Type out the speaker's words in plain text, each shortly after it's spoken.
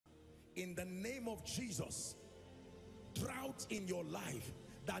in the name of Jesus, drought in your life,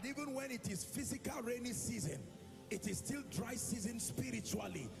 that even when it is physical rainy season, it is still dry season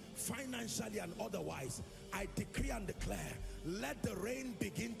spiritually, financially and otherwise. I decree and declare, let the rain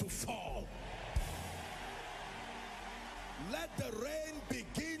begin to fall. Let the rain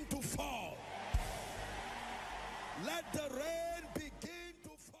begin to fall. Let the rain begin to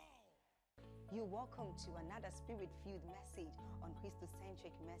fall. You're welcome to another spirit-filled message on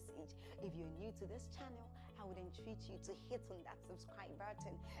Christocentric Message. If you're new to this channel, I would entreat you to hit on that subscribe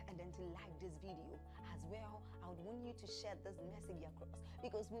button and then to like this video. As well, I would want you to share this message across,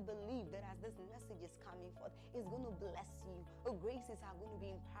 because we believe that as this message is coming forth, it's going to bless you. Graces are going to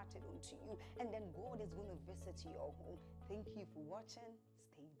be imparted unto you, and then God is going to visit your home. Thank you for watching.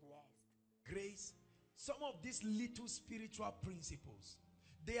 Stay blessed. Grace, some of these little spiritual principles,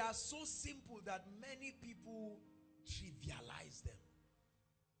 they are so simple that many people trivialize them.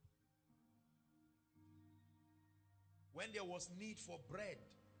 When there was need for bread,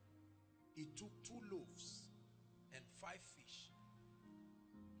 he took 2 loaves and 5 fish.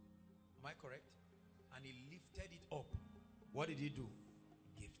 Am I correct? And he lifted it up. What did he do?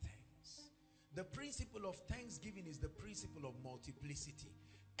 Give thanks. The principle of thanksgiving is the principle of multiplicity.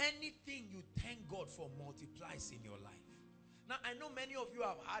 Anything you thank God for multiplies in your life. Now, I know many of you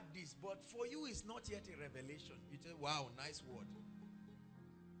have heard this, but for you it's not yet a revelation. You say, wow, nice word.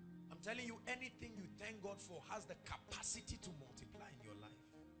 I'm telling you, anything you thank God for has the capacity to multiply in your life.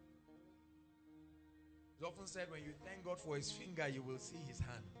 It's often said, when you thank God for his finger, you will see his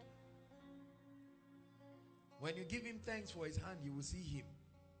hand. When you give him thanks for his hand, you will see him.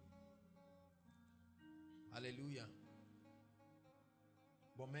 Hallelujah.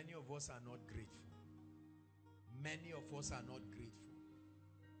 But many of us are not grateful. Many of us are not grateful.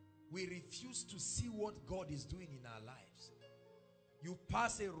 We refuse to see what God is doing in our lives. You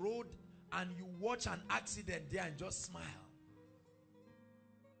pass a road and you watch an accident there and just smile.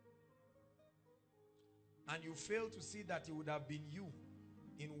 And you fail to see that it would have been you.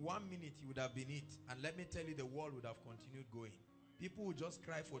 In 1 minute, it would have been it. And let me tell you, the world would have continued going. People would just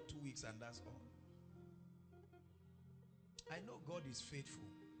cry for 2 weeks and that's all. I know God is faithful.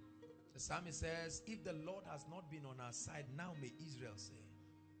 The psalmist says, if the Lord has not been on our side, now may Israel say.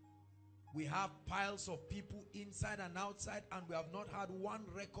 We have piles of people inside and outside, and we have not had one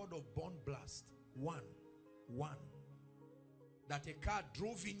record of bomb blast. One. That a car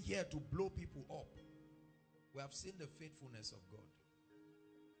drove in here to blow people up. We have seen the faithfulness of God.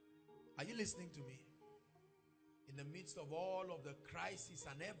 Are you listening to me? In the midst of all of the crisis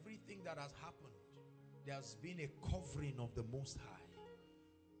and everything that has happened, there has been a covering of the Most High.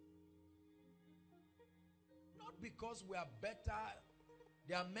 Not because we are better.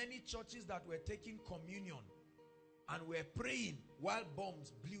 There are many churches that were taking communion and were praying while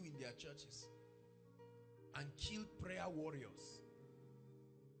bombs blew in their churches and killed prayer warriors.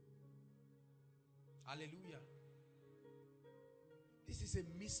 Hallelujah. This is a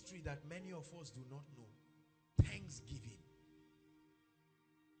mystery that many of us do not know. Thanksgiving.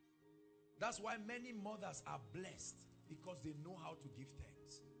 That's why many mothers are blessed, because they know how to give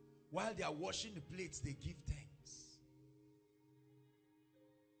thanks. While they are washing the plates, they give thanks.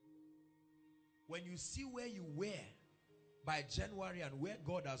 When you see where you were by January and where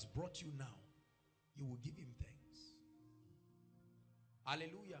God has brought you now, you will give him thanks.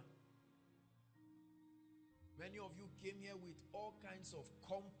 Hallelujah. Many of you came here with all kinds of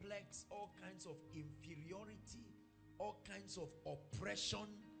complex, all kinds of inferiority, all kinds of oppression,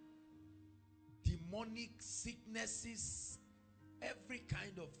 demonic sicknesses, every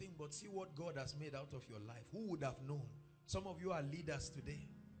kind of thing. But see what God has made out of your life. Who would have known? Some of you are leaders today.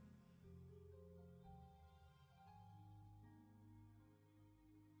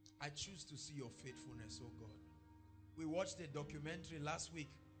 I choose to see your faithfulness, oh God. We watched a documentary last week,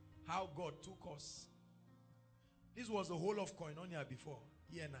 how God took us. This was the whole of Koinonia before,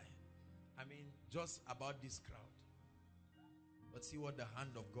 he and I mean, just about this crowd. But see what the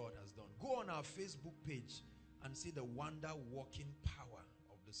hand of God has done. Go on our Facebook page and see the wonder-working power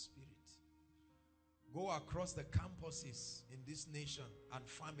of the Spirit. Go across the campuses in this nation and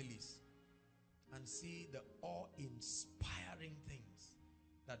families and see the awe-inspiring things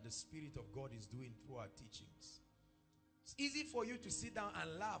that the Spirit of God is doing through our teachings. It's easy for you to sit down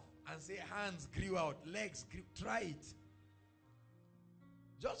and laugh and say hands grew out, legs grew. Try it.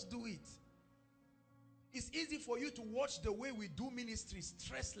 Just do it. It's easy for you to watch the way we do ministry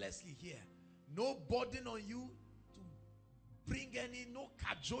stresslessly here. No burden on you to bring any, no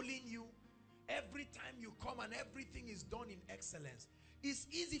cajoling you. Every time you come and everything is done in excellence. It's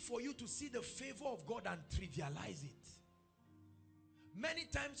easy for you to see the favor of God and trivialize it. Many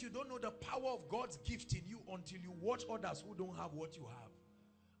times you don't know the power of God's gift in you until you watch others who don't have what you have.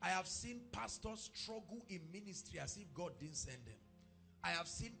 I have seen pastors struggle in ministry as if God didn't send them. I have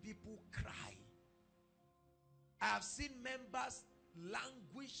seen people cry. I have seen members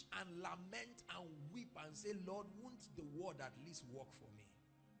languish and lament and weep and say, Lord, won't the word at least work for me?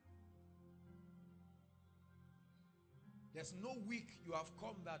 There's no week you have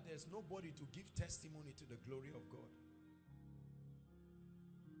come that there's nobody to give testimony to the glory of God.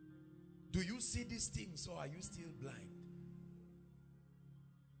 Do you see these things, or are you still blind?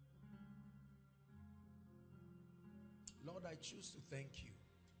 Lord, I choose to thank you.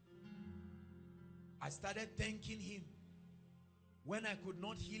 I started thanking him when I could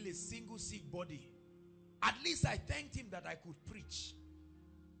not heal a single sick body. At least I thanked him that I could preach.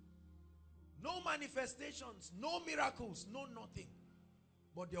 No manifestations, no miracles, no nothing.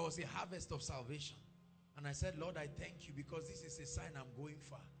 But there was a harvest of salvation. And I said, Lord, I thank you because this is a sign I'm going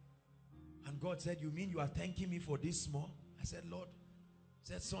far. And God said, you mean you are thanking me for this small? I said, Lord,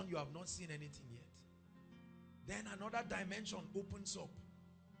 said, son, you have not seen anything yet. Then another dimension opens up.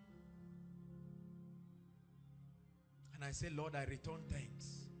 And I said, Lord, I return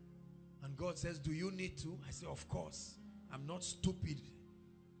thanks. And God says, do you need to? I say, of course. I'm not stupid.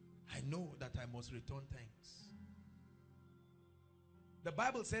 I know that I must return thanks. The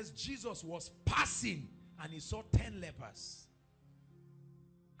Bible says Jesus was passing and he saw 10 lepers.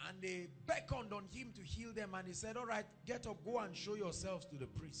 And they beckoned on him to heal them. And he said, all right, get up, go and show yourselves to the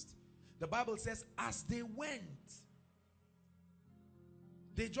priest. The Bible says, as they went,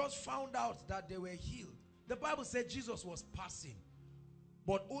 they just found out that they were healed. The Bible said Jesus was passing,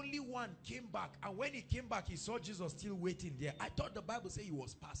 but only one came back. And when he came back, he saw Jesus still waiting there. I thought the Bible said he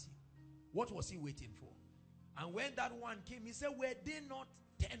was passing. What was he waiting for? And when that one came, he said, were they not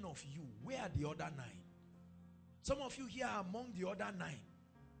 10 of you? Where are the other 9? Some of you here are among the other 9.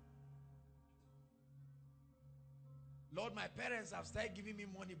 Lord, my parents have started giving me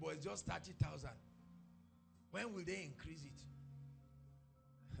money, but it's just 30,000. When will they increase it?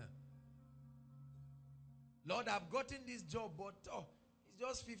 Lord, I've gotten this job, but it's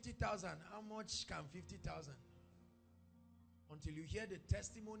just 50,000. How much can 50,000? Until you hear the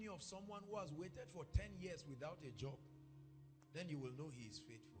testimony of someone who has waited for 10 years without a job, then you will know he is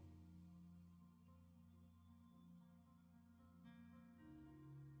faithful.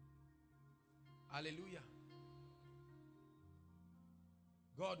 Hallelujah.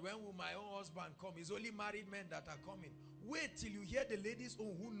 God, when will my own husband come? It's only married men that are coming. Wait till you hear the ladies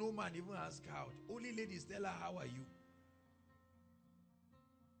who no man even ask out. Only ladies tell her, how are you?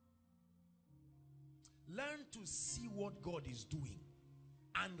 Learn to see what God is doing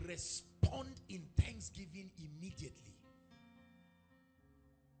and respond in thanksgiving immediately.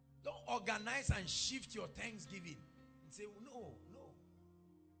 Don't organize and shift your thanksgiving and say, no.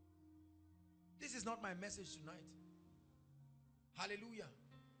 This is not my message tonight. Hallelujah.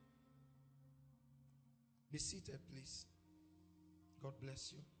 Be seated, please. God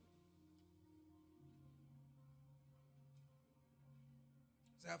bless you.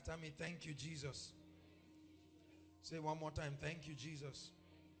 Say after me, thank you, Jesus. Say one more time, thank you, Jesus.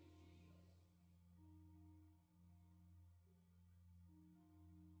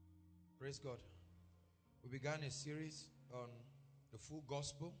 Praise God. We began a series on the full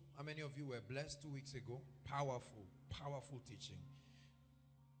gospel. How many of you were blessed 2 weeks ago? Powerful, powerful teaching.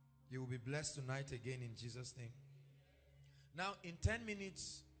 You will be blessed tonight again in Jesus' name. Now, in 10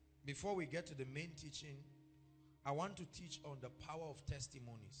 minutes, before we get to the main teaching, I want to teach on the power of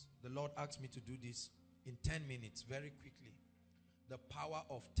testimonies. The Lord asked me to do this in 10 minutes, very quickly. The power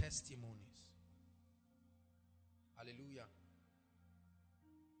of testimonies. Hallelujah.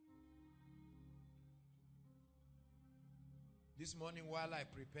 This morning while I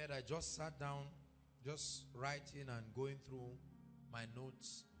prepared, I just sat down, just writing and going through my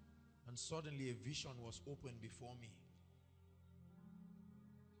notes. And suddenly a vision was opened before me.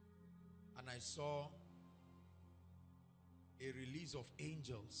 And I saw a release of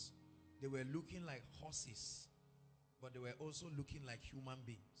angels. They were looking like horses, but they were also looking like human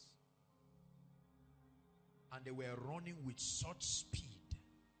beings. And they were running with such speed.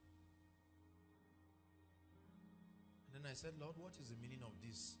 And then I said, Lord, what is the meaning of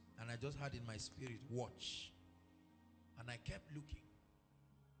this? And I just had in my spirit, watch. And I kept looking.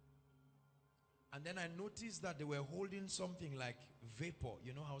 And then I noticed that they were holding something like vapor.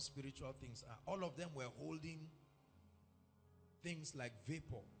 You know how spiritual things are. All of them were holding things like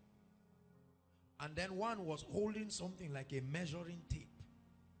vapor. And then one was holding something like a measuring tape.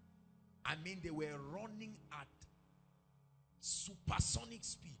 I mean, they were running at supersonic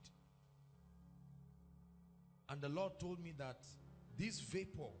speed. And the Lord told me that this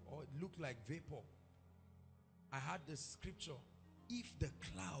vapor, or it looked like vapor. I had the scripture, if the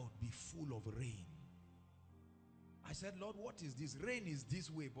cloud be full of rain. I said, Lord, what is this? Rain is this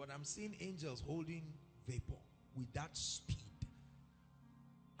way, but I'm seeing angels holding vapor with that speed.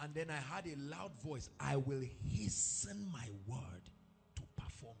 And then I had a loud voice, I will hasten my word to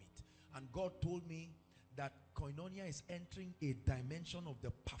perform it. And God told me that Koinonia is entering a dimension of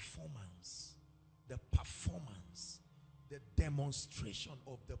the performance, the demonstration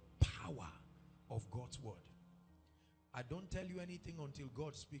of the power of God's word. I don't tell you anything until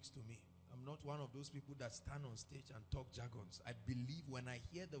God speaks to me. I'm not one of those people that stand on stage and talk jargons. I believe when I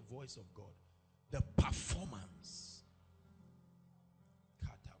hear the voice of God, the performance.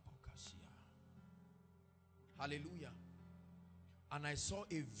 Hallelujah. And I saw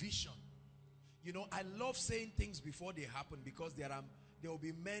a vision. You know, I love saying things before they happen, because there will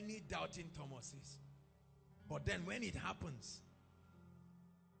be many doubting Thomases. But then when it happens,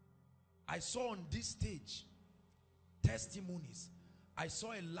 I saw on this stage testimonies. I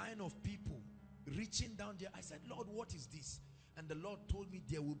saw a line of people reaching down there. I said, Lord, what is this? And the Lord told me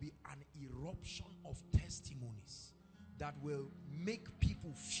there will be an eruption of testimonies that will make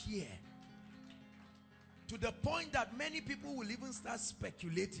people fear, to the point that many people will even start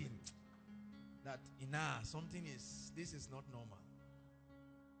speculating that this is not normal.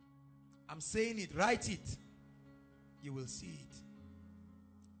 I'm saying it, write it, you will see it.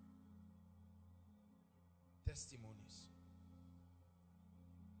 Testimonies.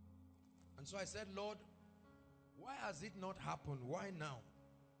 And so I said, Lord, why has it not happened? Why now?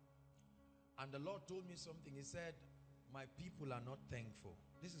 And the Lord told me something. He said, my people are not thankful.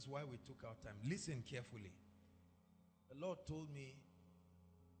 This is why we took our time. Listen carefully. The Lord told me,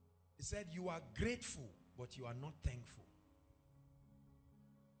 he said, you are grateful, but you are not thankful.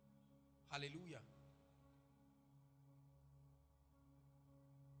 Hallelujah.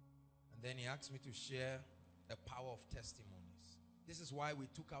 And then he asked me to share the power of testimonies. This is why we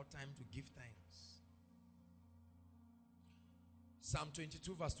took our time to give thanks. Psalm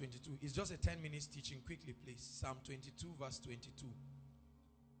 22 verse 22. It's just a 10 minutes teaching. Quickly, please. Psalm 22 verse 22.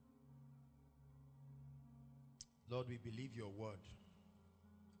 Lord, we believe your word.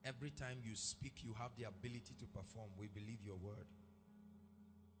 Every time you speak, you have the ability to perform. We believe your word.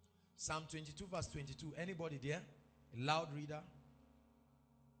 Psalm 22 verse 22. Anybody there? A loud reader?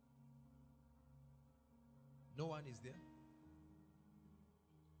 No one is there?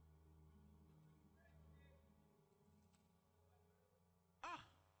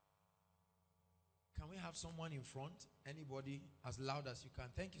 Can we have someone in front? Anybody, as loud as you can.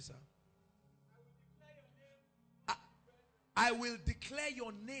 Thank you, sir. I will declare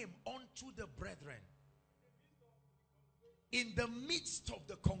your name unto the brethren. In the midst of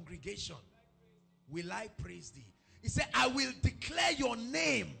the congregation will I praise thee. He said, I will declare your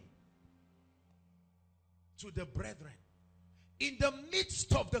name to the brethren. In the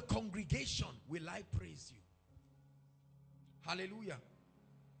midst of the congregation will I praise you. Hallelujah.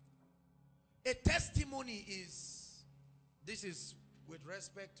 A testimony is, this is with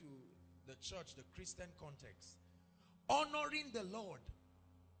respect to the church, the Christian context, honoring the Lord.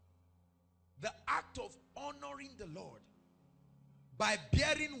 The act of honoring the Lord by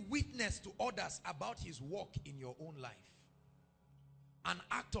bearing witness to others about his work in your own life. An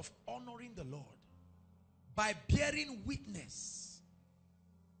act of honoring the Lord by bearing witness.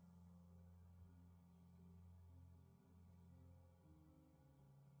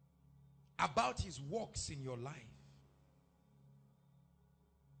 About his works in your life.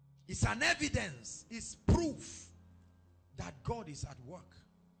 It's an evidence, it's proof that God is at work.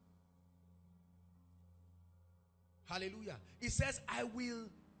 Hallelujah. It says, I will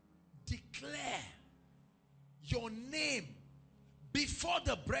declare your name before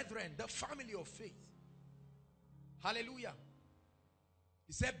the brethren, the family of faith. Hallelujah.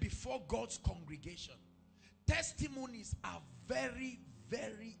 He said, before God's congregation. Testimonies are very,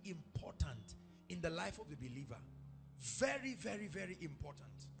 very important in the life of the believer. Very, very, very important.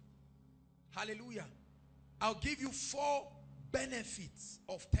 Hallelujah. I'll give you 4 benefits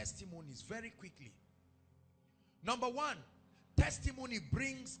of testimonies very quickly. Number 1, testimony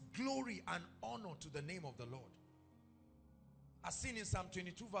brings glory and honor to the name of the Lord. As seen in Psalm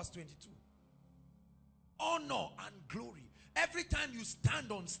 22 verse 22. Honor and glory. Every time you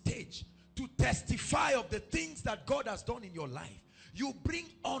stand on stage to testify of the things that God has done in your life, you bring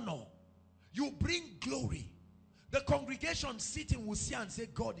honor, you bring glory. The congregation sitting will see and say,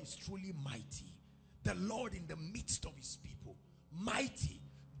 God is truly mighty. The Lord in the midst of his people, mighty,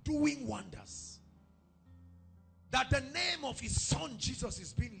 doing wonders. That the name of his son Jesus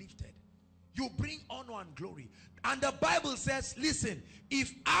is being lifted. You bring honor and glory. And the Bible says, listen,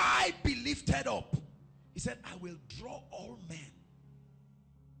 if I be lifted up, he said, I will draw all men.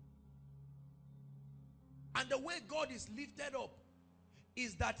 And the way God is lifted up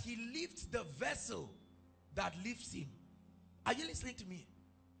is that he lifts the vessel that lifts him. Are you listening to me?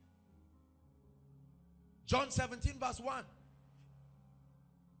 John 17 verse 1.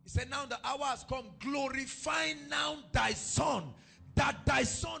 He said, now the hour has come, glorify now thy son, that thy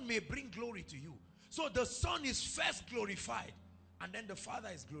son may bring glory to you. So the son is first glorified, and then the father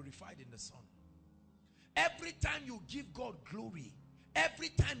is glorified in the son. Every time you give God glory, every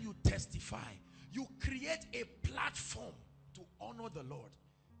time you testify, you create a platform to honor the Lord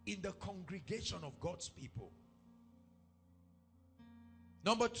in the congregation of God's people.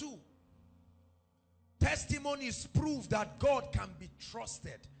 Number 2, testimonies prove that God can be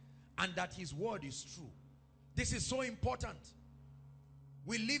trusted and that his word is true. This is so important.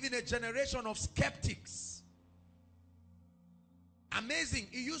 We live in a generation of skeptics. Amazing.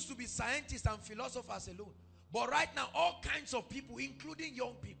 It used to be scientists and philosophers alone. But right now, all kinds of people, including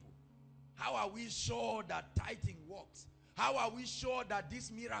young people. How are we sure that tithing works? How are we sure that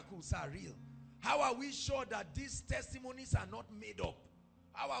these miracles are real? How are we sure that these testimonies are not made up?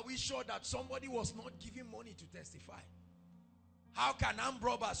 How are we sure that somebody was not giving money to testify? How can armed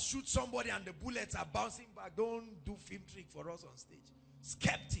robbers shoot somebody and the bullets are bouncing back? Don't do film trick for us on stage.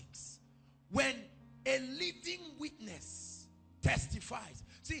 Skeptics. When a living witness testifies.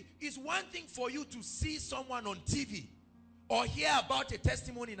 See, it's one thing for you to see someone on TV or hear about a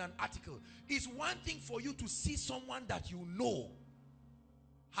testimony in an article. It's one thing for you to see someone that you know.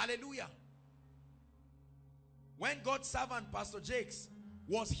 Hallelujah. When God's servant, Pastor Jakes,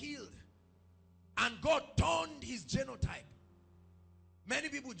 was healed and God turned his genotype, many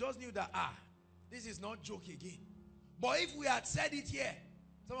people just knew that, this is not joke again. But if we had said it here,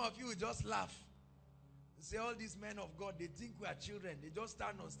 some of you would just laugh. Say, all these men of God, they think we are children. They just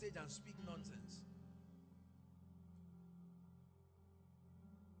stand on stage and speak nonsense.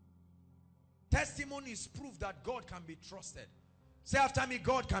 Testimonies prove that God can be trusted. Say after me,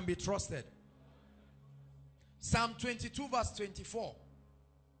 God can be trusted. Psalm 22 verse 24.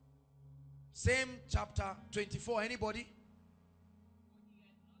 Same chapter 24. Anybody?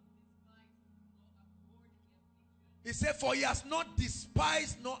 He said, for he has not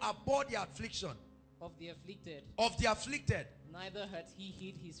despised nor abhorred the affliction of the afflicted. Of the afflicted. Neither had he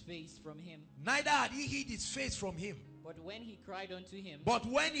hid his face from him. Neither had he hid his face from him. But when he cried unto him. But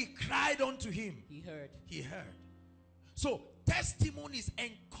when he cried unto him. He heard. He heard. So testimonies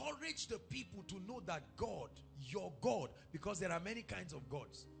encourage the people to know that God, your God, because there are many kinds of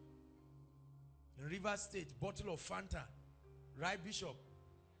gods. In River State, bottle of Fanta. Right, Bishop?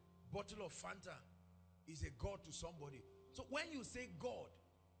 Bottle of Fanta is a God to somebody. So when you say God,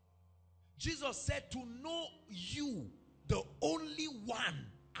 Jesus said to know you, the only one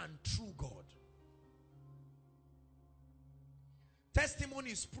and true God.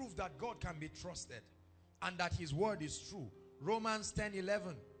 Testimonies prove that God can be trusted and that his word is true. Romans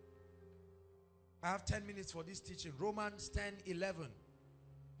 10:11. I have 10 minutes for this teaching. Romans 10:11.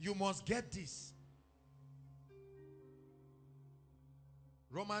 You must get this.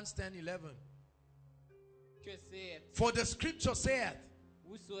 Romans 10:11. For the scripture saith,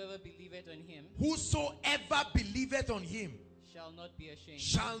 whosoever believeth on him, whosoever believeth on him shall not be ashamed.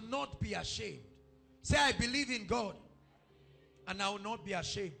 Shall not be ashamed. Say, I believe in God and I will not be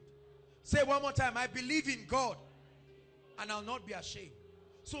ashamed. Say one more time, I believe in God and I will not be ashamed.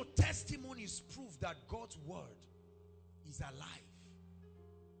 So testimonies prove that God's word is alive.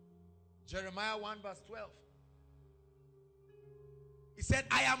 Jeremiah 1 verse 12. He said,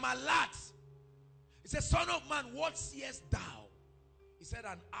 I am alert. He said, son of man, what seest thou? He said,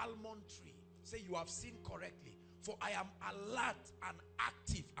 an almond tree. Say, you have seen correctly. For I am alert and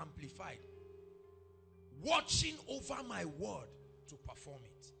active, amplified, watching over my word to perform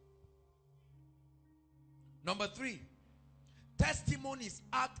it. Number 3, testimonies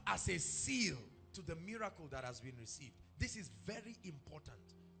act as a seal to the miracle that has been received. This is very important.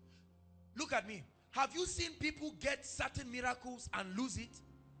 Look at me. Have you seen people get certain miracles and lose it?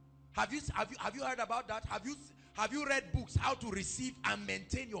 Have you heard about that? Have you read books how to receive and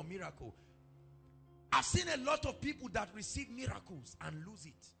maintain your miracle? I've seen a lot of people that receive miracles and lose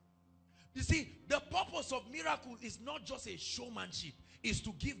it. You see, the purpose of miracle is not just a showmanship, it's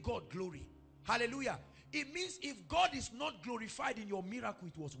to give God glory. Hallelujah. It means if God is not glorified in your miracle,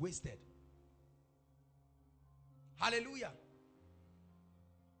 it was wasted. Hallelujah.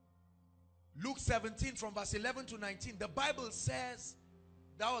 Luke 17 from verse 11 to 19. The Bible says,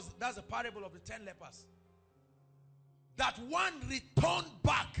 that's a parable of the 10 lepers. That one returned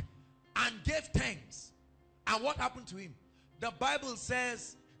back and gave thanks. And what happened to him? The Bible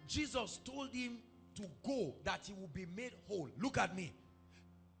says Jesus told him to go, that he will be made whole. Look at me.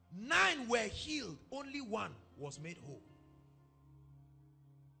 9 were healed, only 1 was made whole.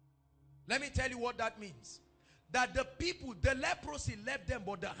 Let me tell you what that means. That the people, the leprosy left them,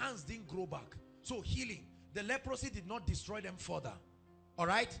 but the hands didn't grow back. So healing. The leprosy did not destroy them further. All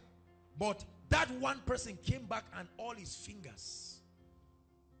right? But that one person came back and all his fingers,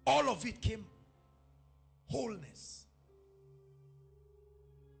 all of it came wholeness.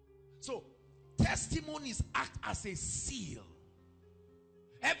 So testimonies act as a seal.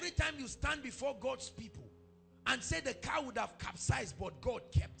 Every time you stand before God's people and say the car would have capsized, but God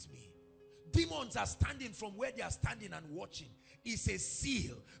kept me. Demons are standing from where they are standing and watching. It's a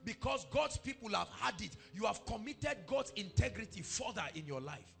seal, because God's people have had it. You have committed God's integrity further in your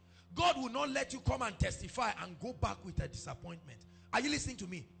life. God will not let you come and testify and go back with a disappointment. Are you listening to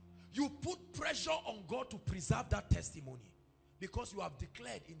me? You put pressure on God to preserve that testimony, because you have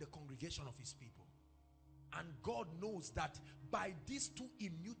declared in the congregation of his people. And God knows that by these 2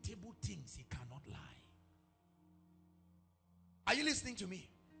 immutable things he cannot lie. Are you listening to me?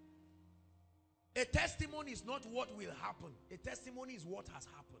 A testimony is not what will happen. A testimony is what has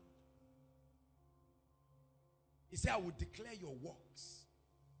happened. He said, I will declare your works.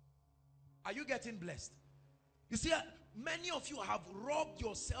 Are you getting blessed? You see, many of you have robbed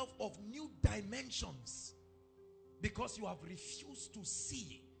yourself of new dimensions because you have refused to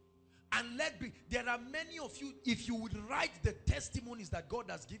see. And there are many of you, if you would write the testimonies that God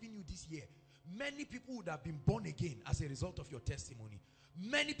has given you this year, many people would have been born again as a result of your testimony.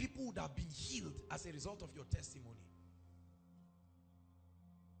 Many people would have been healed as a result of your testimony.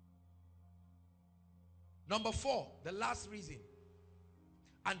 Number 4, the last reason.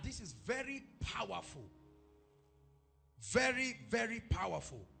 And this is very powerful. Very, very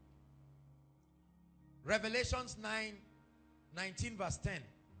powerful. Revelations 19 verse 10.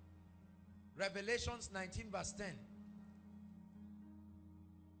 Revelations 19 verse 10.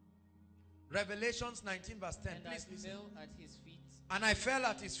 Revelations 19 verse 10. And Please I listen. fell at his feet. And I fell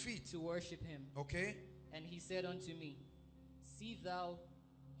at his feet. To worship him. Okay. And he said unto me, See thou,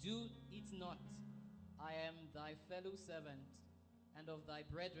 do it not. I am thy fellow servant, and of thy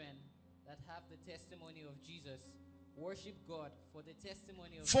brethren that have the testimony of Jesus. Worship God, for the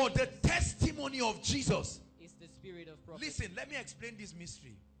testimony of For Jesus the testimony of Jesus is the spirit of prophecy. Listen, let me explain this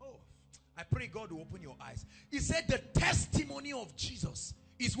mystery. Oh, I pray God will open your eyes. He said the testimony of Jesus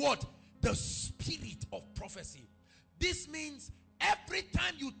is what? The spirit of prophecy. This means every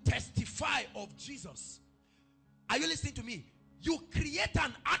time you testify of Jesus, are you listening to me? You create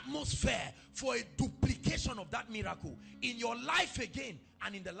an atmosphere for a duplication of that miracle in your life again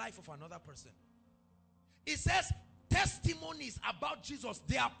and in the life of another person. It says testimonies about Jesus,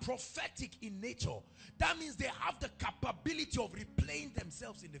 they are prophetic in nature. That means they have the capability of replaying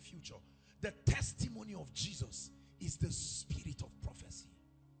themselves in the future. The testimony of Jesus is the spirit of prophecy.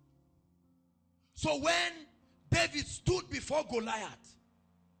 So when David stood before Goliath,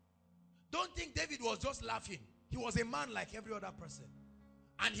 don't think David was just laughing. He was a man like every other person.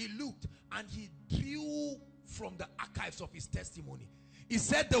 And he looked and he drew from the archives of his testimony. He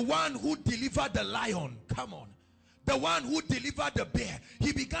said, the one who delivered the lion, come on, the one who delivered the bear.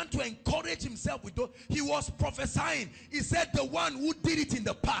 He began to encourage himself with those. He was prophesying. He said, the one who did it in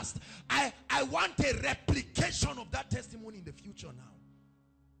the past, I want a replication of that testimony in the future now.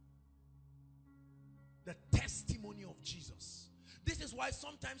 The testimony of Jesus. This is why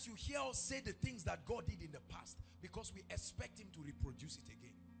sometimes you hear us say the things that God did in the past, because we expect him to reproduce it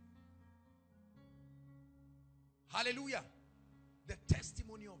again. Hallelujah. The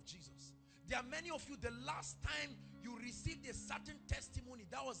testimony of Jesus. There are many of you, the last time you received a certain testimony,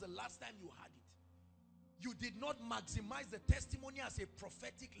 that was the last time you had it. You did not maximize the testimony as a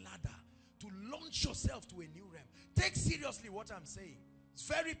prophetic ladder to launch yourself to a new realm. Take seriously what I'm saying. It's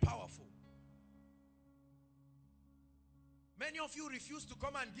very powerful. Many of you refuse to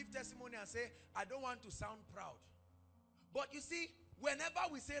come and give testimony and say, I don't want to sound proud. But you see, whenever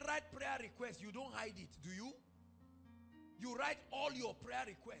we say write prayer requests, you don't hide it, do you? You write all your prayer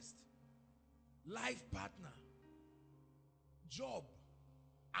requests. Life partner, job,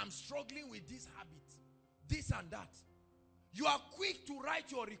 I'm struggling with this habit, this and that. You are quick to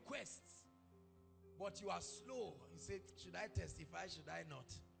write your requests, but you are slow. You say, should I testify, should I not?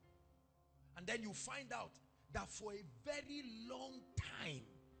 And then you find out that for a very long time,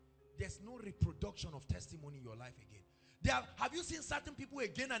 there's no reproduction of testimony in your life again. Have you seen certain people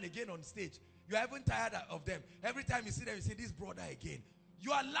again and again on stage? You are even tired of them. Every time you see them, you say, this brother again.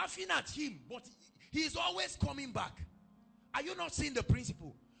 You are laughing at him, but he is always coming back. Are you not seeing the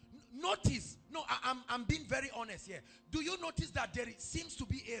principle? notice, no, I'm being very honest here. Do you notice that there seems to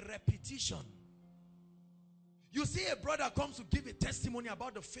be a repetition? You see a brother comes to give a testimony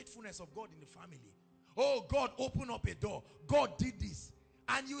about the faithfulness of God in the family. Oh, God opened up a door. God did this.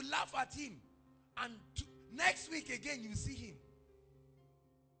 And you laugh at him. And next week again you see him.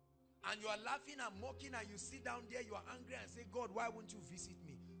 And you are laughing and mocking, and you sit down there, you are angry and say, God, why won't you visit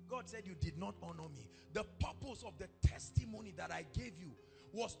me? God said you did not honor me. The purpose of the testimony that I gave you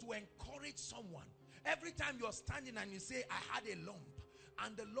was to encourage someone. Every time you're standing and you say, I had a lump,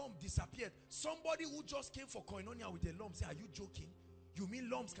 and the lump disappeared. Somebody who just came for koinonia with a lump say, are you joking? You mean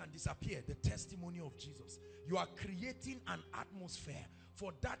lumps can disappear? The testimony of Jesus. You are creating an atmosphere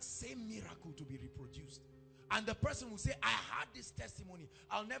for that same miracle to be reproduced. And the person will say, I had this testimony.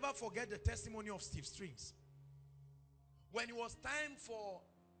 I'll never forget the testimony of Steve Strings. When it was time for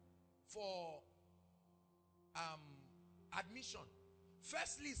admission,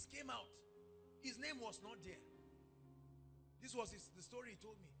 first list came out. His name was not there. This was the story he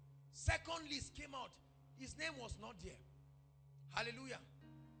told me. Second list came out. His name was not there. Hallelujah.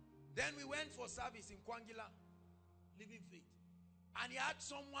 Then we went for service in Kwangila, Living Faith. And he had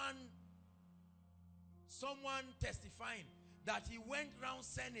someone testifying that he went round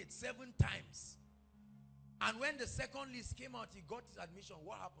Senate 7 times. And when the second list came out, he got his admission.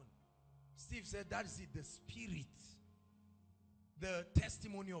 What happened? Steve said, that is it, the spirit. The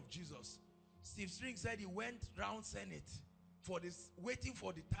testimony of Jesus. Steve String said he went round Senate for this, waiting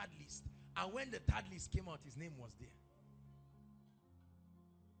for the third list. And when the third list came out, his name was there.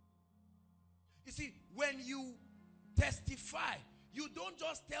 You see, when you testify, you don't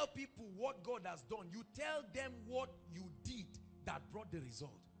just tell people what God has done. You tell them what you did that brought the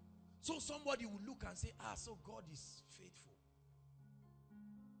result. So somebody will look and say, so God is faithful.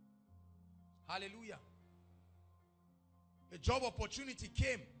 Hallelujah. A job opportunity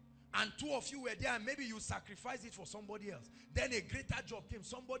came and 2 of you were there, and maybe you sacrificed it for somebody else. Then a greater job came.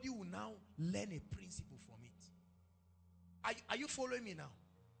 Somebody will now learn a principle from it. Are you following me now?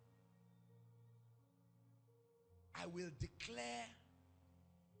 I will declare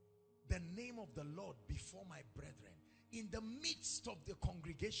the name of the Lord before my brethren. In the midst of the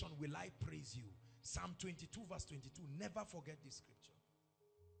congregation will I praise you. Psalm 22 verse 22. Never forget this scripture.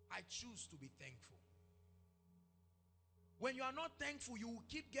 I choose to be thankful. When you are not thankful, you will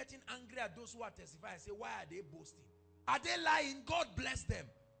keep getting angry at those who are testifying and say, why are they boasting? Are they lying? God bless them.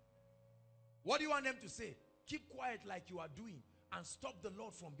 What do you want them to say? Keep quiet like you are doing and stop the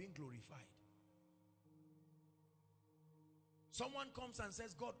Lord from being glorified. Someone comes and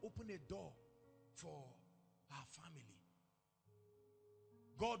says, God, open a door for our family.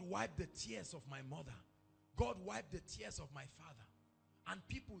 God wiped the tears of my mother. God wiped the tears of my father. And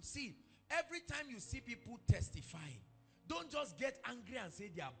people, see, every time you see people testifying, don't just get angry and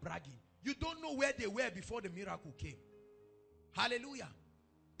say they are bragging. You don't know where they were before the miracle came. Hallelujah.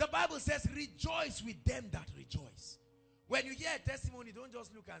 The Bible says, rejoice with them that rejoice. When you hear a testimony, don't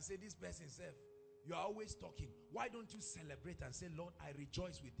just look and say, this person said, you are always talking. Why don't you celebrate and say, Lord, I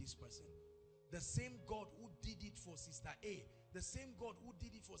rejoice with this person. The same God who did it for Sister A, the same God who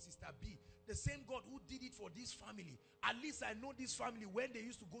did it for Sister B, the same God who did it for this family. At least I know this family, when they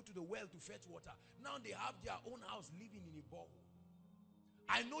used to go to the well to fetch water, now they have their own house living in a borehole.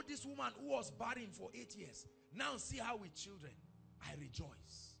 I know this woman who was barren for 8 years. Now see her with children. I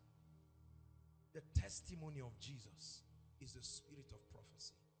rejoice. The testimony of Jesus is the spirit of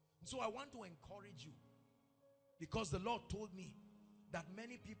prophecy. So I want to encourage you, because the Lord told me that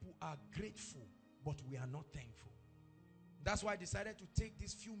many people are grateful, but we are not thankful. That's why I decided to take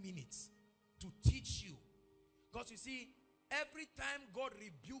these few minutes to teach you. Because you see, every time God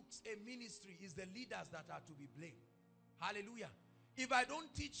rebukes a ministry, it's the leaders that are to be blamed. Hallelujah. If I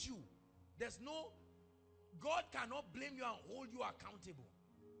don't teach you, God cannot blame you and hold you accountable.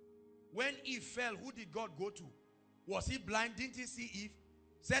 When Eve fell, who did God go to? Was he blind? Didn't he see Eve?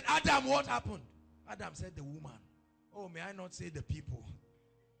 Said, Adam, what happened? Adam said, the woman. Oh, may I not say the people?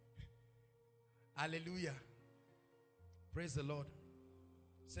 Hallelujah. Praise the Lord.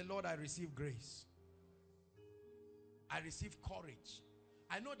 Say, Lord, I receive grace. I receive courage.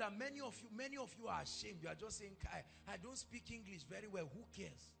 I know that many of you are ashamed. You are just saying, I don't speak English very well. Who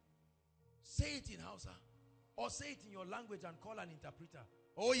cares? Say it in Hausa. Or say it in your language and call an interpreter.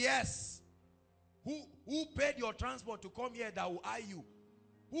 Oh yes. Who paid your transport to come here that will eye you?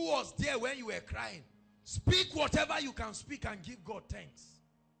 Who was there when you were crying? Speak whatever you can speak and give God thanks.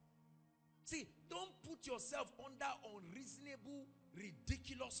 See, don't put yourself under unreasonable,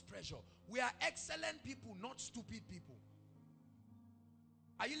 ridiculous pressure. We are excellent people, not stupid people.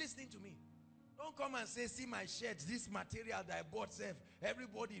 Are you listening to me? Don't come and say, see my shirts, this material that I bought,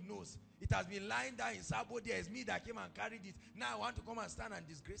 everybody knows. It has been lying down in Sabo. There is me that came and carried it. Now I want to come and stand and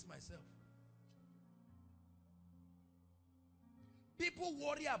disgrace myself. People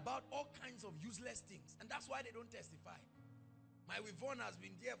worry about all kinds of useless things, and that's why they don't testify. My Wivon has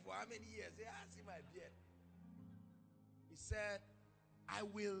been there for how many years? See my beard. He said, I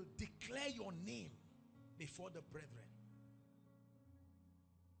will declare your name before the brethren.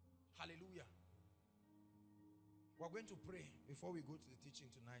 Hallelujah. We're going to pray before we go to the teaching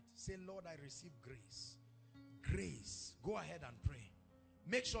tonight. Say, Lord, I receive grace. Grace. Go ahead and pray.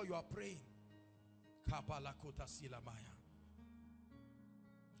 Make sure you are praying.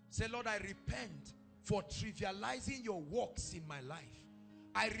 Say, Lord, I repent for trivializing your works in my life.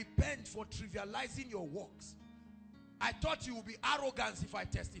 I repent for trivializing your works. I thought you would be arrogant if I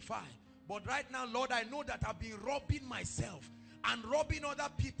testify. But right now, Lord, I know that I've been robbing myself and robbing other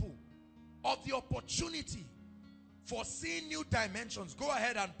people of the opportunity for seeing new dimensions. Go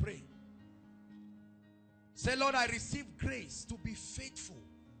ahead and pray. Say, Lord, I receive grace to be faithful.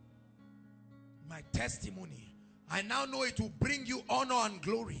 My testimony, I now know it will bring you honor and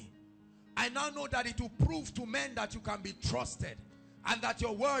glory. I now know that it will prove to men that you can be trusted and that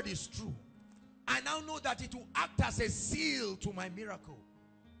your word is true. I now know that it will act as a seal to my miracle.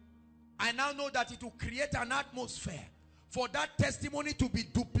 I now know that it will create an atmosphere for that testimony to be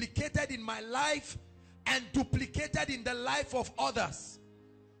duplicated in my life and duplicated in the life of others.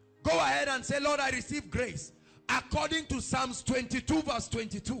 Go ahead and say, Lord, I receive grace. According to Psalms 22 verse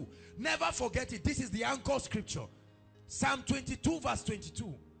 22. Never forget it. This is the anchor scripture. Psalm 22 verse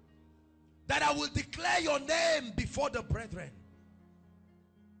 22. That I will declare your name before the brethren.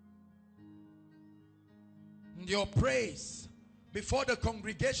 Your praise before the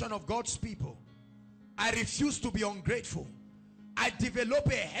congregation of God's people. I refuse to be ungrateful. I develop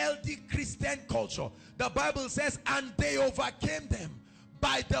a healthy Christian culture. The Bible says, and they overcame them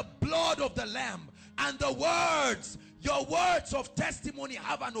by the blood of the Lamb and the words. Your words of testimony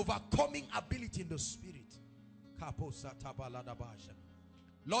have an overcoming ability in the spirit.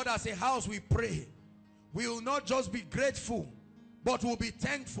 Lord, as a house we pray, we will not just be grateful, but we'll be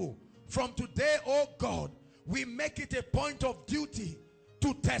thankful. From today, oh God, we make it a point of duty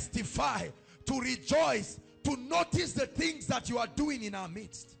to testify, to rejoice, to notice the things that you are doing in our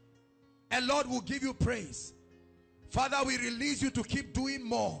midst. And Lord, we'll give you praise. Father, we release you to keep doing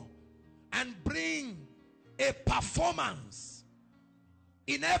more and bring a performance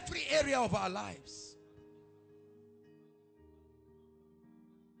in every area of our lives.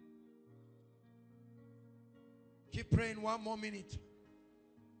 Keep praying 1 more minute.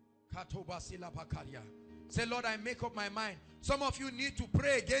 Say, Lord, I make up my mind. Some of you need to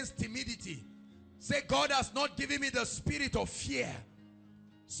pray against timidity. Say, God has not given me the spirit of fear.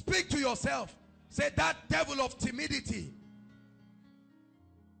 Speak to yourself. Say, that devil of timidity,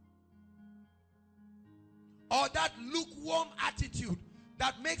 or that lukewarm attitude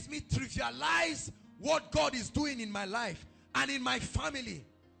that makes me trivialize what God is doing in my life and in my family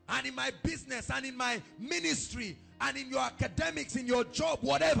and in my business and in my ministry and in your academics, in your job,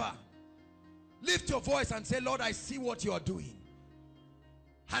 whatever. Lift your voice and say, Lord, I see what you are doing.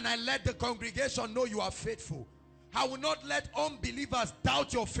 And I let the congregation know you are faithful. I will not let unbelievers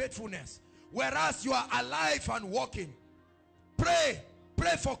doubt your faithfulness. Whereas you are alive and walking. Pray.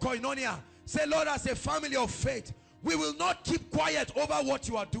 Pray for koinonia. Say, Lord, as a family of faith, we will not keep quiet over what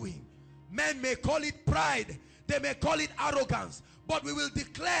you are doing. Men may call it pride. They may call it arrogance. But we will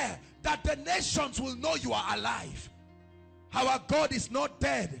declare that the nations will know you are alive. Our God is not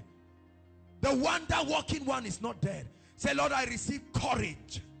dead. The wonder-working one is not dead. Say, Lord, I receive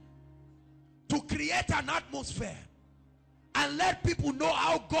courage to create an atmosphere and let people know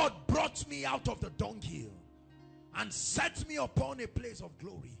how God brought me out of the dunghill and set me upon a place of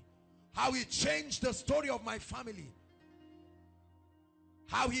glory. How he changed the story of my family.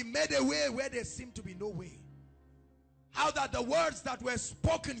 How he made a way where there seemed to be no way. How that the words that were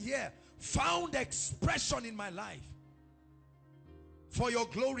spoken here found expression in my life. For your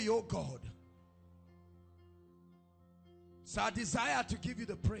glory, oh God. It's our desire to give you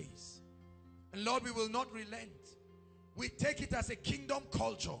the praise. And Lord, we will not relent. We take it as a kingdom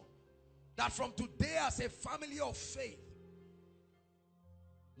culture that from today, as a family of faith,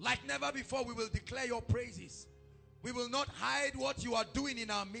 like never before, we will declare your praises. We will not hide what you are doing in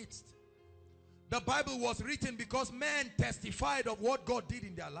our midst. The Bible was written because men testified of what God did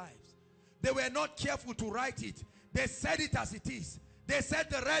in their lives. They were not careful to write it. They said it as it is. They said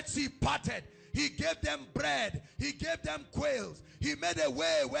the Red Sea parted. He gave them bread. He gave them quails. He made a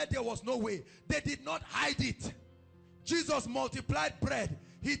way where there was no way. They did not hide it. Jesus multiplied bread.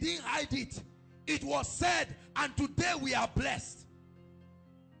 He didn't hide it. It was said, and today we are blessed.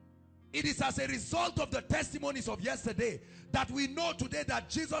 It is as a result of the testimonies of yesterday that we know today that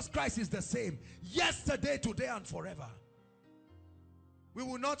Jesus Christ is the same. Yesterday, today, and forever. We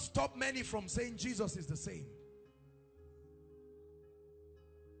will not stop many from saying Jesus is the same.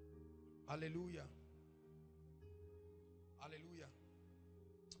 Hallelujah. Hallelujah.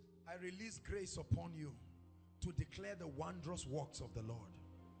 I release grace upon you to declare the wondrous works of the Lord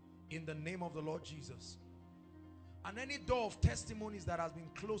in the name of the Lord Jesus. And any door of testimonies that has been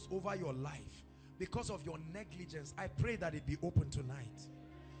closed over your life because of your negligence, I pray that it be open tonight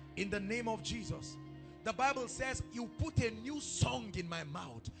in the name of Jesus. The Bible says, you put a new song in my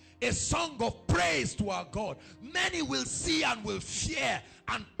mouth, a song of praise to our God. Many will see and will fear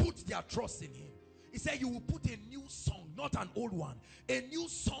and put their trust in him. He said, you will put a new song, not an old one, a new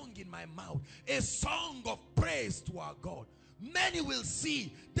song in my mouth, a song of praise to our God. Many will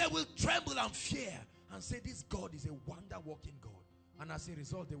see, they will tremble and fear and say, this God is a wonder-working God. And as a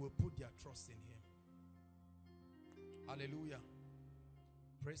result, they will put their trust in him. Hallelujah.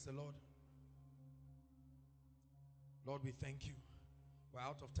 Praise the Lord. Lord, we thank you. We're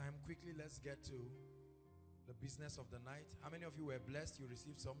out of time. Quickly, let's get to the business of the night. How many of you were blessed? You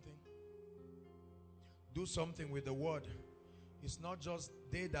received something? Do something with the word. It's not just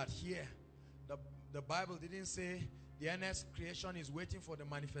they that hear. The Bible didn't say the earnest creation is waiting for the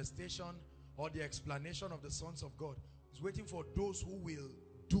manifestation or the explanation of the sons of God. It's waiting for those who will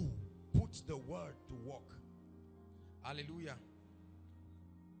do, put the word to work. Hallelujah.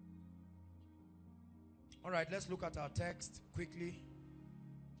 All right, let's look at our text quickly.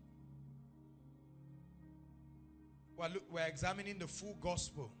 We're examining the full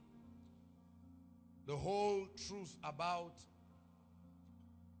gospel, the whole truth about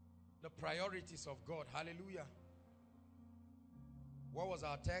the priorities of God. Hallelujah. What was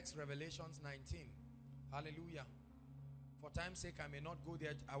our text? Revelations 19. Hallelujah. For time's sake, I may not go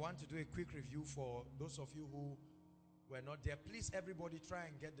there. I want to do a quick review for those of you who were not there. Please, everybody, try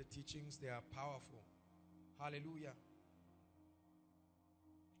and get the teachings. They are powerful. Hallelujah.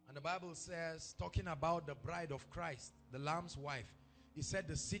 And the Bible says, talking about the bride of Christ, the Lamb's wife, he said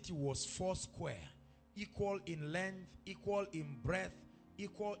the city was 4 square, equal in length, equal in breadth,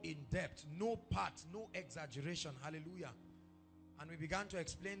 equal in depth, no part, no exaggeration. Hallelujah. And we began to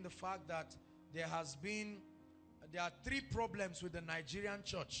explain the fact that there are 3 problems with the Nigerian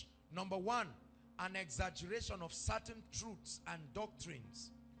church. Number 1, an exaggeration of certain truths and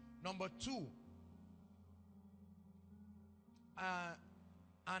doctrines. Number 2,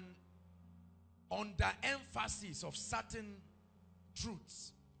 an underemphasis of certain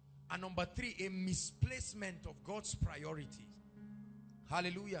truths. And number 3, a misplacement of God's priorities.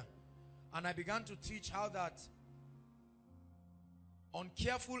 Hallelujah. And I began to teach how that on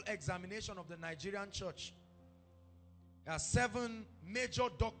careful examination of the Nigerian church, there are 7 major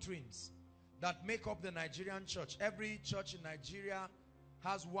doctrines that make up the Nigerian church. Every church in Nigeria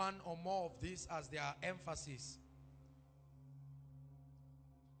has one or more of these as their emphasis.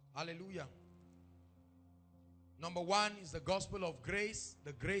 Hallelujah. Number 1 is the gospel of grace,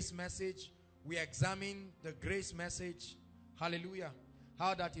 the grace message. We examine the grace message. Hallelujah.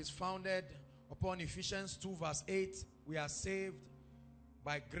 How that is founded upon Ephesians 2 verse 8. We are saved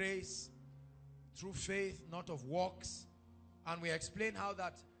by grace through faith, not of works. And we explain how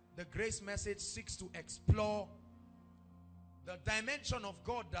that the grace message seeks to explore the dimension of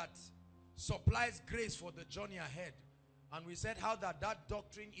God that supplies grace for the journey ahead. And we said how that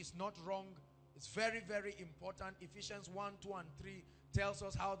doctrine is not wrong. It's very, very important. Ephesians 1, 2, and 3 tells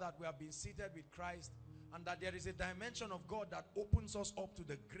us how that we have been seated with Christ, and that there is a dimension of God that opens us up to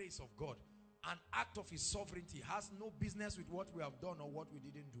the grace of God. An act of his sovereignty has no business with what we have done or what we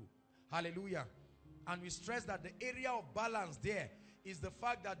didn't do. Hallelujah. And we stress that the area of balance there is the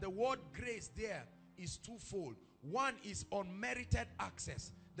fact that the word grace there is twofold. One is unmerited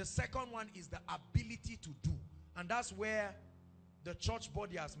access. The second one is the ability to do. And that's where the church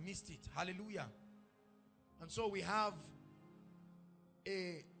body has missed it. Hallelujah. And so we have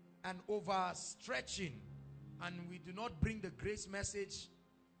an overstretching, and we do not bring the grace message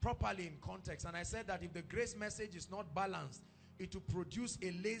properly in context. And I said that if the grace message is not balanced, it will produce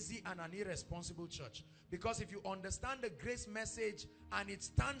a lazy and an irresponsible church. Because if you understand the grace message and it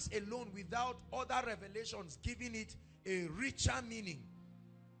stands alone without other revelations giving it a richer meaning,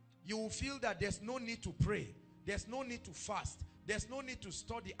 you will feel that there's no need to pray. There's no need to fast. There's no need to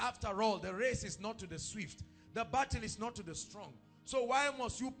study. After all, the race is not to the swift. The battle is not to the strong. So why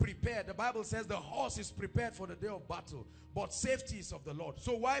must you prepare? The Bible says the horse is prepared for the day of battle, but safety is of the Lord.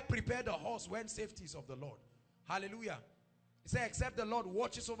 So why prepare the horse when safety is of the Lord? Hallelujah. He said, except the Lord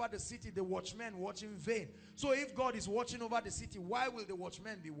watches over the city, the watchmen watch in vain. So if God is watching over the city, why will the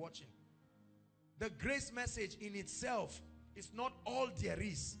watchmen be watching? The grace message in itself is not all there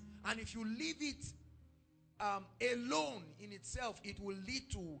is. And if you leave it alone in itself, it will lead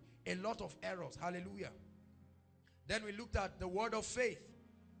to a lot of errors. Hallelujah. Then we looked at the word of faith.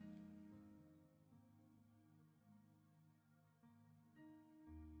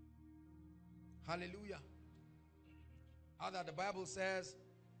 Hallelujah. How that the Bible says,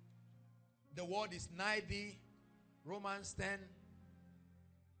 the word is nigh thee. Romans 10.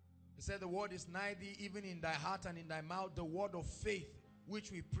 It said the word is nigh thee, even in thy heart and in thy mouth, the word of faith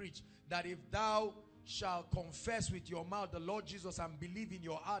which we preach, that if thou shalt confess with your mouth the Lord Jesus and believe in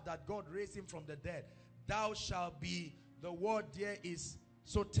your heart that God raised him from the dead, thou shalt be. The word there is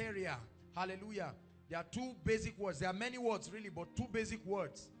soteria. Hallelujah. There are two basic words. There are many words really, but two basic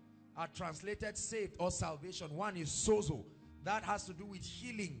words are translated saved or salvation. One is sozo. That has to do with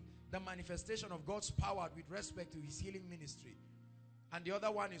healing, the manifestation of God's power with respect to his healing ministry. And the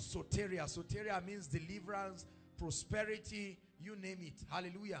other one is soteria. Soteria means deliverance, prosperity, you name it.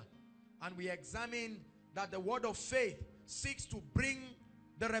 Hallelujah. And we examine that the word of faith seeks to bring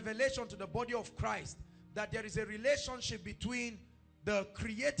the revelation to the body of Christ, that there is a relationship between the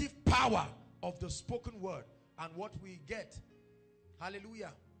creative power of the spoken word and what we get.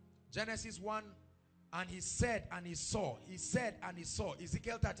 Hallelujah. Genesis 1, and he said and he saw. He said and he saw.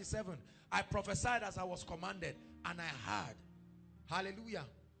 Ezekiel 37, I prophesied as I was commanded, and I heard. Hallelujah.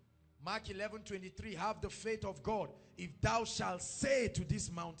 Mark 11:23, have the faith of God. If thou shalt say to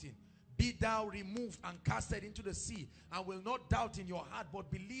this mountain, be thou removed and casted into the sea, and will not doubt in your heart, but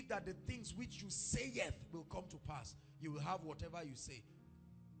believe that the things which you sayeth will come to pass, you will have whatever you say.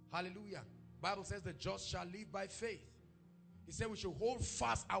 Hallelujah. Bible says the just shall live by faith. He said we should hold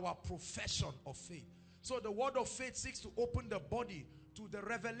fast our profession of faith. So the word of faith seeks to open the body to the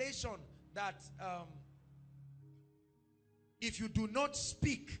revelation that if you do not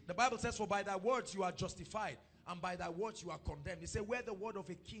speak, the Bible says, for by thy words you are justified, and by thy words you are condemned. He said, where the word of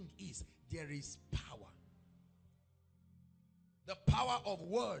a king is, there is power. The power of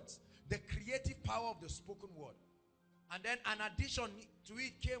words, the creative power of the spoken word. And then an addition to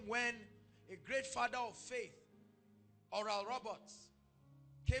it came when a great father of faith, Oral Roberts,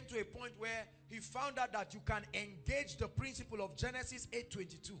 came to a point where he found out that you can engage the principle of Genesis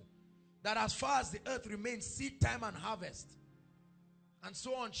 8:22, that as far as the earth remains, seed time and harvest, and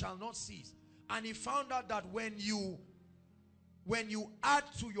so on shall not cease. And he found out that when you add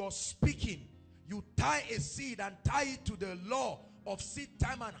to your speaking, you tie a seed and tie it to the law of seed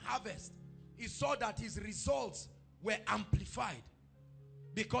time and harvest, he saw that his results were amplified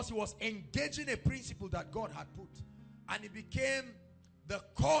because he was engaging a principle that God had put. And it became the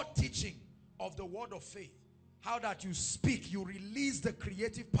core teaching of the word of faith. How that you speak, you release the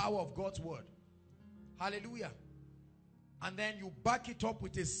creative power of God's word. Hallelujah. And then you back it up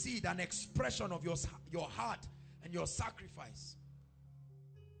with a seed, an expression of your heart and your sacrifice.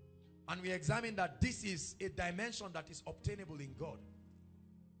 And we examine that this is a dimension that is obtainable in God.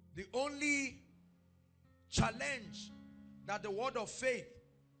 The only challenge that the word of faith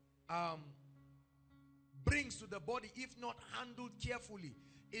brings to the body, if not handled carefully,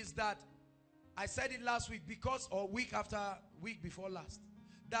 is that, I said it last week, or week before last,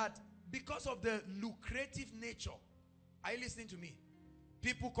 that because of the lucrative nature, are you listening to me?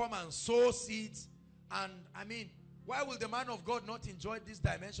 People come and sow seeds, and I mean, why will the man of God not enjoy this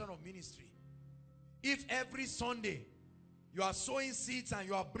dimension of ministry? If every Sunday you are sowing seeds and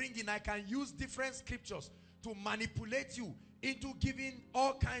you are bringing, I can use different scriptures to manipulate you into giving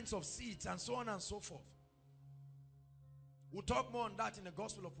all kinds of seeds and so on and so forth. We'll talk more on that in the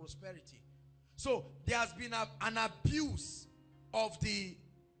gospel of prosperity. So there has been an abuse of the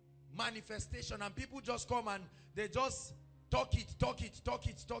manifestation, and people just come and they just talk it.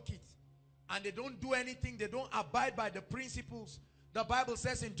 And they don't do anything. They don't abide by the principles. The Bible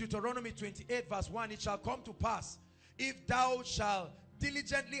says in Deuteronomy 28 verse 1, it shall come to pass, if thou shalt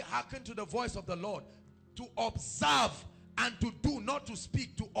diligently hearken to the voice of the Lord, to observe and to do, not to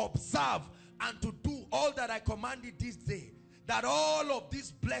speak, to observe and to do all that I commanded this day, that all of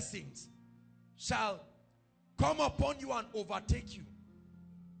these blessings shall come upon you and overtake you.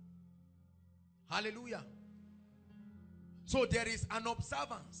 Hallelujah. So there is an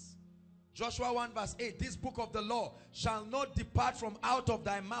observance. Joshua 1 verse 8, this book of the law shall not depart from out of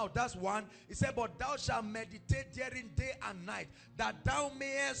thy mouth. That's one. He said, but thou shalt meditate therein day and night, that thou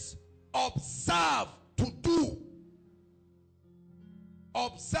mayest observe to do.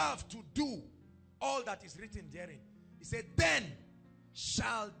 Observe to do all that is written therein. He said, then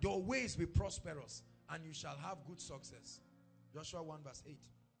shall your ways be prosperous, and you shall have good success. Joshua 1 verse 8.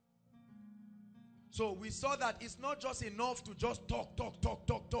 So we saw that it's not just enough to just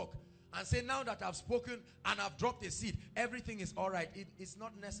talk and say, now that I've spoken and I've dropped a seed, everything is all right. It's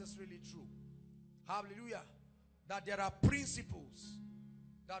not necessarily true. Hallelujah. That there are principles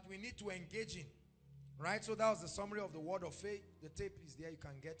that we need to engage in. Right? So that was the summary of the word of faith. The tape is there. You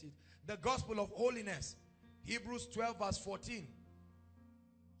can get it. The gospel of holiness. Hebrews 12 verse 14.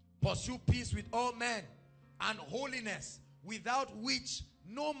 Pursue peace with all men and holiness, without which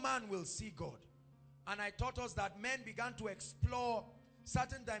no man will see God. And I taught us that men began to explore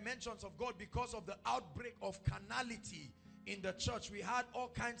certain dimensions of God because of the outbreak of carnality in the church. We had all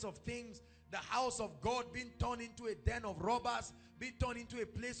kinds of things. The house of God being turned into a den of robbers, being turned into a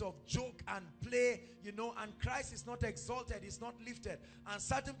place of joke and play, you know, and Christ is not exalted, is not lifted. And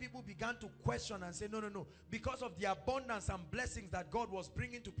certain people began to question and say, no. Because of the abundance and blessings that God was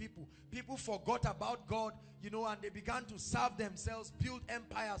bringing to people, people forgot about God, you know, and they began to serve themselves, build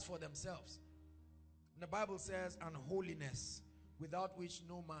empires for themselves. And the Bible says, and holiness, without which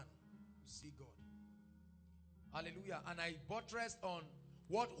no man will see God. Hallelujah. And I buttressed on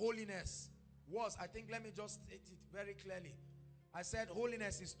what holiness was. I think, let me just state it very clearly. I said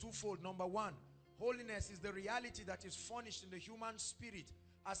holiness is twofold. Number one, holiness is the reality that is furnished in the human spirit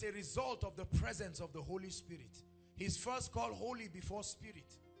as a result of the presence of the Holy Spirit. He's first called holy before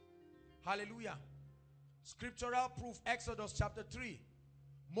spirit. Hallelujah. Scriptural proof, Exodus chapter 3.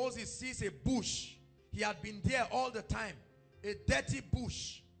 Moses sees a bush. He had been there all the time. A dirty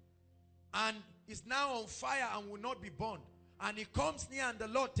bush. And is now on fire and will not be burned. And he comes near and the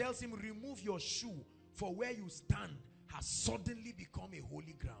Lord tells him, remove your shoe, for where you stand has suddenly become a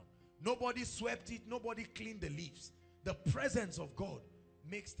holy ground. Nobody swept it. Nobody cleaned the leaves. The presence of God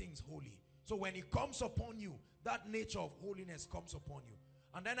makes things holy. So when it comes upon you, that nature of holiness comes upon you.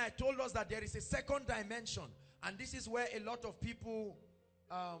 And then I told us that there is a second dimension. And this is where a lot of people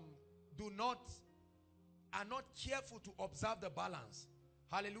are not careful to observe the balance.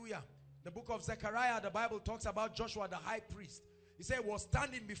 Hallelujah. The book of Zechariah, the Bible talks about Joshua the high priest. He said he was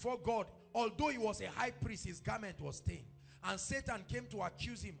standing before God. Although he was a high priest, his garment was stained. And Satan came to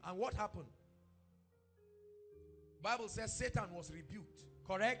accuse him. And what happened? The Bible says Satan was rebuked.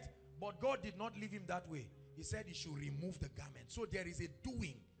 Correct? But God did not leave him that way. He said he should remove the garment. So there is a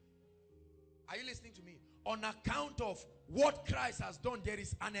doing. Are you listening to me? On account of what Christ has done, there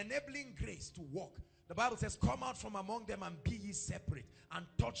is an enabling grace to walk. The Bible says, come out from among them and be ye separate, and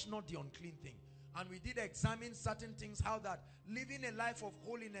touch not the unclean thing. And we did examine certain things, how that living a life of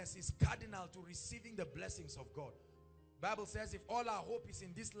holiness is cardinal to receiving the blessings of God. The Bible says, if all our hope is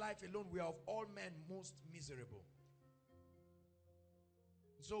in this life alone, we are of all men most miserable.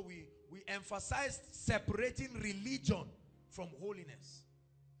 So we emphasized separating religion from holiness.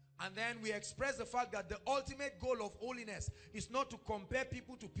 And then we express the fact that the ultimate goal of holiness is not to compare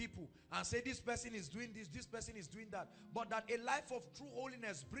people to people and say this person is doing this person is doing that. But that a life of true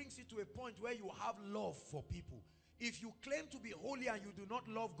holiness brings you to a point where you have love for people. If you claim to be holy and you do not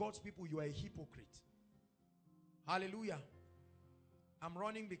love God's people, you are a hypocrite. Hallelujah. I'm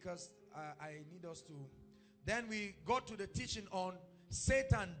running because I need us to. Then we got to the teaching on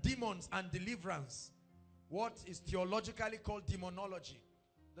Satan, demons, and deliverance. What is theologically called demonology.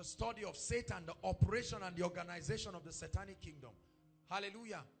 The study of Satan, the operation and the organization of the satanic kingdom.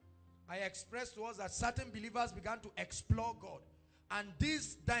 Hallelujah. I expressed to us that certain believers began to explore God. And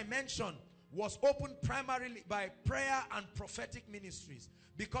this dimension was opened primarily by prayer and prophetic ministries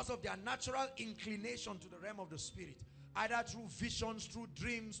because of their natural inclination to the realm of the spirit. Either through visions, through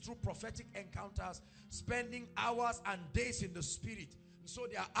dreams, through prophetic encounters, spending hours and days in the spirit. And so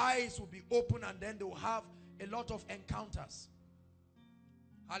their eyes will be open and then they will have a lot of encounters.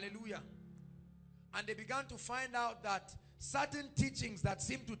 Hallelujah. And they began to find out that certain teachings that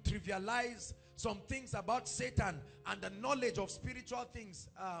seem to trivialize some things about Satan and the knowledge of spiritual things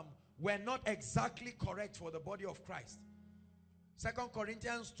were not exactly correct for the body of Christ. 2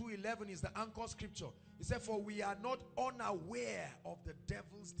 Corinthians 2:11 is the anchor scripture. It said, for we are not unaware of the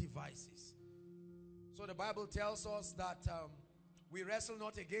devil's devices. So the Bible tells us that we wrestle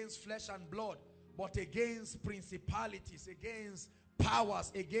not against flesh and blood, but against principalities, against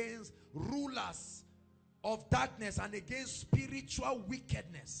powers, against rulers of darkness, and against spiritual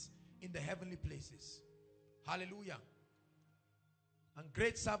wickedness in the heavenly places. Hallelujah. And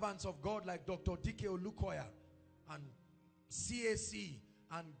great servants of God like Dr. D.K. Olukoya and CAC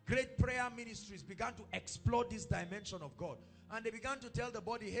and great prayer ministries began to explore this dimension of God. And they began to tell the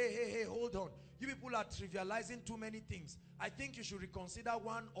body, hey, hold on. You people are trivializing too many things. I think you should reconsider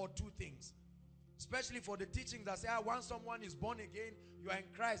one or two things. Especially for the teachings that say, once someone is born again, you are in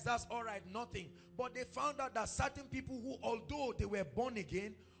Christ, that's all right, nothing. But they found out that certain people who, although they were born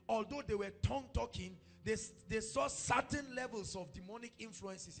again, although they were tongue talking, they saw certain levels of demonic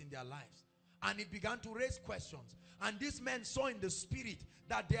influences in their lives. And it began to raise questions. And these men saw in the spirit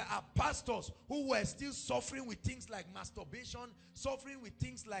that there are pastors who were still suffering with things like masturbation, suffering with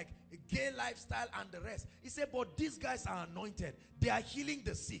things like a gay lifestyle and the rest. He said, but these guys are anointed. They are healing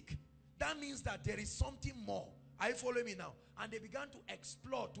the sick. That means that there is something more. Are you following me now? And they began to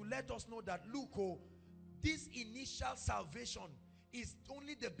explore to let us know that, look, this initial salvation is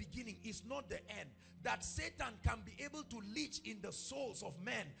only the beginning, it's not the end. That Satan can be able to leech in the souls of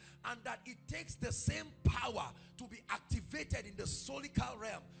men, and that it takes the same power to be activated in the soulical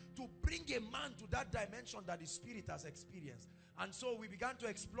realm to bring a man to that dimension that his spirit has experienced. And so we began to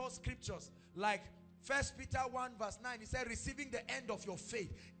explore scriptures like 1 Peter 1 verse 9. He said, receiving the end of your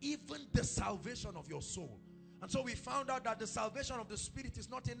faith, even the salvation of your soul. And so we found out that the salvation of the spirit is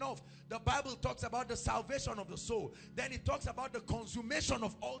not enough. The Bible talks about the salvation of the soul. Then it talks about the consummation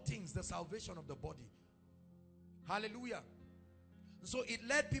of all things, the salvation of the body. Hallelujah. So it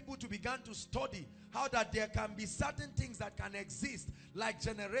led people to begin to study how that there can be certain things that can exist, like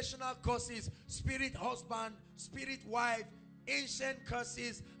generational curses, spirit husband, spirit wife, ancient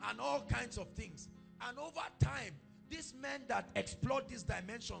curses, and all kinds of things. And over time, these men that explored this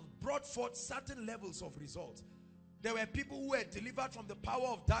dimension brought forth certain levels of results. There were people who were delivered from the power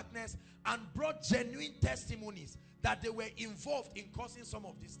of darkness and brought genuine testimonies that they were involved in causing some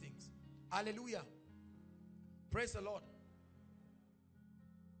of these things. Hallelujah. Praise the Lord.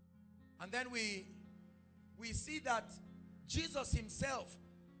 And then we see that Jesus himself,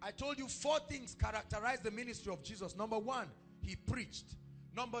 I told you 4 things characterize the ministry of Jesus. Number 1, he preached.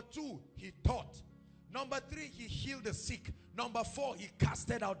 Number 2, he taught. Number 3, he healed the sick. Number 4, he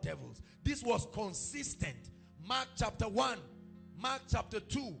casted out devils. This was consistent. Mark chapter 1, Mark chapter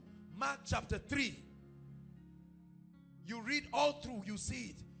 2, Mark chapter 3. You read all through, you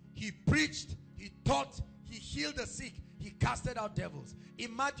see it. He preached, he taught, he healed the sick, he casted out devils.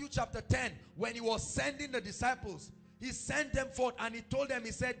 In Matthew chapter 10, when he was sending the disciples, he sent them forth and he told them,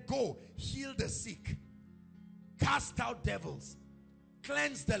 he said, go, heal the sick, cast out devils,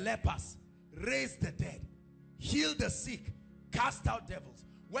 cleanse the lepers, raise the dead, heal the sick, cast out devils.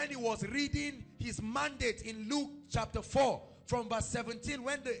 When he was reading his mandate in Luke chapter 4 from verse 17,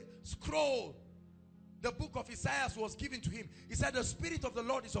 when the scroll, the book of Isaiah was given to him, he said, the Spirit of the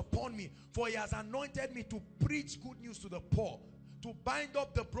Lord is upon me, for he has anointed me to preach good news to the poor, to bind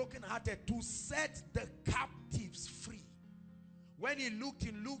up the brokenhearted, to set the captives free. When he looked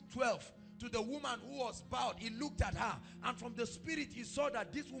in Luke 12 to the woman who was bowed, he looked at her, and from the Spirit he saw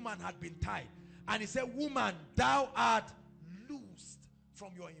that this woman had been tied, and he said, woman, thou art loosed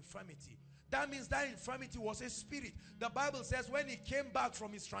from your infirmity. That means that infirmity was a spirit. The Bible says when he came back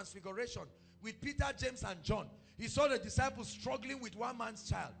from his transfiguration with Peter, James and John, he saw the disciples struggling with one man's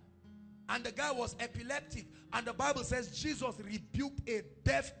child, and the guy was epileptic, and the Bible says Jesus rebuked a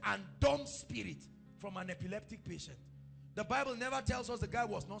deaf and dumb spirit from an epileptic patient. The Bible never tells us the guy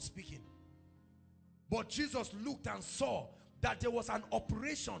was not speaking, but Jesus looked and saw that there was an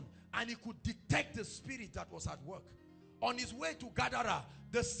operation, and he could detect the spirit that was at work. On his way to Gadara,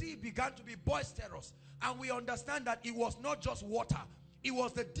 the sea began to be boisterous, and we understand that it was not just water, it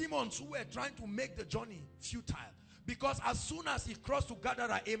was the demons who were trying to make the journey futile. Because as soon as he crossed to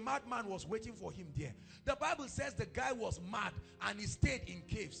Gadara, a madman was waiting for him there. The Bible says the guy was mad and he stayed in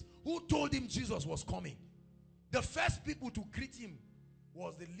caves. Who told him Jesus was coming? The first people to greet him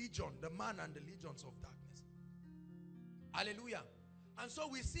was the legion, the man and the legions of darkness. Hallelujah. And so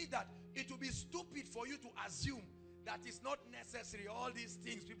we see that it will be stupid for you to assume that it's not necessary. All these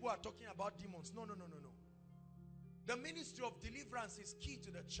things people are talking about demons. No. The ministry of deliverance is key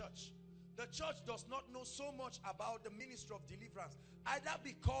to the church. The church does not know so much about the ministry of deliverance, either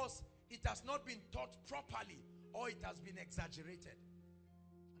because it has not been taught properly or it has been exaggerated.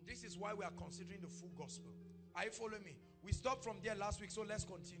 And this is why we are considering the full gospel. Are you following me? We stopped from there last week, so let's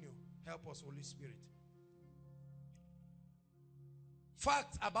continue. Help us, Holy Spirit.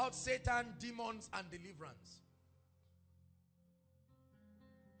 Facts about Satan, demons, and deliverance.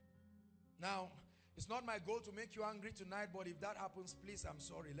 Now, it's not my goal to make you angry tonight, but if that happens, please, I'm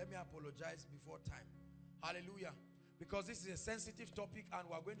sorry. Let me apologize before time. Hallelujah. Because this is a sensitive topic and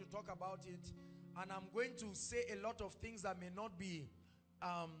we're going to talk about it. And I'm going to say a lot of things that may not be...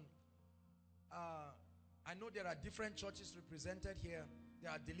 I know there are different churches represented here. There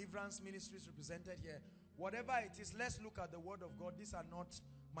are deliverance ministries represented here. Whatever it is, let's look at the word of God. These are not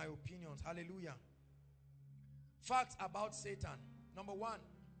my opinions. Hallelujah. Facts about Satan. Number 1.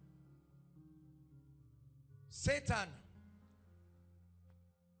 Satan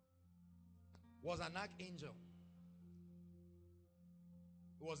was an archangel.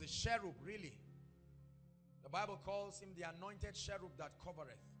 He was a cherub, really. The Bible calls him the anointed cherub that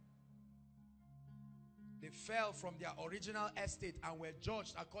covereth. They fell from their original estate and were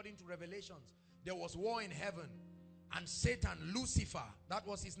judged according to Revelations. There was war in heaven, and Satan, Lucifer, that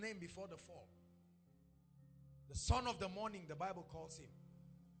was his name before the fall. The son of the morning, the Bible calls him.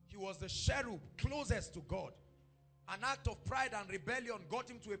 He was the cherub closest to God. An act of pride and rebellion got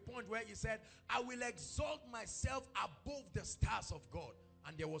him to a point where he said, I will exalt myself above the stars of God.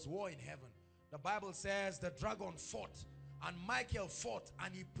 And there was war in heaven. The Bible says the dragon fought, and Michael fought,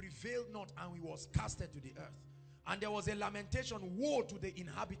 and he prevailed not, and he was casted to the earth. And there was a lamentation, woe to the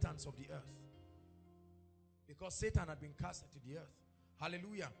inhabitants of the earth, because Satan had been casted to the earth.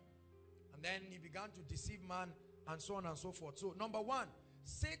 Hallelujah. And then he began to deceive man, and so on and so forth. So number one,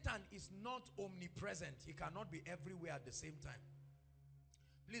 Satan is not omnipresent. He cannot be everywhere at the same time.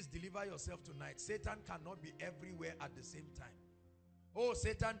 Please deliver yourself tonight. Satan cannot be everywhere at the same time. Oh,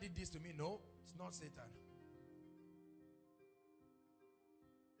 Satan did this to me. No, it's not Satan.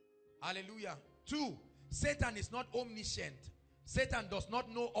 Hallelujah. Two, Satan is not omniscient. Satan does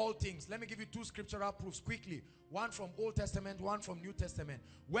not know all things. Let me give you two scriptural proofs quickly. One from Old Testament, one from New Testament.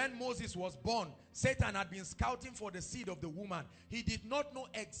 When Moses was born, Satan had been scouting for the seed of the woman. He did not know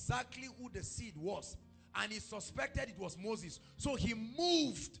exactly who the seed was, and he suspected it was Moses. So he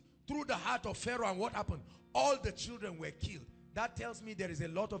moved through the heart of Pharaoh, and what happened? All the children were killed. That tells me there is a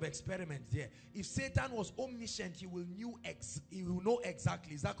lot of experiments there. If Satan was omniscient, he will know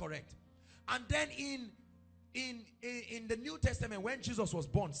exactly. Is that correct? And then in the New Testament, when Jesus was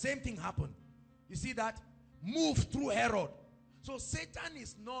born, same thing happened. You see that? Moved through Herod. So Satan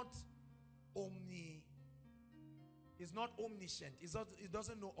is not omniscient. He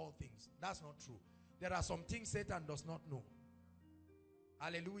doesn't know all things. That's not true. There are some things Satan does not know.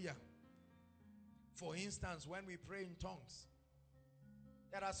 Hallelujah. For instance, when we pray in tongues,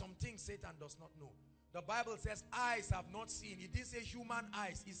 there are some things Satan does not know. The Bible says eyes have not seen. It didn't say human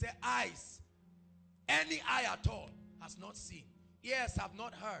eyes. It said eyes. Any eye at all has not seen. Ears have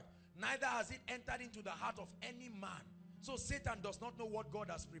not heard. Neither has it entered into the heart of any man. So Satan does not know what God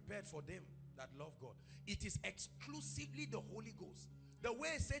has prepared for them that love God. It is exclusively the Holy Ghost. The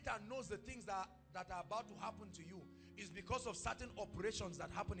way Satan knows the things that are about to happen to you is because of certain operations that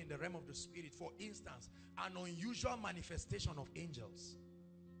happen in the realm of the spirit. For instance, an unusual manifestation of angels.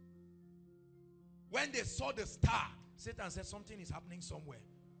 When they saw the star, Satan said something is happening somewhere.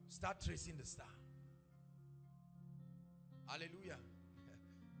 Start tracing the star. Hallelujah.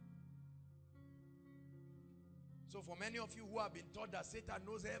 So for many of you who have been taught that Satan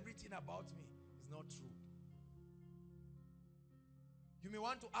knows everything about me, it's not true. You may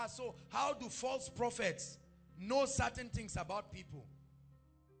want to ask, so how do false prophets know certain things about people?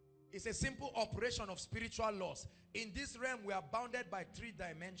 It's a simple operation of spiritual laws. In this realm, we are bounded by 3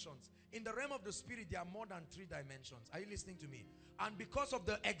 dimensions. In the realm of the spirit, there are more than 3 dimensions. Are you listening to me? And because of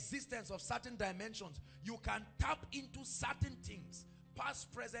the existence of certain dimensions, you can tap into certain things,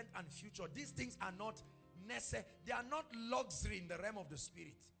 past, present, and future. These things are not necessary. They are not luxury in the realm of the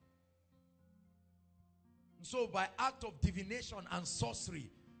spirit. So by act of divination and sorcery,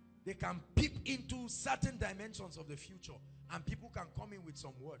 they can peep into certain dimensions of the future, and people can come in with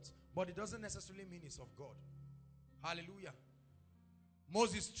some words, but it doesn't necessarily mean it's of God. Hallelujah.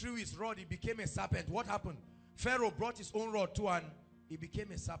 Moses threw his rod, he became a serpent. What happened? Pharaoh brought his own rod too, and he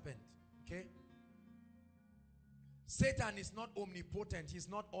became a serpent. Okay? Satan is not omnipotent. He's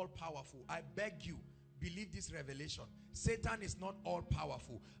not all powerful. I beg you, believe this revelation. Satan is not all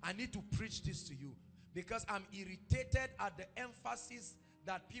powerful. I need to preach this to you because I'm irritated at the emphasis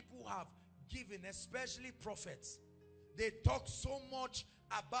that people have given, especially prophets. They talk so much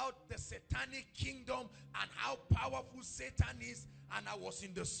about the satanic kingdom and how powerful Satan is. And I was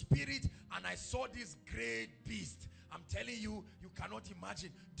in the spirit and I saw this great beast. I'm telling you, you cannot imagine.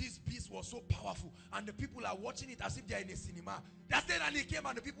 This beast was so powerful, and the people are watching it as if they are in a cinema. That's it, and he came,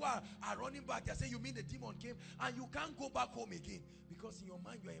 and the people are running back. They're saying, you mean the demon came? And you can't go back home again, because in your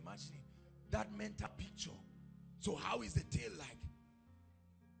mind you are imagining that mental picture. So how is the tail like?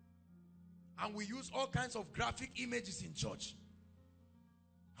 And we use all kinds of graphic images in church.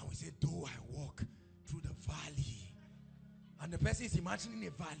 And we say, though I walk through the valley. And the person is imagining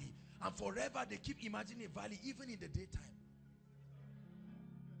a valley. And forever they keep imagining a valley, even in the daytime.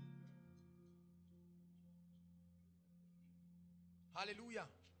 Hallelujah.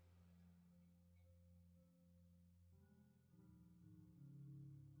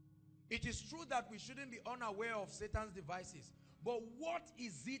 It is true that we shouldn't be unaware of Satan's devices. But what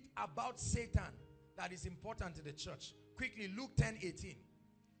is it about Satan that is important to the church. Quickly, Luke 10:18.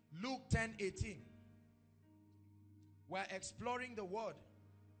 Luke 10:18. We're exploring the word.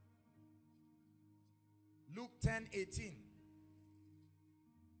 Luke 10:18.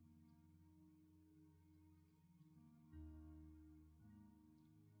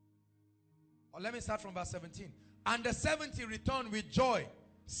 Or let me start from verse 17. And the 70 returned with joy,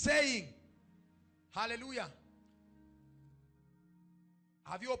 saying, hallelujah.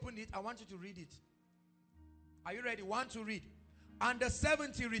 Have you opened it? I want you to read it. Are you ready? 1 to read. And the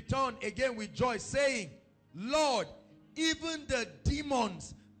 70 returned again with joy, saying, Lord, even the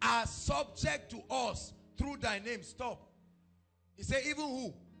demons are subject to us through thy name. Stop. He said, even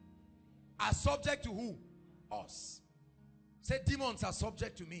who? Are subject to who? Us. Say, demons are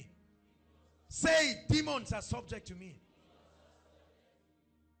subject to me. Say, demons are subject to me.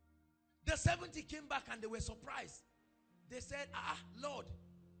 The 70 came back and they were surprised. They said, Lord,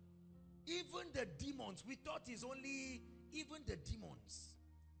 even the demons, we thought it's only even the demons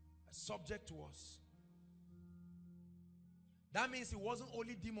are subject to us. That means it wasn't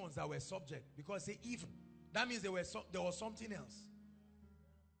only demons that were subject, because they even. That means there was something else.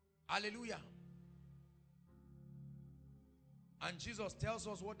 Hallelujah. And Jesus tells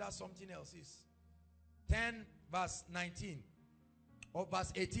us what that something else is. 10 verse 19 or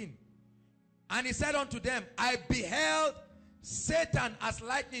verse 18. And he said unto them, I beheld Satan as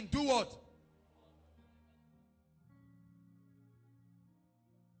lightning do what?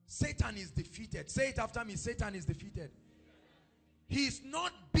 Satan is defeated. Say it after me. Satan is defeated. He is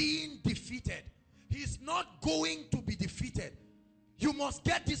not being defeated. He is not going to be defeated. You must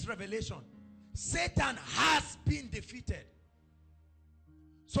get this revelation. Satan has been defeated.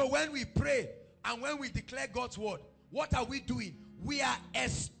 So when we pray and when we declare God's word, what are we doing? We are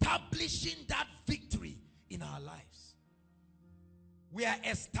establishing that victory in our lives. We are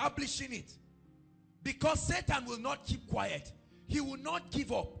establishing it. Because Satan will not keep quiet. He will not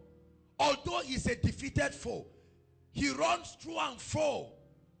give up. Although he's a defeated foe, he runs through and fro.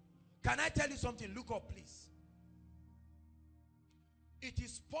 Can I tell you something? Look up, please. It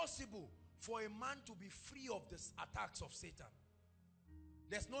is possible for a man to be free of the attacks of Satan.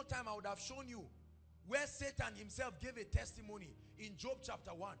 There's no time I would have shown you where Satan himself gave a testimony in Job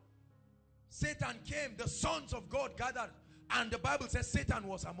chapter 1. Satan came, the sons of God gathered, and the Bible says Satan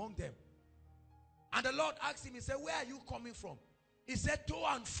was among them. And the Lord asked him, he said, where are you coming from? He said, to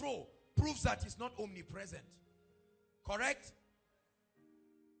and fro, proves that he's not omnipresent. Correct?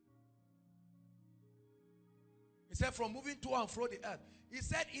 He said, from moving to and fro the earth. He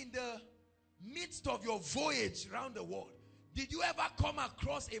said, in the midst of your voyage around the world, did you ever come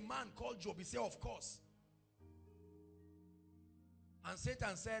across a man called Job? He said, of course. And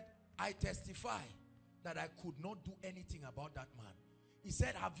Satan said, I testify that I could not do anything about that man. He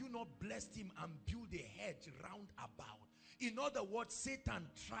said, have you not blessed him and built a hedge round about? In other words, Satan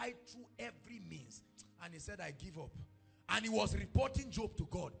tried through every means. And he said, I give up. And he was reporting Job to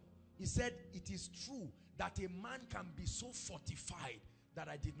God. He said, it is true that a man can be so fortified that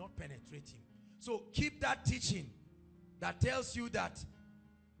I did not penetrate him. So keep that teaching that tells you that,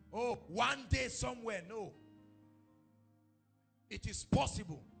 oh, one day somewhere. No. It is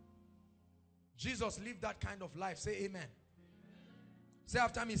possible. Jesus lived that kind of life. Say amen. Say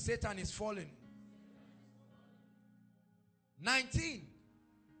after me, Satan is falling. 19.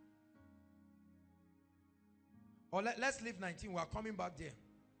 Or let's leave 19. We are coming back there.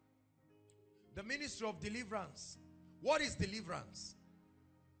 The ministry of deliverance. What is deliverance?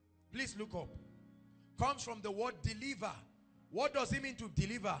 Please look up. Comes from the word deliver. What does it mean to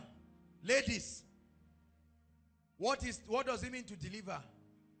deliver? Ladies. What does it mean to deliver?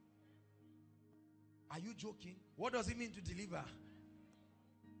 Are you joking? What does it mean to deliver?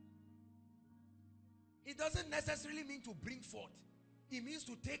 It doesn't necessarily mean to bring forth. It means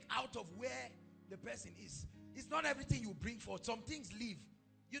to take out of where the person is. It's not everything you bring forth. Some things leave.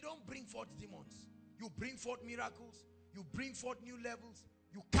 You don't bring forth demons. You bring forth miracles. You bring forth new levels.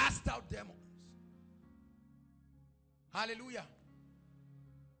 You cast out demons. Hallelujah.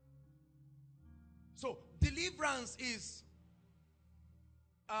 So deliverance is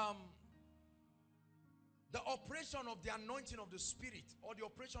the operation of the anointing of the Spirit, or the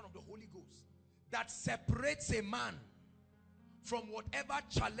operation of the Holy Ghost, that separates a man from whatever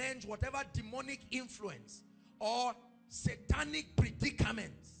challenge, whatever demonic influence or satanic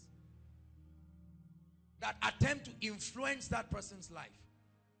predicaments that attempt to influence that person's life,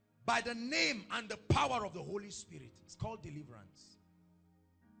 by the name and the power of the Holy Spirit. It's called deliverance.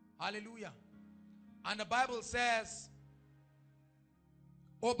 Hallelujah. And the Bible says,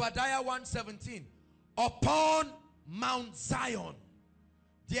 Obadiah 1:17, upon Mount Zion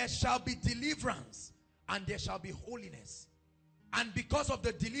there shall be deliverance and there shall be holiness. And because of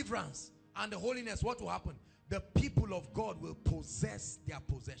the deliverance and the holiness, what will happen? The people of God will possess their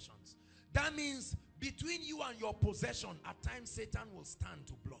possessions. That means between you and your possession, at times Satan will stand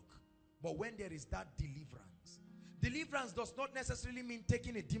to block. But when there is that deliverance, deliverance does not necessarily mean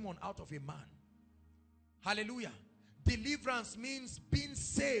taking a demon out of a man. Hallelujah. Deliverance means being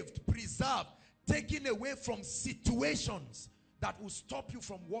saved, preserved, taken away from situations that will stop you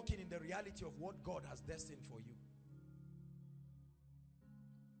from walking in the reality of what God has destined for you.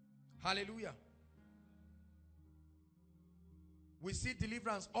 Hallelujah. We see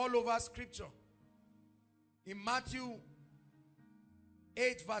deliverance all over scripture. In Matthew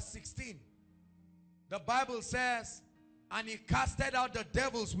 8 verse 16, the Bible says, and he casted out the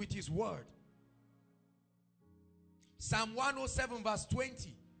devils with his word. Psalm 107 verse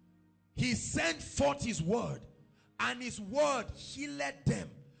 20, he sent forth his word, and his word healed them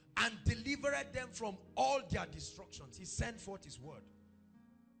and delivered them from all their destructions. He sent forth his word.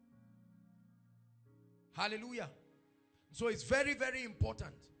 Hallelujah. So it's very, very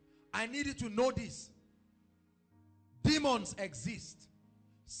important. I need you to know this. Demons exist.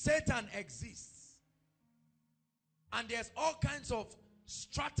 Satan exists. And there's all kinds of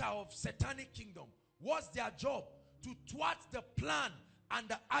strata of satanic kingdom. What's their job? To thwart the plan and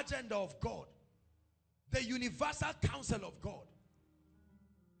the agenda of God. The universal counsel of God.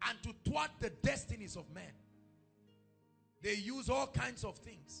 And to thwart the destinies of men. They use all kinds of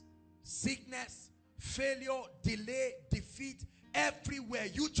things. Sickness, failure, delay, defeat, everywhere.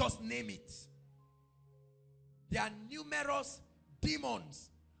 You just name it. There are numerous demons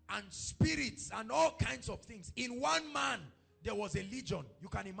and spirits and all kinds of things. In one man, there was a legion. You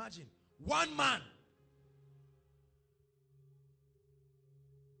can imagine. One man.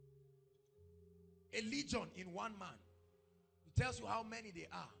 A legion in one man. It tells you how many they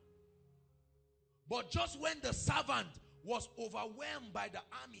are. But just when the servant was overwhelmed by the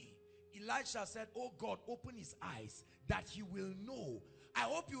army, Elisha said, oh God, open his eyes that he will know. I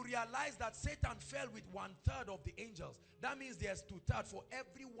hope you realize that Satan fell with 1/3 of the angels. That means there's 2/3. For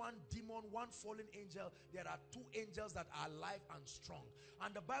every one demon, one fallen angel, there are 2 angels that are alive and strong.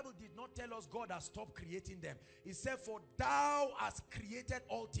 And the Bible did not tell us God has stopped creating them. He said, for thou hast created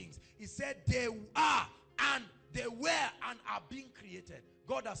all things. He said, they are and they were and are being created.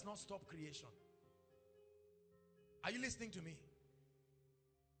 God has not stopped creation. Are you listening to me?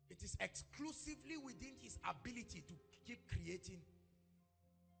 It is exclusively within his ability to keep creating,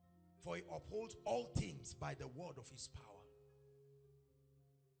 for he upholds all things by the word of his power.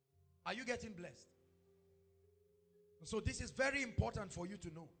 Are you getting blessed? So this is very important for you to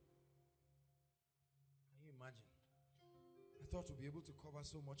know. Can you imagine? I thought we'd be able to cover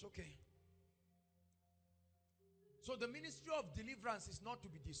so much. Okay. So the ministry of deliverance is not to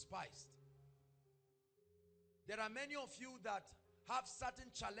be despised. There are many of you that have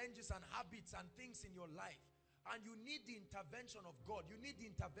certain challenges and habits and things in your life, and you need the intervention of God. You need the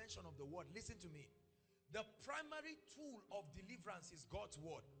intervention of the word. Listen to me. The primary tool of deliverance is God's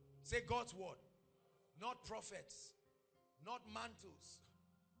word. Say God's word. Not prophets, not mantles,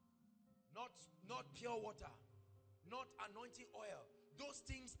 not pure water, not anointing oil. Those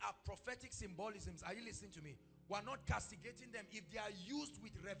things are prophetic symbolisms. Are you listening to me? We're not castigating them. If they are used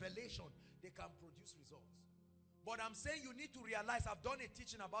with revelation, they can produce results. But I'm saying you need to realize, I've done a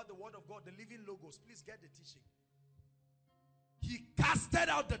teaching about the word of God, the living logos. Please get the teaching. He casted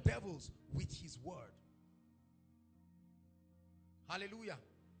out the devils with his word. Hallelujah.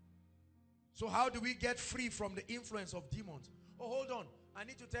 So how do we get free from the influence of demons? Oh, hold on. I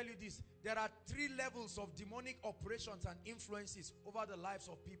need to tell you this. There are 3 levels of demonic operations and influences over the lives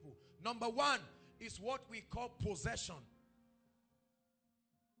of people. Number 1 is what we call possession.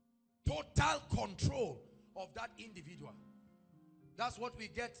 Total control of that individual. That's what we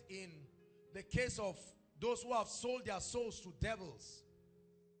get in the case of those who have sold their souls to devils.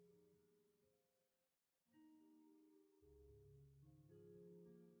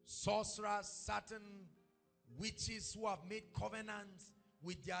 Sorcerers, certain witches who have made covenants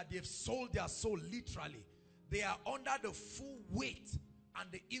with they've sold their soul literally. They are under the full weight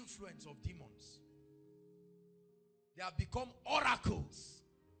and the influence of demons. They have become oracles.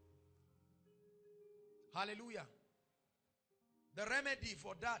 Hallelujah. The remedy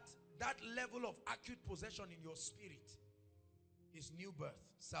for that level of acute possession in your spirit is new birth,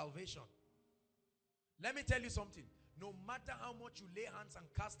 salvation. Let me tell you something. No matter how much you lay hands and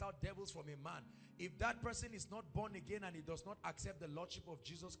cast out devils from a man, if that person is not born again and he does not accept the Lordship of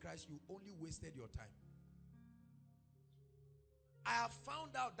Jesus Christ, you only wasted your time. I have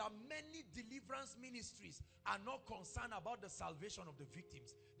found out that many deliverance ministries are not concerned about the salvation of the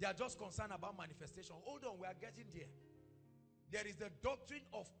victims. They are just concerned about manifestation. Hold on, we are getting there. There is the doctrine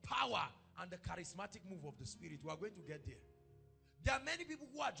of power and the charismatic move of the Spirit. We are going to get there. There are many people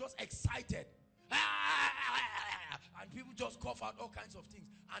who are just excited. And people just cough out all kinds of things.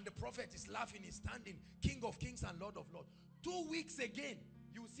 And the prophet is laughing, he's standing, King of Kings and Lord of Lords. 2 weeks again,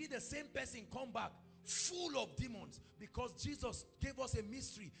 you see the same person come back, full of demons, because Jesus gave us a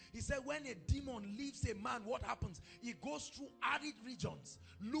mystery. He said when a demon leaves a man, what happens? He goes through arid regions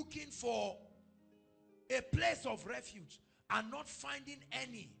looking for a place of refuge and not finding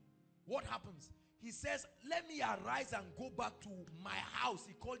any. What happens? He says, let me arise and go back to my house.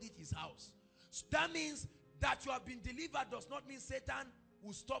 He called it his house. So that means that you have been delivered does not mean Satan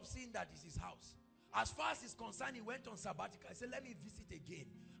will stop seeing that it's his house. As far as he's concerned, he went on sabbatical. He said, let me visit again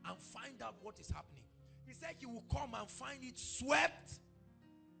and find out what is happening. He said he will come and find it swept,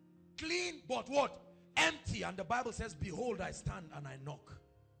 clean, but what? Empty. And the Bible says, behold, I stand and I knock.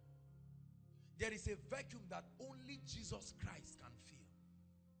 There is a vacuum that only Jesus Christ can fill.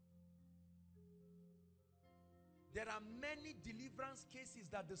 There are many deliverance cases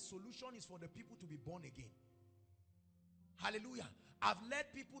that the solution is for the people to be born again. Hallelujah. I've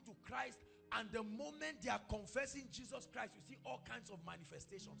led people to Christ, and the moment they are confessing Jesus Christ, you see all kinds of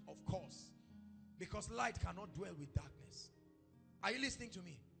manifestations, of course. Because light cannot dwell with darkness. Are you listening to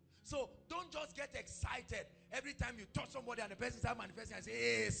me? So don't just get excited every time you touch somebody and the person starts manifesting and say,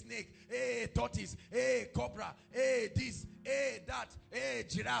 hey, snake, hey, tortoise, hey, cobra, hey, this, hey, that, hey,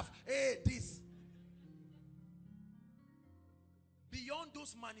 giraffe, hey, this. Beyond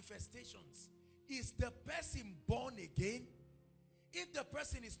those manifestations, is the person born again? If the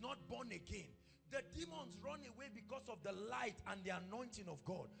person is not born again, the demons run away because of the light and the anointing of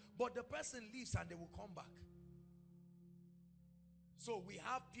God. But the person leaves and they will come back. So we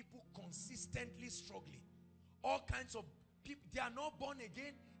have people consistently struggling. All kinds of people, they are not born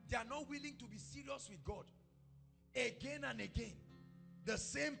again. They are not willing to be serious with God. Again and again, the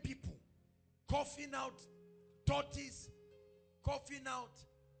same people coughing out tortoise, coughing out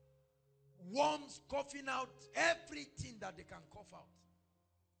worms, coughing out everything that they can cough out.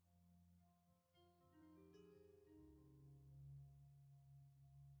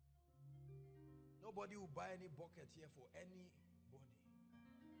 Nobody will buy any bucket here for anybody.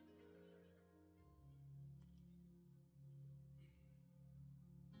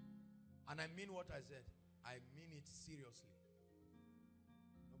 And I mean what I said. I mean it seriously.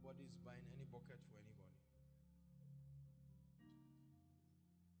 Nobody is buying any bucket for anybody.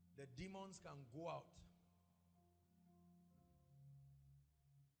 The demons can go out.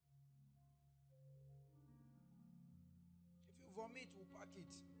 If you vomit, we'll pack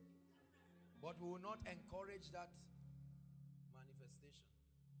it. But we will not encourage that manifestation.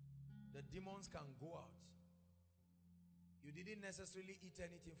 The demons can go out. You didn't necessarily eat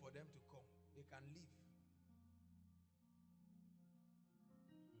anything for them to come. They can leave.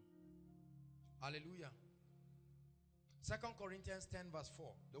 Hallelujah. 2 Corinthians 10 verse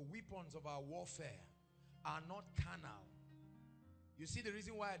 4. The weapons of our warfare are not carnal. You see the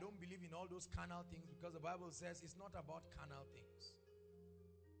reason why I don't believe in all those carnal things, because the Bible says it's not about carnal things.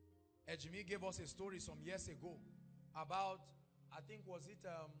 Ejimi gave us a story some years ago about, I think was it,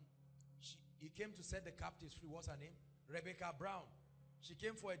 he came to set the captives free. What's her name? Rebecca Brown. She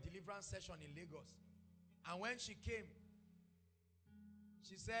came for a deliverance session in Lagos. And when she came,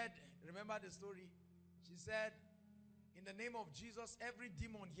 she said, remember the story? She said, in the name of Jesus, every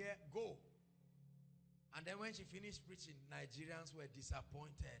demon here, go. And then when she finished preaching, Nigerians were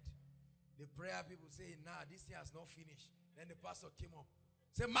disappointed. The prayer people say, nah, this thing has not finished. Then the pastor came up.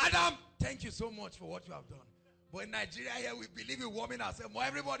 Say, madam, thank you so much for what you have done. But in Nigeria here, we believe in warming ourselves. Well,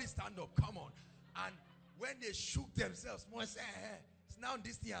 everybody stand up, come on. And when they shook themselves, more say, now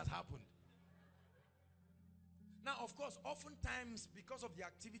this thing has happened. Now, of course, oftentimes, because of the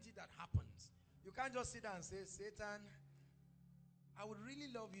activity that happens, you can't just sit there and say, Satan, I would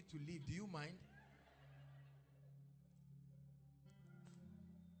really love you to leave. Do you mind?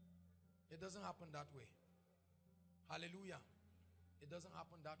 It doesn't happen that way. Hallelujah. It doesn't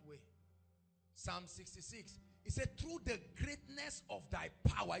happen that way. Psalm 66. It said, through the greatness of thy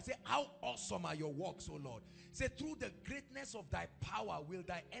power. It said, how awesome are your works, O Lord. It said, through the greatness of thy power will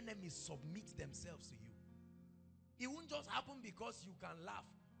thy enemies submit themselves to you. It won't just happen because you can laugh.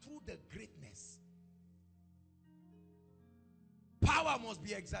 Through the greatness. Power must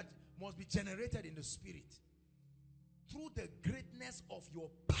be generated in the spirit. Through the greatness of your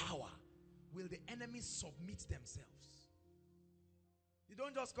power will the enemies submit themselves. You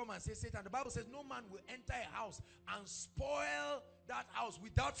don't just come and say Satan. The Bible says no man will enter a house and spoil that house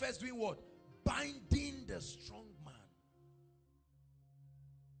without first doing what? Binding the strong man.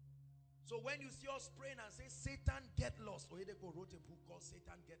 So when you see us praying and say Satan get lost, Oyedepo wrote a book called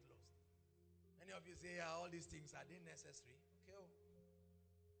Satan Get Lost. Many of you say, yeah, all these things are they necessary? Okay. Oh.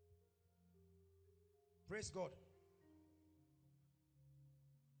 Praise God.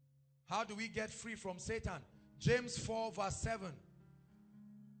 How do we get free from Satan? James 4 verse 7.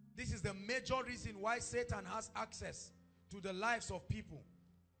 This is the major reason why Satan has access to the lives of people.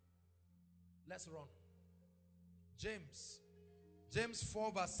 Let's run. James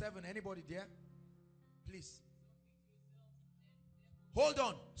 4 verse 7. Anybody there? Please. Hold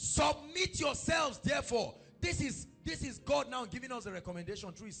on. Submit yourselves therefore. This is God now giving us a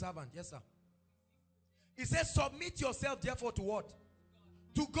recommendation through his servant. Yes, sir. He says submit yourself therefore to what?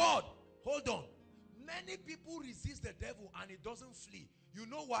 To God. Hold on. Many people resist the devil and it doesn't flee. You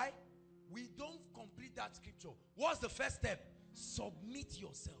know why? We don't complete that scripture. What's the first step? Submit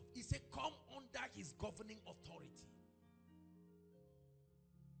yourself. He said come under his governing authority.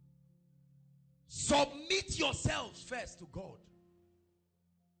 Submit yourselves first to God.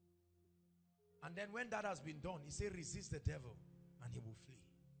 And then when that has been done, he said resist the devil and he will flee.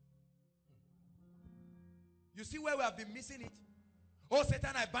 You see where we have been missing it? Oh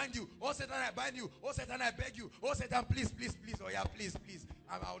Satan, I bind you. Oh Satan, I bind you. Oh Satan, I beg you. Oh Satan, please, please, please. Oh yeah, please, please.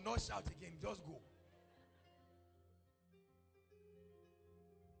 I will not shout again. Just go.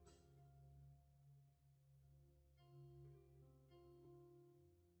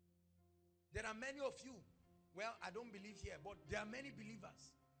 There are many of you, well, I don't believe here, but there are many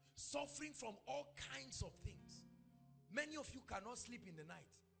believers suffering from all kinds of things. Many of you cannot sleep in the night.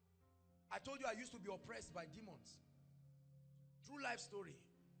 I told you I used to be oppressed by demons. True life story.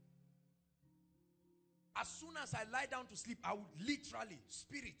 As soon as I lie down to sleep, I would literally,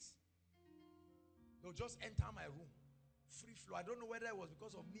 spirits, they'll just enter my room. Free flow. I don't know whether it was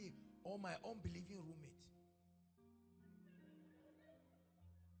because of me or my unbelieving roommate.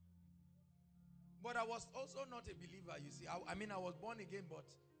 But I was also not a believer, you see. I mean, I was born again, but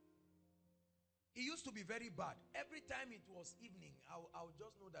it used to be very bad. Every time it was evening, I would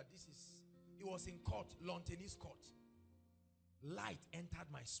just know that it was in court, lawn tennis court. Light entered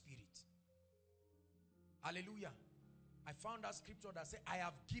my spirit. Hallelujah. I found that scripture that said, I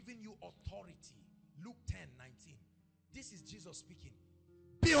have given you authority. Luke 10:19. This is Jesus speaking.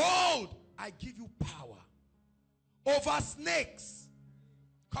 Behold, I give you power over snakes.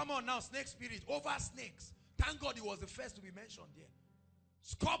 Come on now, snake spirit, over snakes. Thank God it was the first to be mentioned here.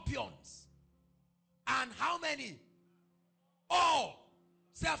 Scorpions. And how many? All.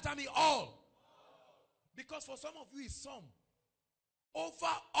 Say after me, all. Because for some of you it's some.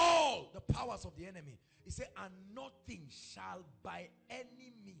 Over all the powers of the enemy. He said, and nothing shall by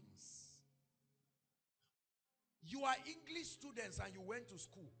any means. You are English students and you went to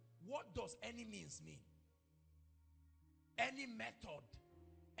school. What does any means mean? Any method,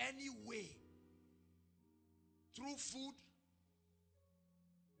 any way. Through food,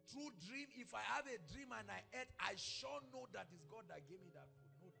 through dream. If I have a dream and I ate, I sure know that it's God that gave me that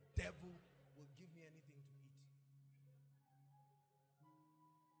food. No devil will give me anything to eat.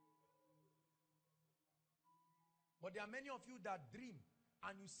 But there are many of you that dream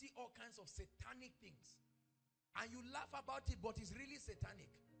and you see all kinds of satanic things. And you laugh about it, but it's really satanic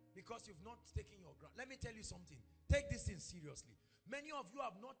because you've not taken your ground. Let me tell you something. Take this thing seriously. Many of you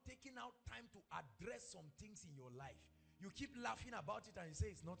have not taken out time to address some things in your life. You keep laughing about it and you say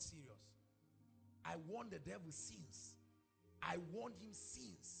it's not serious. I warn the devil since. I warned him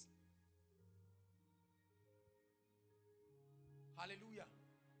since. Hallelujah.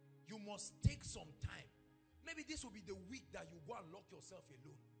 You must take some time. Maybe this will be the week that you go and lock yourself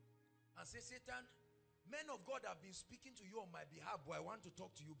alone and say, Satan, men of God have been speaking to you on my behalf, but I want to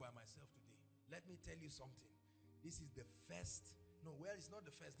talk to you by myself today. Let me tell you something. This is the first. No, well, it's not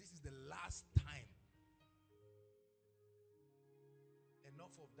the first. This is the last time.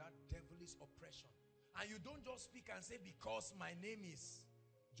 Enough of that devilish oppression. And you don't just speak and say, because my name is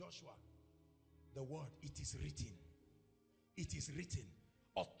Joshua. The word, it is written. It is written.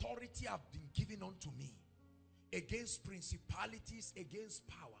 Authority have been given unto me against principalities, against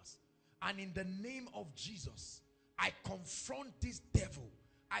powers. And in the name of Jesus, I confront this devil.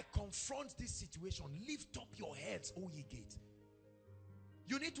 I confront this situation. Lift up your heads, O ye gates.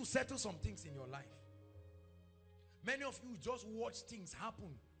 You need to settle some things in your life. Many of you just watch things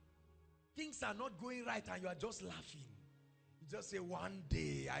happen. Things are not going right and you are just laughing. You just say, one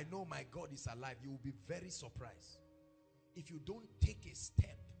day, I know my God is alive. You will be very surprised. If you don't take a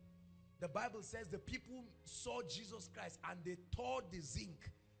step, The Bible says the people saw Jesus Christ and they tore the zinc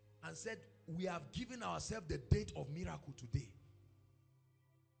and said, we have given ourselves the date of miracle today.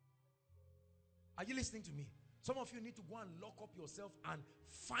 Are you listening to me? Some of you need to go and lock up yourself and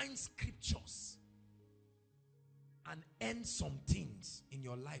find scriptures and end some things in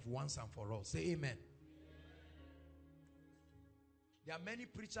your life once and for all. Say amen. There are many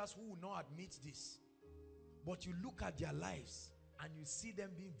preachers who will not admit this, but you look at their lives and you see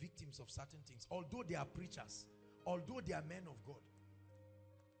them being victims of certain things. Although they are preachers, although they are men of God,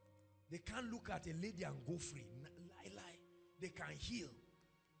 they can't look at a lady and go free. Lie. They can heal.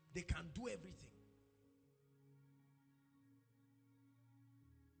 They can do everything.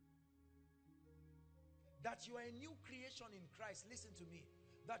 That you are a new creation in Christ. Listen to me.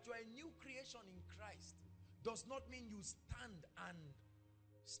 That you are a new creation in Christ does not mean you stand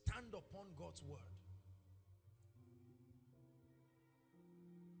upon God's word.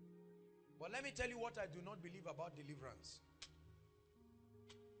 But let me tell you what I do not believe about deliverance.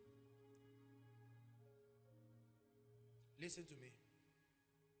 Listen to me.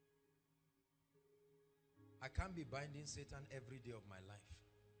 I can't be binding Satan every day of my life.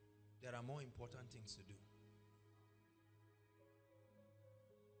 There are more important things to do.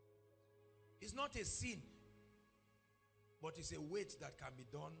 It's not a sin, but it's a weight that can be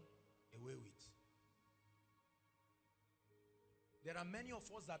done away with. There are many of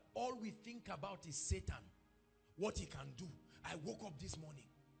us that all we think about is Satan, what he can do. I woke up this morning.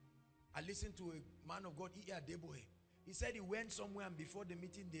 I listened to a man of God, he said he went somewhere and before the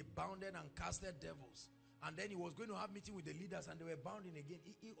meeting they bounded and casted devils. And then he was going to have meeting with the leaders and they were bounding again.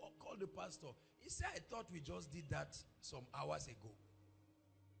 He called the pastor. He said, I thought we just did that some hours ago.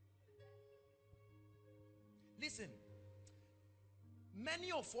 Listen,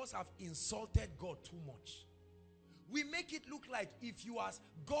 many of us have insulted God too much. We make it look like if you ask,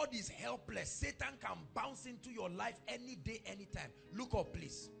 God is helpless. Satan can bounce into your life any day, anytime. Look up,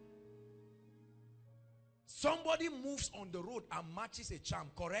 please. Somebody moves on the road and matches a charm,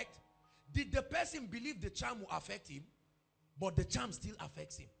 correct? Did the person believe the charm will affect him? But the charm still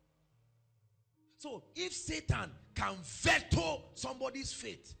affects him. So if Satan can veto somebody's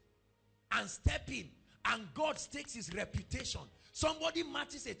faith and step in, and God takes his reputation, somebody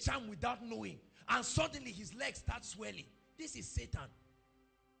matches a charm without knowing, and suddenly his legs start swelling. This is Satan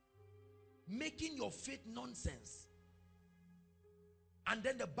making your faith nonsense. And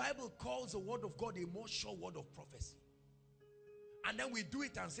then the Bible calls the word of God a more sure word of prophecy. And then we do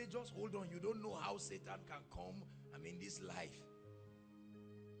it and say, just hold on, you don't know how Satan can come, this life.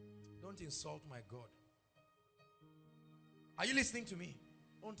 Don't insult my God. Are you listening to me?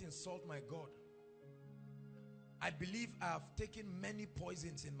 Don't insult my God. I believe I have taken many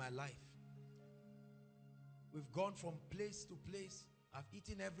poisons in my life. We've gone from place to place. I've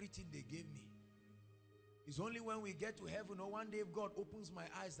eaten everything they gave me. It's only when we get to heaven or one day if God opens my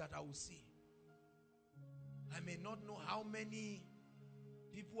eyes that I will see. I may not know how many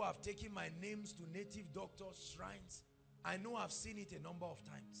people have taken my names to native doctors' shrines. I know I've seen it a number of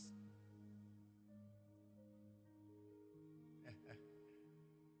times.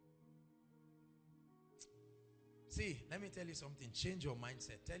 See, let me tell you something. Change your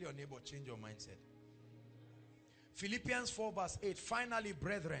mindset. Tell your neighbor, change your mindset. Philippians 4 verse 8. Finally,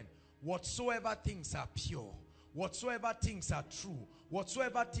 brethren, whatsoever things are pure, whatsoever things are true,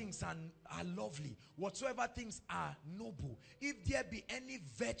 whatsoever things are lovely, whatsoever things are noble, if there be any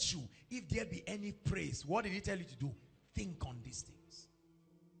virtue, if there be any praise, what did he tell you to do? Think on these things.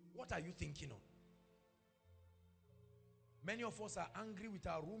 What are you thinking on? Many of us are angry with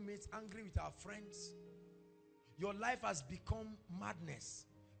our roommates, angry with our friends. Your life has become madness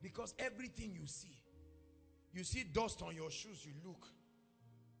because everything you see dust on your shoes, you look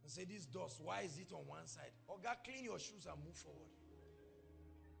and say, this dust, why is it on one side? Oh God, clean your shoes and move forward.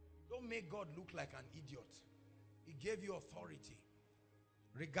 Don't make God look like an idiot. He gave you authority.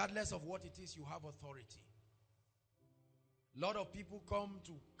 Regardless of what it is, you have authority. A lot of people come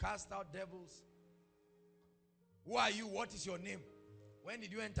to cast out devils. Who are you? What is your name? When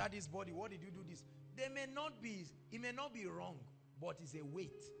did you enter this body? What did you do this? It may not be wrong, but it's a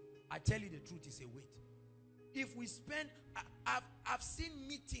weight. I tell you the truth, it's a weight. If we spend, I've seen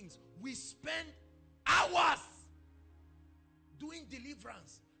meetings, we spend hours doing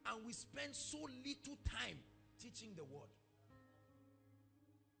deliverance and we spend so little time teaching the word.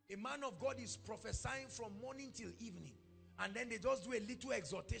 A man of God is prophesying from morning till evening, and then they just do a little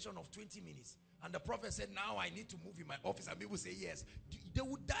exhortation of 20 minutes. And the prophet said, now I need to move in my office, and people say yes. They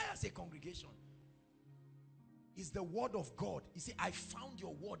would die as a congregation. It's the word of God. He said, I found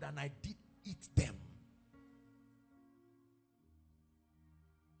your word and I did eat them.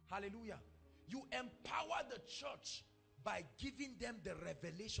 Hallelujah. You empower the church by giving them the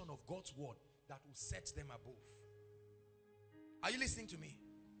revelation of God's word that will set them above. Are you listening to me?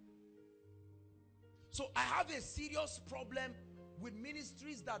 So I have a serious problem with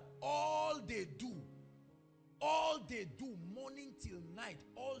ministries that all they do morning till night,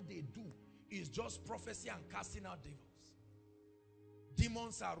 all they do is just prophecy and casting out devils.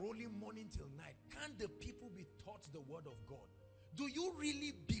 Demons are rolling morning till night. Can't the people be taught the word of God? Do you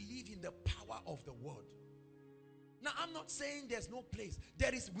really believe in the power of the word? Now, I'm not saying there's no place.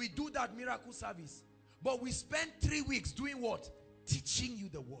 We do that miracle service. But we spend 3 weeks doing what? Teaching you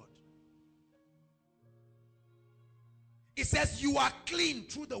the word. It says you are clean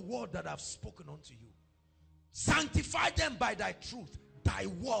through the word that I've spoken unto you. Sanctify them by thy truth. Thy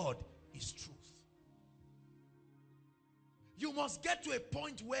word is truth. You must get to a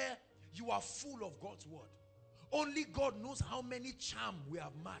point where you are full of God's word. Only God knows how many charms we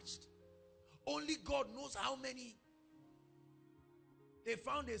have matched. Only God knows how many. They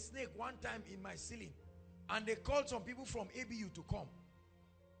found a snake one time in my ceiling, and they called some people from ABU to come.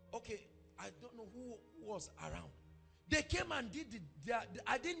 Okay, I don't know who was around. They came and did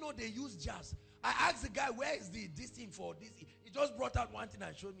I didn't know they used jars. I asked the guy, where is this thing for this? He just brought out one thing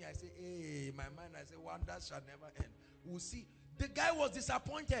and showed me. I said, hey, in my mind, I said, wonders shall never end. We'll see. The guy was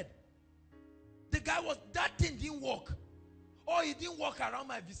disappointed. That thing didn't work. Oh, it didn't work around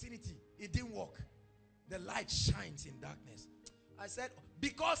my vicinity. It didn't work. The light shines in darkness. I said,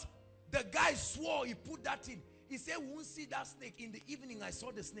 because the guy swore he put that in. He said, we won't see that snake. In the evening, I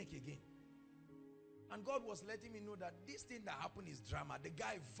saw the snake again. And God was letting me know that this thing that happened is drama. The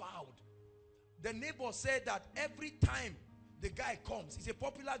guy vowed. The neighbor said that every time the guy comes, he's a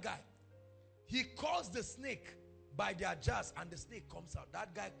popular guy, he calls the snake by their jars and the snake comes out.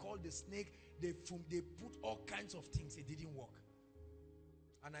 That guy called the snake. They put all kinds of things. It didn't work.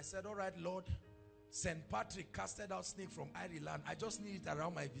 And I said, all right, Lord, St. Patrick casted out snake from Ireland. I just need it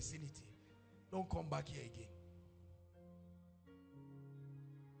around my vicinity. Don't come back here again.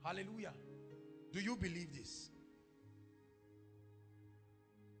 Hallelujah. Do you believe this?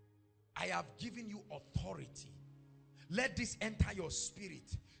 I have given you authority. Let this enter your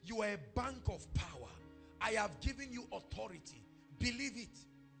spirit. You are a bank of power. I have given you authority. Believe it.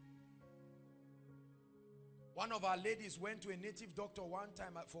 One of our ladies went to a native doctor one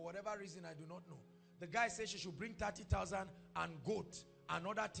time for whatever reason I do not know. The guy said she should bring 30,000 and goat and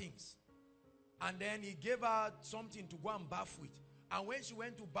other things. And then he gave her something to go and bath with. And when she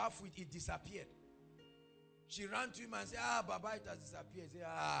went to bath with, it disappeared. She ran to him and said, Baba, it has disappeared. He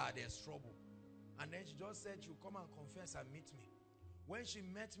said, there's trouble. And then she just said, she'll come and confess and meet me. When she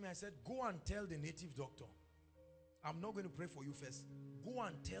met me, I said, go and tell the native doctor. I'm not going to pray for you first. Go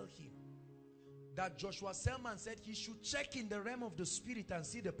and tell him that Joshua Selman said he should check in the realm of the spirit and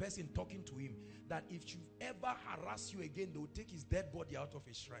see the person talking to him. That if you ever harass you again, they will take his dead body out of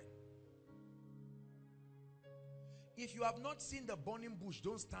his shrine. If you have not seen the burning bush,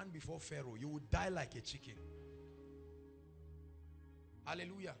 don't stand before Pharaoh. You will die like a chicken.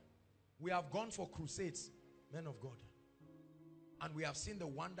 Hallelujah. We have gone for crusades, men of God. And we have seen the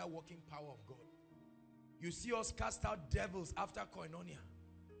wonder-working power of God. You see us cast out devils after koinonia.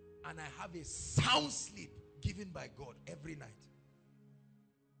 And I have a sound sleep given by God every night.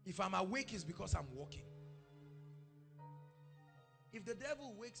 If I'm awake, it's because I'm walking. If the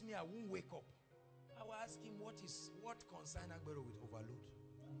devil wakes me, I won't wake up. I will ask him, what concern Agbero with overload?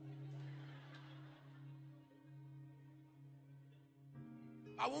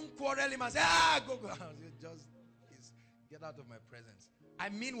 I won't quarrel him and say, go. Just get out of my presence. I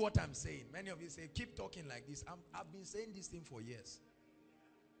mean what I'm saying. Many of you say, keep talking like this. I've been saying this thing for years.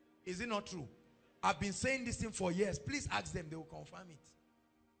 Is it not true? I've been saying this thing for years. Please ask them. They will confirm it.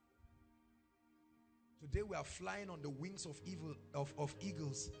 Today we are flying on the wings of evil of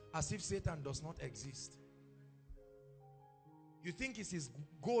eagles as if Satan does not exist. You think it's his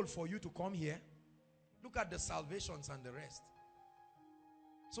goal for you to come here? Look at the salvations and the rest.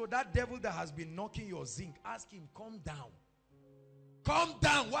 So that devil that has been knocking your zinc, ask him, come down. Come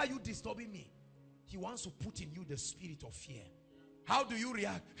down. Why are you disturbing me? He wants to put in you the spirit of fear. How do you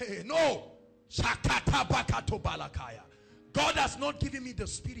react? Hey, no. God has not given me the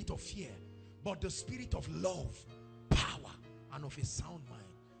spirit of fear, but the spirit of love, power, and of a sound mind.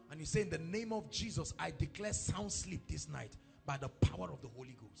 And you say, in the name of Jesus, I declare sound sleep this night by the power of the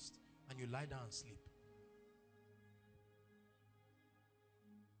Holy Ghost. And you lie down and sleep.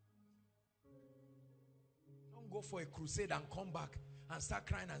 Don't go for a crusade and come back and start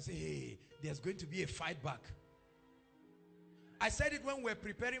crying and say, hey, there's going to be a fight back. I said it when we were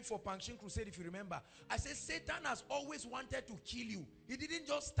preparing for Pankshin Crusade, if you remember. I said Satan has always wanted to kill you. He didn't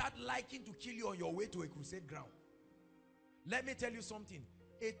just start liking to kill you on your way to a crusade ground. Let me tell you something.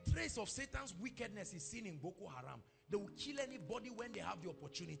 A trace of Satan's wickedness is seen in Boko Haram. They will kill anybody when they have the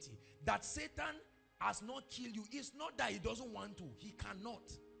opportunity. That Satan has not killed you, it's not that he doesn't want to. He cannot.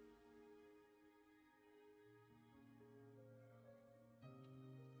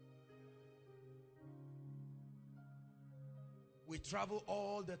 We travel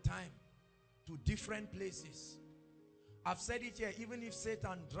all the time to different places. I've said it here, even if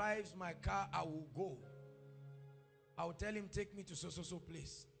Satan drives my car, I will go. I will tell him, take me to so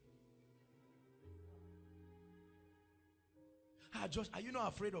place. Are you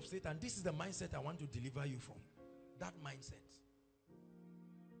not afraid of Satan? This is the mindset I want to deliver you from. That mindset.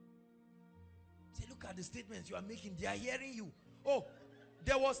 Say, look at the statements you are making. They are hearing you. Oh,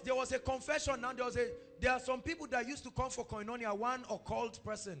 there was a confession now. There are some people that used to come for koinonia. One occult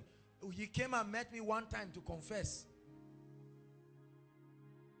person, he came and met me one time to confess.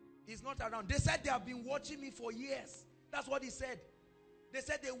 He's not around. They said they have been watching me for years. That's what he said. They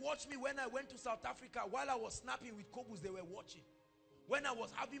said they watched me when I went to South Africa. While I was snapping with Kobus, they were watching. When I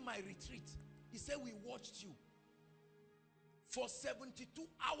was having my retreat, he said, we watched you. For 72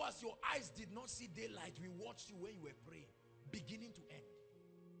 hours, your eyes did not see daylight. We watched you when you were praying, beginning to end.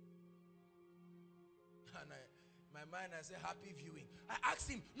 And my mind, I said, happy viewing. I asked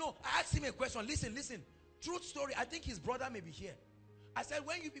him a question. Listen. Truth story. I think his brother may be here. I said,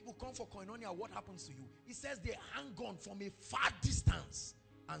 when you people come for koinonia, what happens to you? He says they hang on from a far distance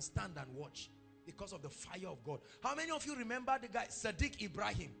and stand and watch because of the fire of God. How many of you remember the guy, Sadiq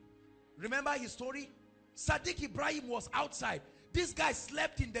Ibrahim? Remember his story? Sadiq Ibrahim was outside. This guy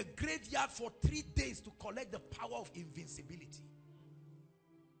slept in the graveyard for 3 days to collect the power of invincibility.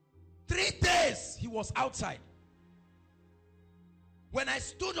 3 days he was outside. When I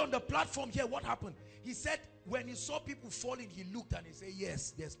stood on the platform here, what happened? He said, when he saw people falling, he looked and he said,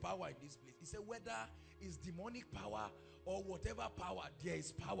 yes, there's power in this place. He said, whether it's demonic power or whatever power, there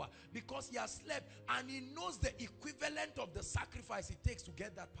is power. Because he has slept and he knows the equivalent of the sacrifice it takes to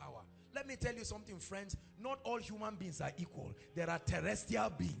get that power. Let me tell you something, friends. Not all human beings are equal. There are terrestrial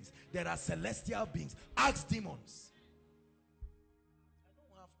beings. There are celestial beings. Ask demons. I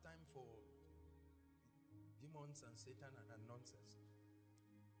don't have time for demons and Satan and nonsense.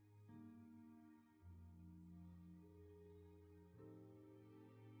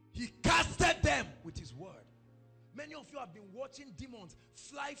 He casted them with his word. Many of you have been watching demons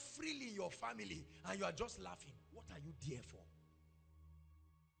fly freely in your family and you are just laughing. What are you there for?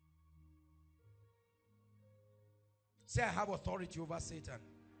 Say, I have authority over Satan.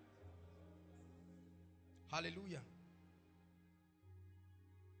 Hallelujah.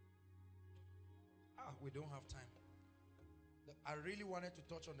 We don't have time. I really wanted to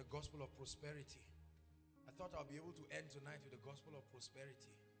touch on the gospel of prosperity. I thought I'll be able to end tonight with the gospel of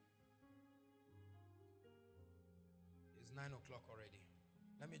prosperity. It's 9 o'clock already.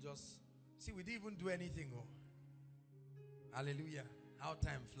 Let me just see, we didn't even do anything. Oh, hallelujah. How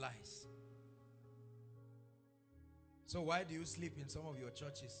time flies. So why do you sleep in some of your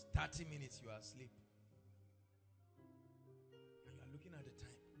churches? 30 minutes you are asleep. And you are looking at the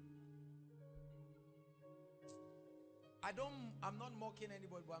time. I'm not mocking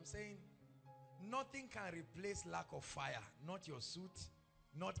anybody, but I'm saying nothing can replace lack of fire. Not your suit,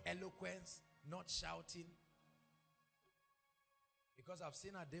 not eloquence, not shouting. Because I've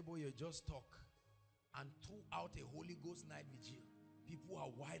seen Adeboye just talk, and throughout a Holy Ghost night vigil, people are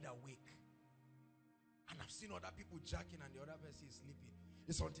wide awake. And I've seen other people jacking and the other person is sleeping.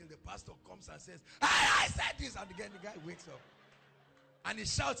 It's until the pastor comes and says, I said this, and again the guy wakes up. And he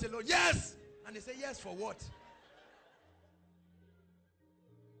shouts alone, yes! And they say, yes, for what?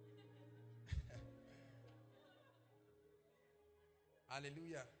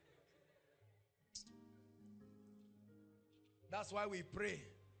 Hallelujah. That's why we pray.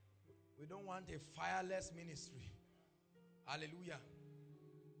 We don't want a fireless ministry. Hallelujah.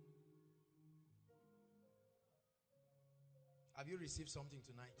 Have you received something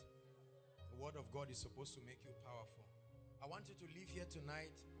tonight? The word of God is supposed to make you powerful. I want you to leave here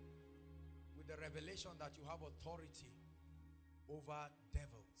tonight with the revelation that you have authority over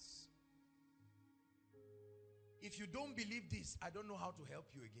devils. If you don't believe this, I don't know how to help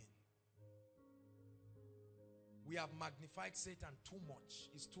you again. We have magnified Satan too much.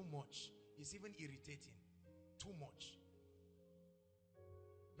 It's too much. It's even irritating. Too much.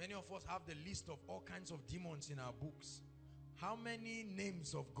 Many of us have the list of all kinds of demons in our books. How many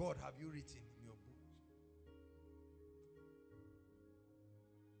names of God have you written in your book?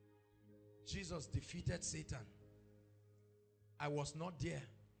 Jesus defeated Satan. I was not there,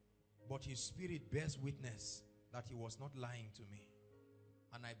 but his spirit bears witness that he was not lying to me.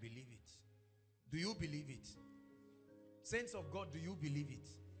 And I believe it. Do you believe it? Saints of God, do you believe it?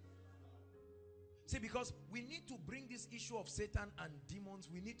 See, because we need to bring this issue of Satan and demons,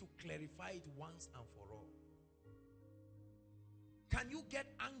 we need to clarify it once and for all. Can you get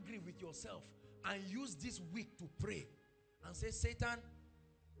angry with yourself and use this week to pray and say, Satan,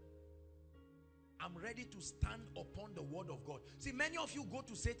 I'm ready to stand upon the word of God. See, many of you go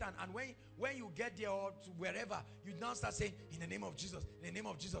to Satan, and when you get there or to wherever, you now start saying, in the name of Jesus, in the name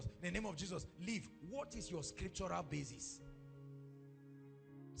of Jesus, in the name of Jesus, leave. What is your scriptural basis?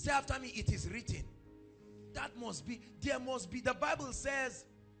 Say after me, it is written. That must be, there must be. The Bible says,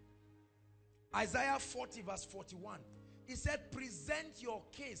 Isaiah 40 verse 41, it said, present your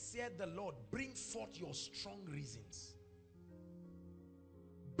case, said the Lord, bring forth your strong reasons.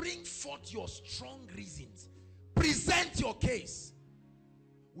 Bring forth your strong reasons. Present your case.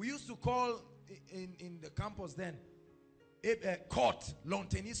 We used to call in the campus then a court, lawn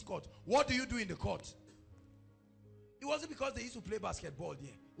tennis court. What do you do in the court? It wasn't because they used to play basketball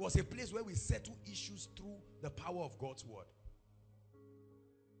there. It was a place where we settle issues through the power of God's word.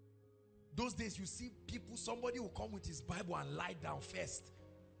 Those days you see people, somebody will come with his Bible and lie down first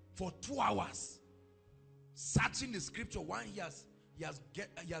for 2 hours, searching the scripture. One he has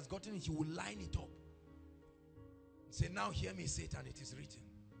gotten it, he will line it up. Say, now hear me, Satan, it is written.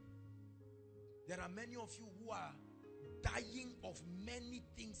 There are many of you who are dying of many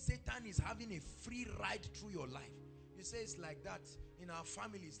things. Satan is having a free ride through your life. You say it's like that. In our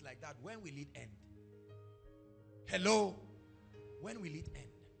family, it's like that. When will it end? Hello? When will it end?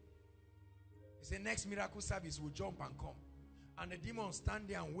 You say next miracle service will jump and come. And the demons stand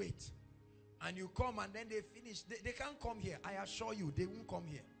there and wait. And you come and then they finish. They can't come here. I assure you, they won't come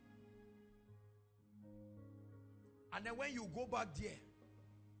here. And then when you go back there,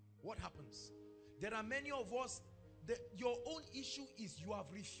 what happens? There are many of us, your own issue is you have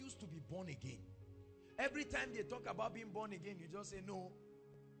refused to be born again. Every time they talk about being born again, you just say, no.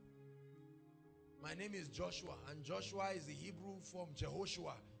 My name is Joshua, and Joshua is the Hebrew form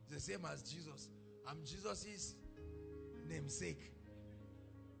Jehoshua. It's the same as Jesus. I'm Jesus' namesake.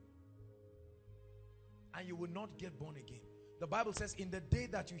 And you will not get born again. The Bible says, in the day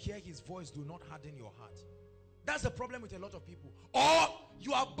that you hear his voice, do not harden your heart. That's the problem with a lot of people. Or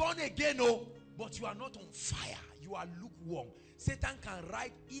you are born again, oh, but you are not on fire. You are lukewarm. Satan can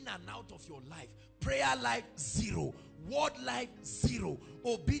ride in and out of your life. Prayer life, 0. Word life, 0.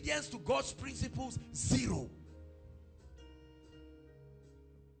 Obedience to God's principles, 0.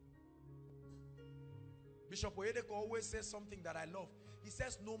 Bishop Oyedepo always says something that I love. He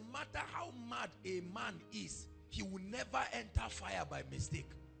says, no matter how mad a man is, he will never enter fire by mistake.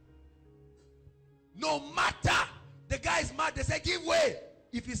 No matter the guy is mad, they say, give way.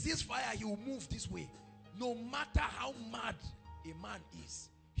 If he sees fire, he will move this way. No matter how mad a man is,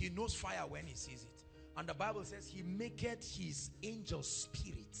 he knows fire when he sees it. And the Bible says, he maketh his angel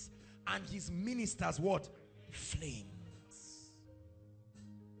spirits and his ministers what? Flames.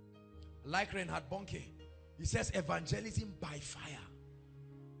 Like Reinhard Bonnke, he says evangelism by fire.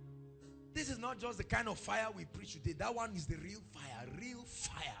 This is not just the kind of fire we preach today. That one is the real fire. Real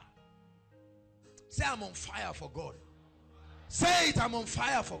fire. Say, I'm on fire for God. Say it, I'm on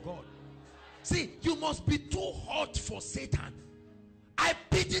fire for God. See, you must be too hot for Satan. I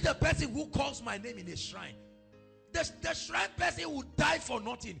pity the person who calls my name in a shrine. The shrine person will die for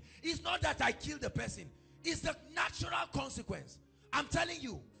nothing. It's not that I kill the person. It's the natural consequence. I'm telling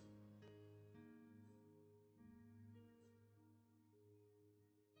you.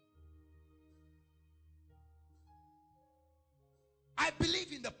 I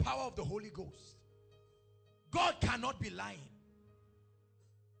believe in the power of the Holy Ghost. God cannot be lying.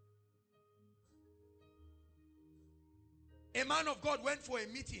 A man of God went for a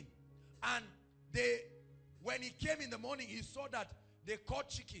meeting, and when he came in the morning, he saw that they caught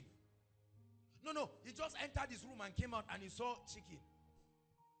chicken. No, he just entered his room and came out and he saw chicken.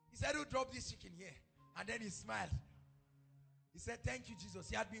 He said, who dropped this chicken here? And then he smiled. He said, thank you, Jesus.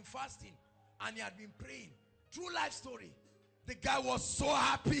 He had been fasting and he had been praying. True life story. The guy was so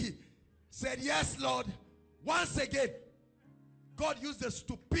happy. Said, yes, Lord. Once again, God used the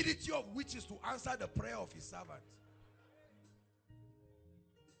stupidity of witches to answer the prayer of his servant.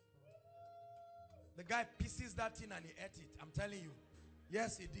 The guy pieces that thing and he ate it. I'm telling you.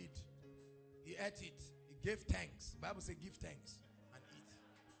 Yes, he did. He ate it. He gave thanks. The Bible says give thanks and eat.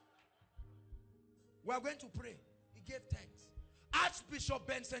 We are going to pray. He gave thanks. Archbishop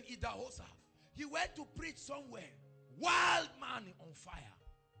Benson Idahosa, he went to preach somewhere. Wild man on fire.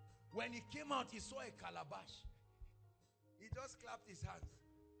 When he came out, he saw a calabash. He just clapped his hands.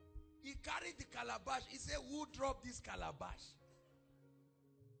 He carried the calabash. He said, who dropped this calabash?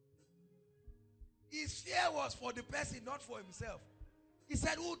 His fear was for the person, not for himself. He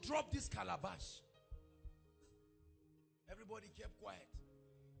said, who dropped this calabash? Everybody kept quiet.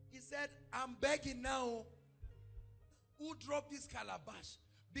 He said, I'm begging now. Who dropped this calabash?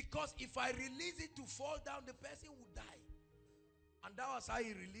 Because if I release it to fall down, the person would die. And that was how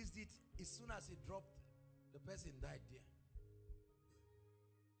he released it. As soon as he dropped, the person died there.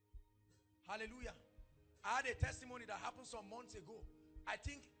 Hallelujah. I had a testimony that happened some months ago. I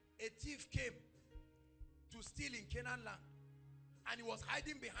think a thief came to steal in Canaan land. And he was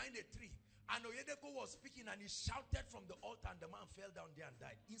hiding behind a tree. And Oyedeko was speaking and he shouted from the altar and the man fell down there and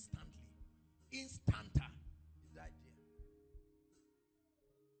died instantly. Instanta. He died there.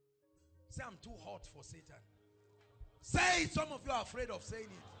 Say, I'm too hot for Satan. Say it. Some of you are afraid of saying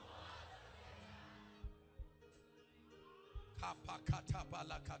it. I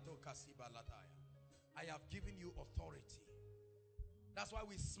have given you authority. That's why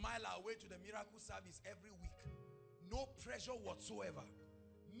we smile our way to the miracle service every week. No pressure whatsoever.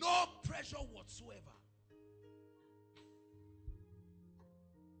 No pressure whatsoever.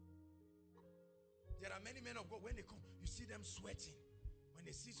 There are many men of God, when they come, you see them sweating. When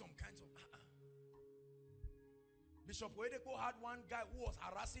they see some kinds of Bishop Oedeko had one guy who was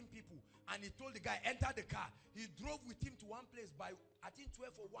harassing people, and he told the guy, enter the car. He drove with him to one place by, I think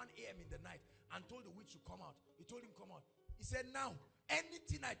 12 or 1 a.m. in the night, and told the witch to come out. He told him, come out. He said, now,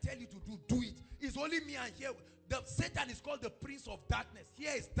 anything I tell you to do, do it. It's only me and here. The Satan is called the prince of darkness.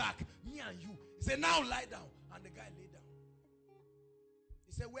 Here is dark, me and you. He said, now lie down. And the guy lay down.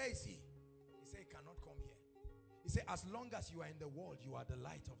 He said, where is he? He said, he cannot come here. He said, as long as you are in the world, you are the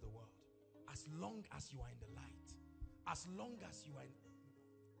light of the world. As long as you are in the light. As long as you are in...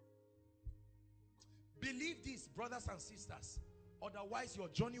 Believe this, brothers and sisters. Otherwise, your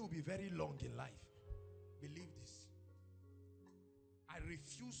journey will be very long in life. Believe this. I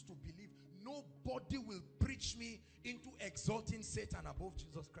refuse to believe. Nobody will preach me into exalting Satan above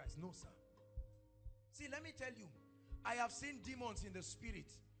Jesus Christ. No, sir. See, let me tell you. I have seen demons in the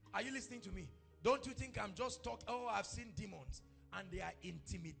spirit. Are you listening to me? Don't you think I'm just talking? Oh, I've seen demons. And they are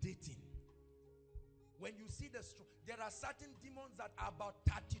intimidating. When you see the strong, there are certain demons that are about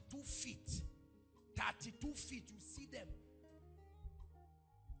 32 feet. 32 feet, you see them.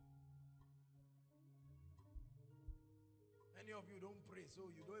 Many of you don't pray, so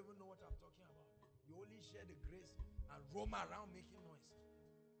you don't even know what I'm talking about. You only share the grace and roam around making noise.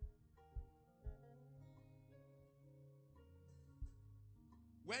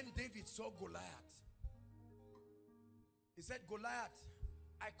 When David saw Goliath, he said, Goliath,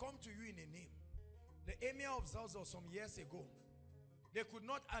 I come to you in a name. The emir of Zaza some years ago, they could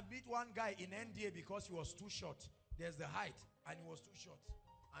not admit one guy in NDA because he was too short. There's the height and he was too short.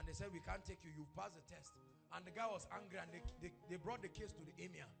 And they said, we can't take you, you've passed the test. And the guy was angry and they brought the case to the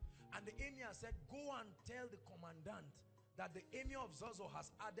emir. And the emir said, go and tell the commandant that the emir of Zaza has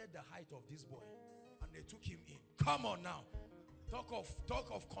added the height of this boy. And they took him in. Come on now.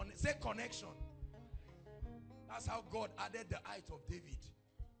 Say connection. That's how God added the height of David.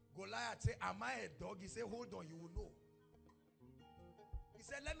 Goliath said, am I a dog? He said, hold on, you will know. He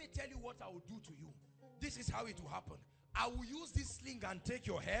said, let me tell you what I will do to you. This is how it will happen. I will use this sling and take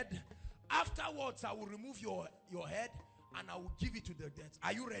your head. Afterwards, I will remove your head and I will give it to the dead.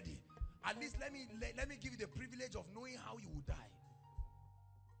 Are you ready? At least let me give you the privilege of knowing how you will die.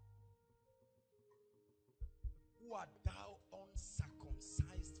 Who art thou,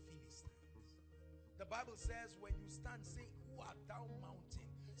 uncircumcised Philistines? The Bible says, when you stand, say, who art thou, mountain?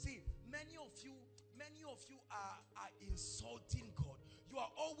 See, many of you are insulting God. You are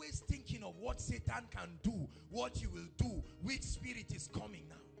always thinking of what Satan can do, what you will do, which spirit is coming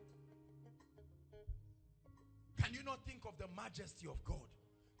now. Can you not think of the majesty of God?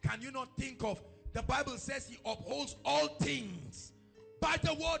 Can you not think of, the Bible says he upholds all things by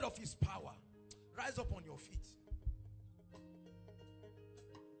the word of his power. Rise up on your feet.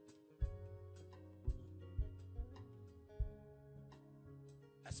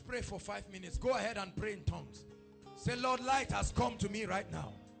 Let's pray for 5 minutes. Go ahead and pray in tongues. Say, Lord, light has come to me right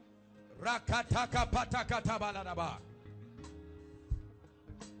now.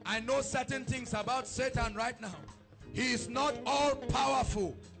 I know certain things about Satan right now. He is not all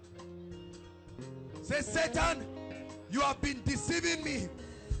powerful. Say, Satan, you have been deceiving me,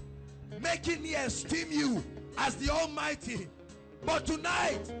 making me esteem you as the Almighty. But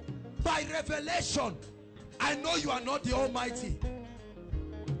tonight, by revelation, I know you are not the Almighty.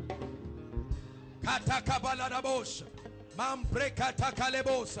 I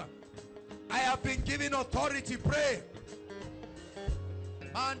have been given authority. Pray.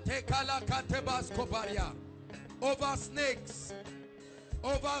 Over snakes,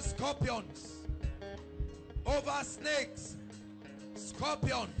 over scorpions, over snakes,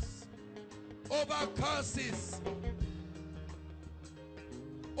 scorpions, over curses,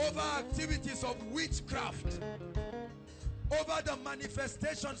 over activities of witchcraft, over the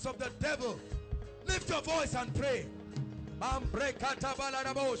manifestations of the devil. Lift your voice and pray.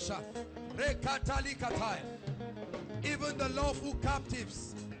 Even the lawful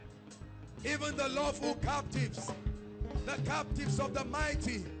captives, even the lawful captives, the captives of the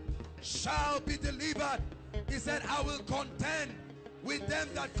mighty shall be delivered. He said, I will contend with them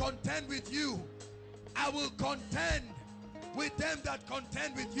that contend with you. I will contend with them that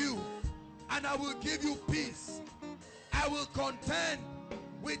contend with you, and I will give you peace. I will contend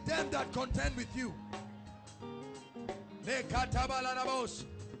with them that contend with you.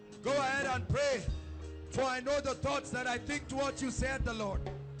 Go ahead and pray, for I know the thoughts that I think towards you, said the Lord.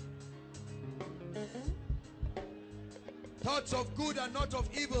 Thoughts of good and not of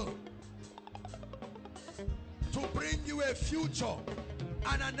evil, to bring you a future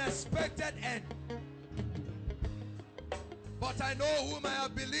and an expected end. But I know whom I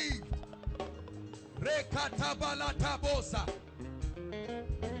have believed.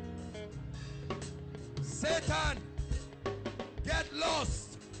 Satan, get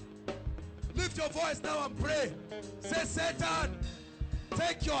lost. Lift your voice now and pray. Say, Satan,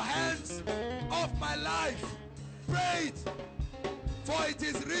 take your hands off my life. Pray it, for it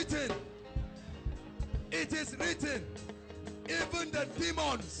is written. It is written, even the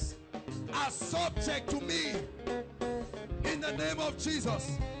demons are subject to me. In the name of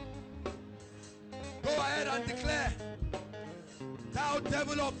Jesus. Go ahead and declare, thou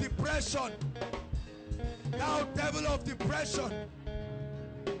devil of depression, thou devil of depression,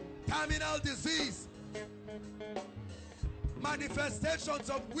 terminal disease, manifestations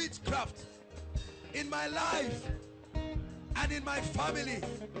of witchcraft in my life and in my family.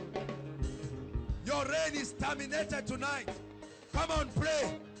 Your reign is terminated tonight. Come on,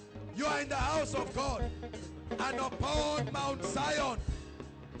 pray. You are in the house of God, and upon Mount Zion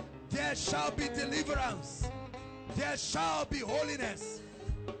there shall be deliverance, there shall be holiness.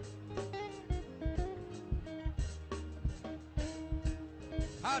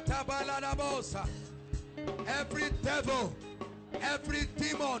 Every devil, every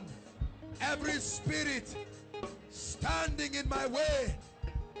demon, every spirit standing in my way,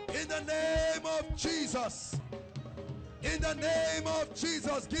 in the name of Jesus, in the name of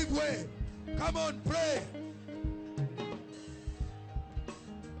Jesus, give way. Come on, pray.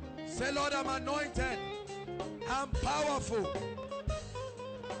 Say, Lord, I'm anointed, I'm powerful.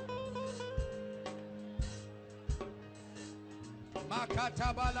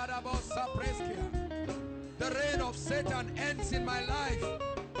 The reign of Satan ends in my life.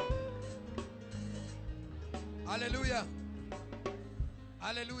 Hallelujah.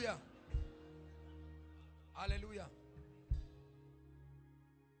 Hallelujah. Hallelujah.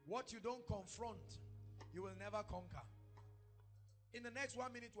 What you don't confront, you will never conquer. In the next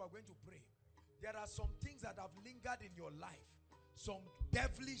 1 minute, we are going to pray. There are some things that have lingered in your life, some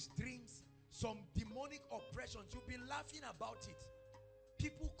devilish dreams, some demonic oppressions. You've been laughing about it.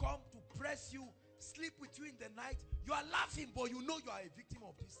 People come to press you, sleep with you in the night. You are laughing, but you know you are a victim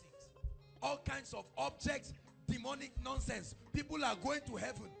of these things. All kinds of objects, demonic nonsense. People are going to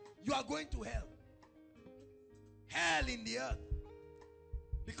heaven. You are going to hell. Hell in the earth.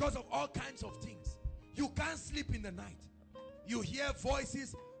 Because of all kinds of things. You can't sleep in the night. You hear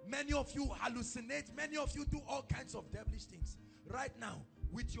voices. Many of you hallucinate. Many of you do all kinds of devilish things. Right now,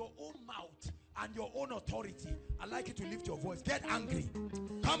 with your own mouth and your own authority, I'd like you to lift your voice. Get angry.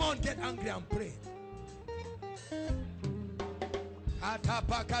 Come on, get angry and pray. I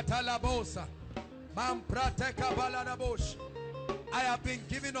have been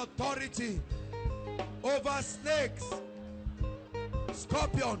given authority over snakes,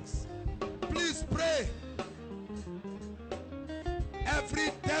 scorpions. Please pray.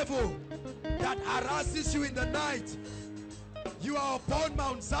 Every devil that harasses you in the night, you are upon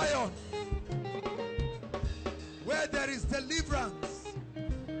Mount Zion, where there is deliverance.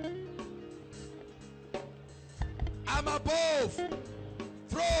 I'm above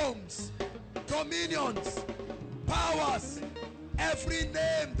thrones, dominions, powers, every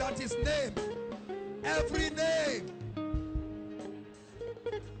name that is named, every name.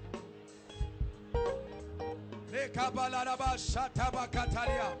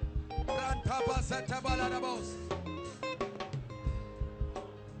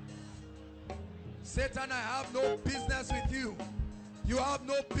 Satan, I have no business with you. You have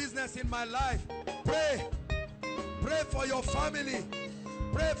no business in my life. Pray. Pray for your family.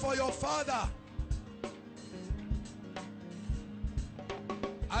 Pray for your father.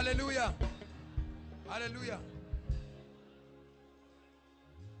 Hallelujah. Hallelujah.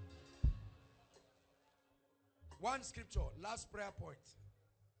 One scripture, last prayer point.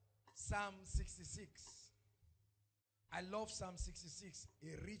 Psalm 66. I love Psalm 66,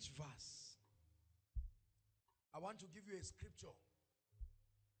 a rich verse. I want to give you a scripture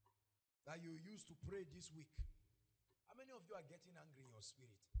that you use to pray this week. How many of you are getting angry in your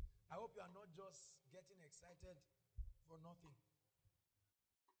spirit? I hope you are not just getting excited for nothing.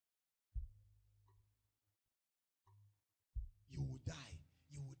 You will die.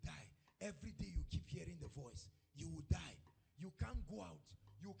 You will die. Every day you keep hearing the voice. You will die. You can't go out.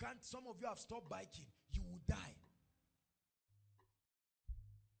 You can't. Some of you have stopped biking. You will die.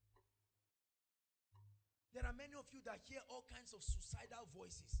 There are many of you that hear all kinds of suicidal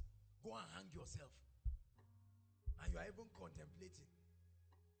voices. Go and hang yourself. And you are even contemplating.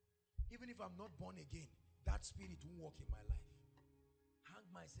 Even if I'm not born again, that spirit won't work in my life. Hang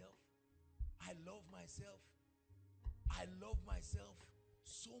myself. I love myself. I love myself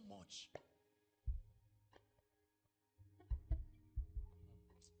so much.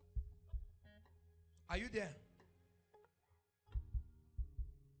 Are you there?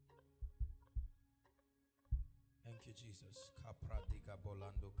 Thank you, Jesus.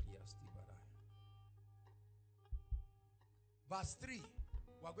 Verse 3.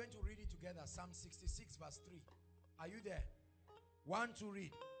 We are going to read it together. Psalm 66 verse 3. Are you there? 1 to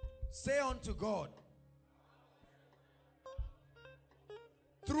read. Say unto God,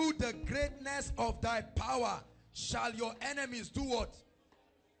 through the greatness of thy power shall your enemies do what?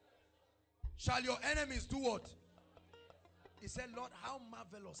 Shall your enemies do what? He said, Lord, how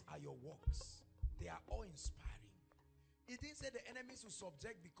marvelous are your works. They are awe-inspiring. He didn't say the enemies will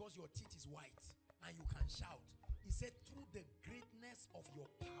subject because your teeth is white and you can shout. He said, through the greatness of your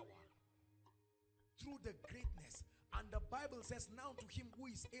power. Through the greatness. And the Bible says, now to him who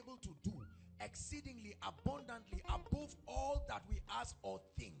is able to do exceedingly abundantly above all that we ask or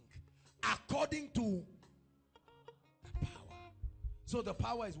think, according to the power. So the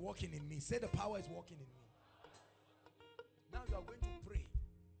power is working in me. Say, the power is working in me. Now you are going to pray.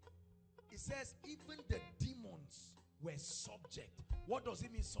 It says even the demons were subject. What does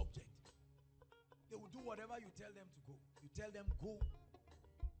it mean, subject? They will do whatever you tell them to go. You tell them go.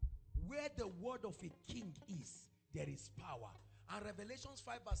 Where the word of a king is, there is power. And Revelations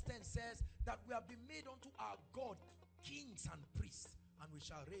 5 verse 10 says that we have been made unto our God kings and priests, and we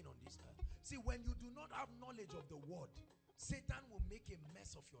shall reign on this earth. See, when you do not have knowledge of the word, Satan will make a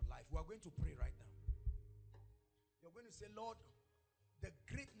mess of your life. We are going to pray right now. You're going to say, Lord, the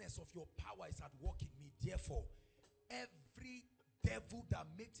greatness of your power is at work in me. Therefore, every devil that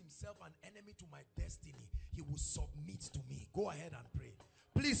makes himself an enemy to my destiny, he will submit to me. Go ahead and pray.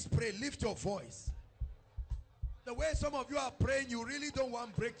 Please pray. Lift your voice. The way some of you are praying, you really don't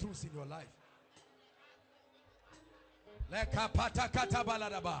want breakthroughs in your life.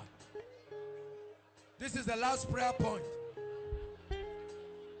 This is the last prayer point.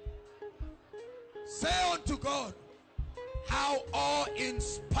 Say unto God, how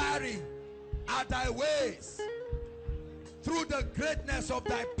awe-inspiring are thy ways. Through the greatness of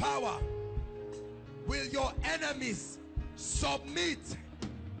thy power will your enemies submit.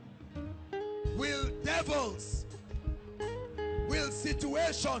 Will devils, will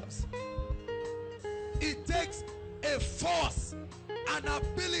situations. It takes a force, an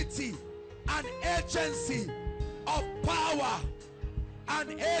ability, an agency of power,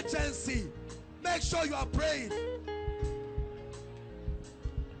 an agency. Make sure you are praying.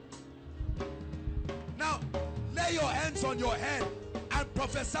 Now, lay your hands on your head and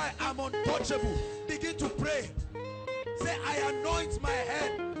prophesy, I'm untouchable. Begin to pray. Say, I anoint my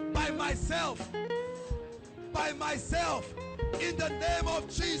head by myself. By myself. In the name of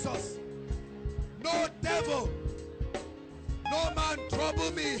Jesus. No devil, no man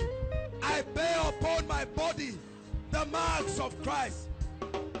trouble me. I bear upon my body the marks of Christ.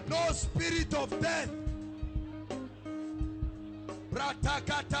 No spirit of death.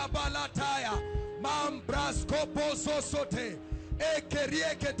 Bratakata balataya. Mambraskoposo sote.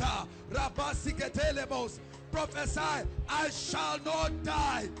 Ekerieketa. Rabasiketelemos. Prophesy, I shall not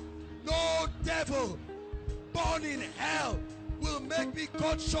die. No devil born in hell will make me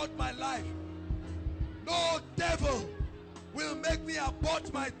cut short my life. No devil will make me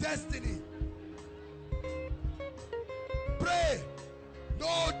abort my destiny. Pray.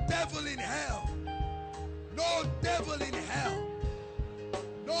 No devil in hell. No devil in hell.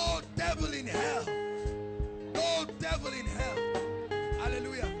 No devil in hell. No devil in hell.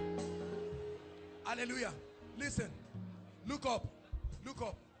 Hallelujah. Hallelujah. Listen. Look up. Look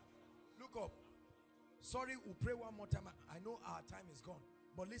up. Look up. Sorry, we'll pray one more time. I know our time is gone.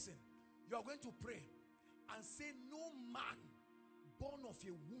 But listen, you are going to pray and say, no man born of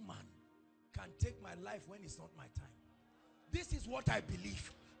a woman can take my life when it's not my time. This is what I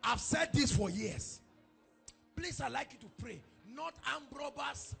believe. I've said this for years. Please, I'd like you to pray. Not armed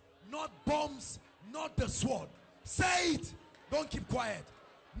robbers, not bombs, not the sword. Say it. Don't keep quiet.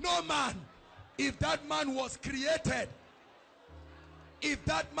 No man, if that man was created,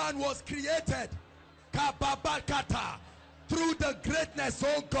 kababakata, through the greatness,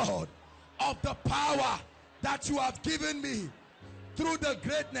 oh God, of the power that you have given me, through the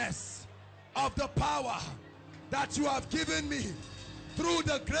greatness of the power that you have given me, through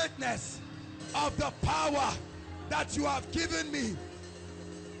the greatness of the power that you have given me,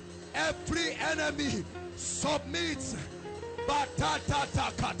 every enemy submits.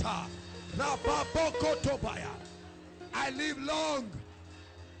 Batatatakata, rababokotobaya. I live long,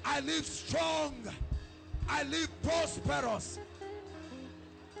 I live strong, I live prosperous.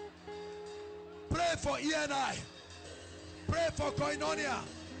 Pray for E&I. Pray for Koinonia.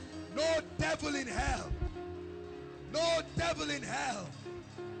 No devil in hell. No devil in hell.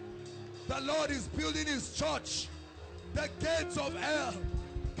 The Lord is building his church. The gates of hell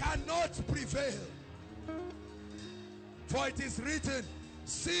cannot prevail. For it is written,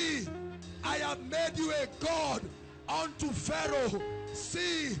 see, I have made you a God unto Pharaoh.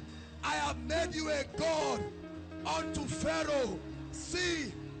 See, I have made you a God unto Pharaoh.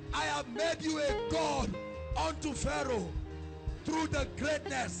 See, I have made you a God unto Pharaoh. Through the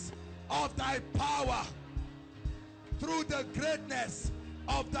greatness of thy power, through the greatness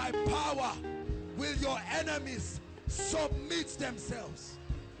of thy power, will your enemies submit themselves.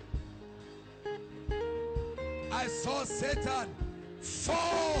 I saw Satan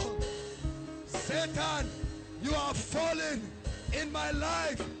fall. Satan, you are falling in my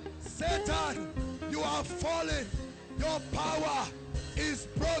life. Satan, you are falling. Your power is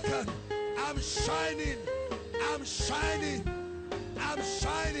broken. I'm shining. I'm shining. I'm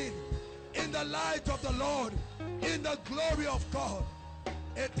shining in the light of the Lord, in the glory of God.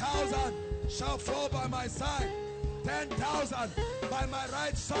 1,000 shall fall by my side, 10,000 by my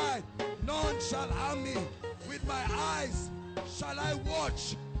right side. None shall harm me. With my eyes shall I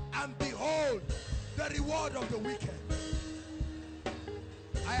watch and behold the reward of the wicked.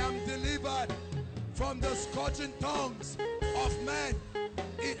 I am delivered from the scorching tongues of men.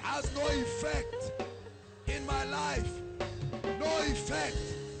 It has no effect in my life. No effect.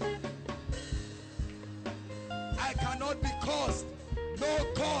 I cannot be cursed. No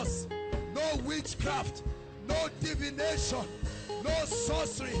curse, no witchcraft, no divination, no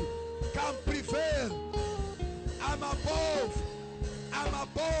sorcery can prevail. I'm above. I'm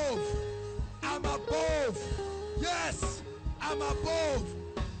above. I'm above. Yes, I'm above.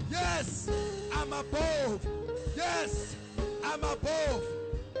 Yes, I'm above. Yes, I'm above.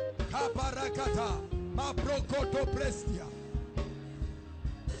 Kabarakata, mabrokoto prestia.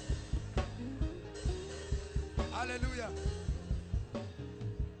 Hallelujah.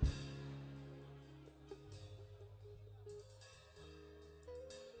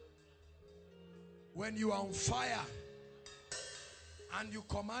 When you are on fire and you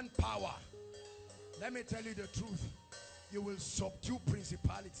command power, let me tell you the truth, you will subdue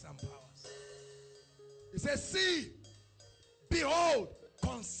principalities and powers. He says, see, behold,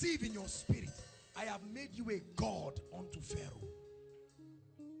 conceive in your spirit, I have made you a God unto Pharaoh.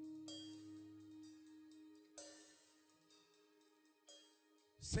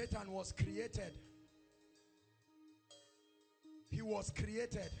 Satan was created. He was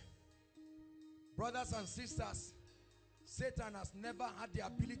created. Brothers and sisters, Satan has never had the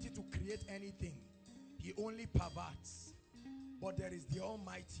ability to create anything. He only perverts. But there is the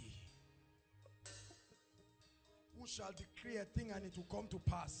Almighty, who shall decree a thing and it will come to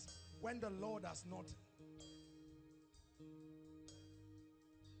pass when the Lord has not.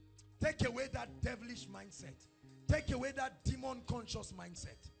 Take away that devilish mindset. Take away that demon conscious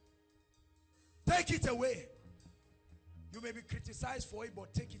mindset. Take it away. You may be criticized for it,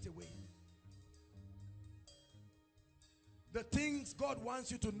 but take it away. The things God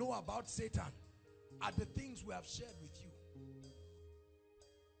wants you to know about Satan are the things we have shared with you.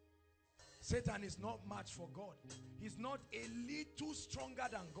 Satan is not much for God. He's not a little stronger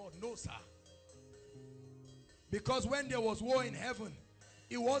than God. No, sir. Because when there was war in heaven,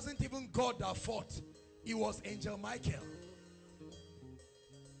 it wasn't even God that fought. It was Angel Michael.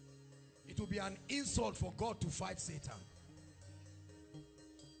 It would be an insult for God to fight Satan.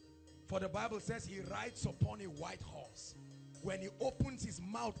 For the Bible says he rides upon a white horse. When he opens his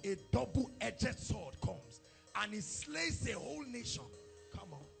mouth, a double-edged sword comes and he slays the whole nation.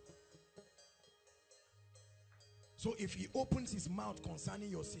 So if he opens his mouth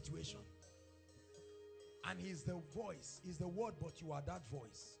concerning your situation, and he's the voice, he's the word, but you are that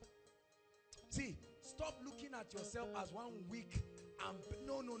voice. See, stop looking at yourself as one weak and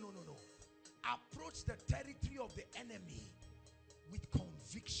no. Approach the territory of the enemy with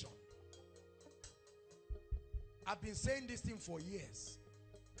conviction. I've been saying this thing for years.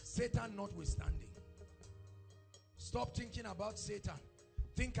 Satan notwithstanding. Stop thinking about Satan.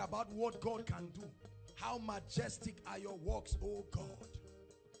 Think about what God can do. How majestic are your works, oh God.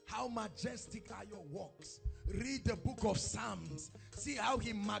 How majestic are your works. Read the book of Psalms. See how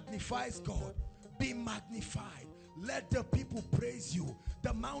he magnifies God. Be magnified. Let the people praise you.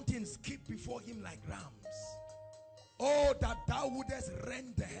 The mountains skip before him like rams. Oh, that thou wouldest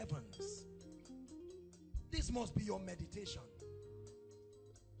rend the heavens. This must be your meditation.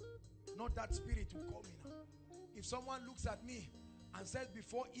 Not that spirit will come in. If someone looks at me and says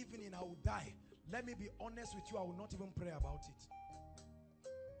before evening I will die, let me be honest with you, I will not even pray about it.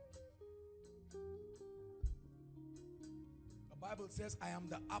 The Bible says I am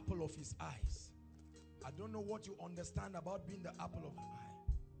the apple of his eyes. I don't know what you understand about being the apple of the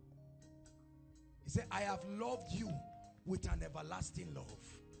eye. He said, I have loved you with an everlasting love.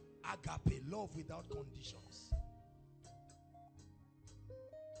 Agape, love without conditions.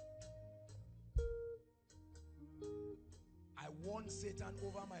 I warned Satan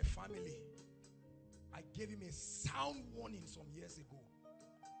over my family. I gave him a sound warning some years ago.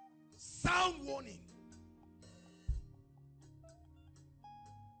 Sound warning.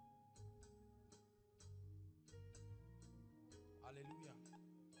 Hallelujah.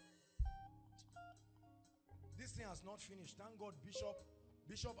 This thing has not finished. Thank God,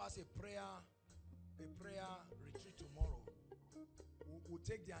 Bishop has a prayer retreat tomorrow. We'll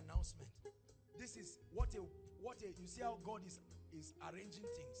take the announcement. This is what you see how God is arranging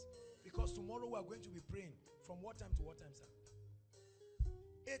things. Because tomorrow we are going to be praying from what time to what time, sir?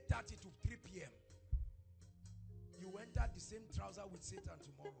 8:30 to 3 p.m. You enter the same trouser with Satan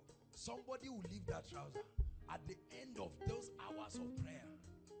tomorrow. Somebody will leave that trouser at the end of those hours of prayer.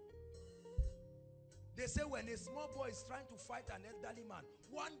 They say when a small boy is trying to fight an elderly man,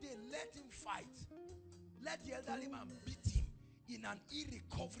 one day let him fight. Let the elderly man beat him in an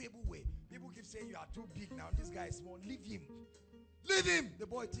irrecoverable way. People keep saying you are too big now. This guy is small. Leave him. Leave him. The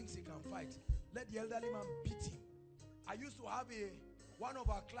boy thinks he can fight. Let the elderly man beat him. I used to have one of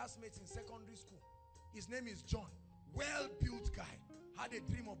our classmates in secondary school. His name is John. Well-built guy. Had a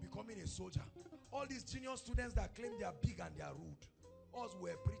dream of becoming a soldier. All these junior students that claim they are big and they are rude. Us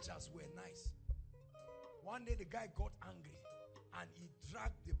were preachers, were nice. One day the guy got angry and he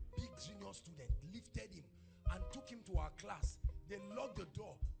dragged the big junior student, lifted him and took him to our class. They locked the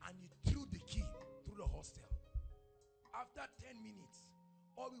door and he threw the key through the hostel. After 10 minutes,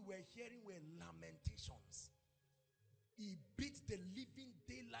 all we were hearing were lamentations. He beat the living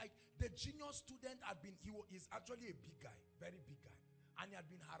daylight. The junior student is actually a big guy, very big guy. And he had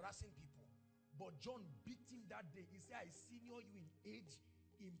been harassing people. But John beat him that day. He said, I senior you in age,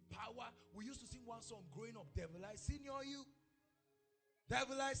 in power. We used to sing one song growing up, Devil I senior you.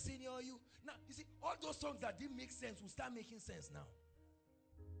 Devil I senior you. Now, you see, all those songs that didn't make sense will start making sense now.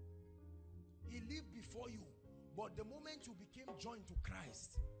 He lived before you. But the moment you became joined to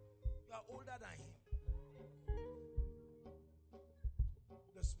Christ, you are older than him.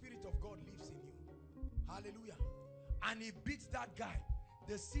 The Spirit of God lives in you. Hallelujah. And he beats that guy.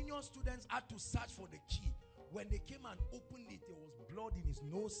 The senior students had to search for the key. When they came and opened it, there was blood in his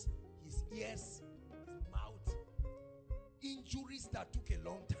nose, his ears, his mouth. Injuries that took a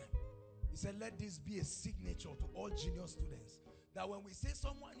long time. He said, let this be a signature to all junior students. That when we say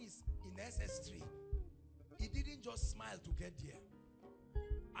someone is in SS3, he didn't just smile to get there.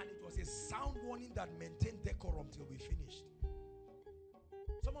 And it was a sound warning that maintained decorum till we finished.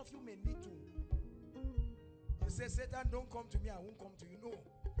 Some of you may need to. You say, Satan, don't come to me, I won't come to you. No,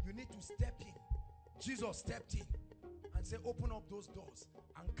 you need to step in. Jesus stepped in and said, open up those doors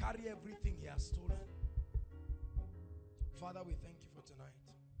and carry everything he has stolen. Father, we thank you for tonight.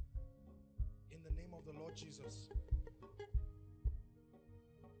 In the name of the Lord Jesus.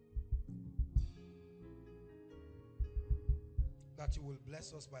 That you will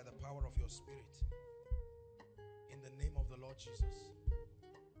bless us by the power of your Spirit. In the name of the Lord Jesus.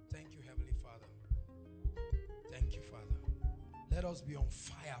 Thank you, Heavenly Father. Thank you, Father. Let us be on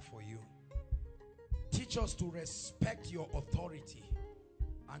fire for you. Teach us to respect your authority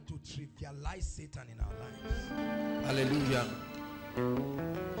and to trivialize Satan in our lives. Hallelujah.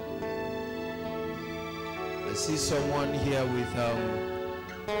 I see someone here with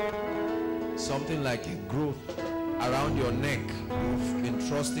something like a growth around your neck. You've been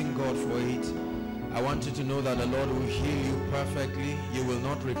trusting God for it, I want you to know that the Lord will heal you perfectly. You will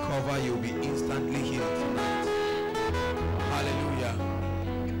not recover. You will be instantly healed tonight. Hallelujah.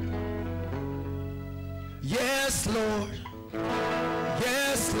 Yes, Lord.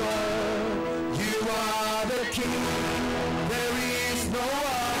 Yes, Lord. You are the King. There is no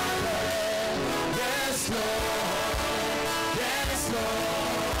other. Yes, Lord. Yes, Lord.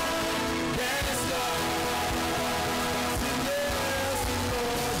 Yes, Lord. Yes, Lord.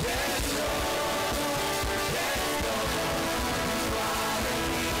 Yes, Lord. Yes, Lord. You are the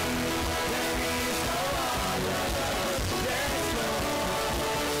King. There is no other. Yes, Lord.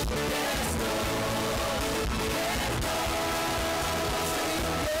 Yes, Lord. Yes,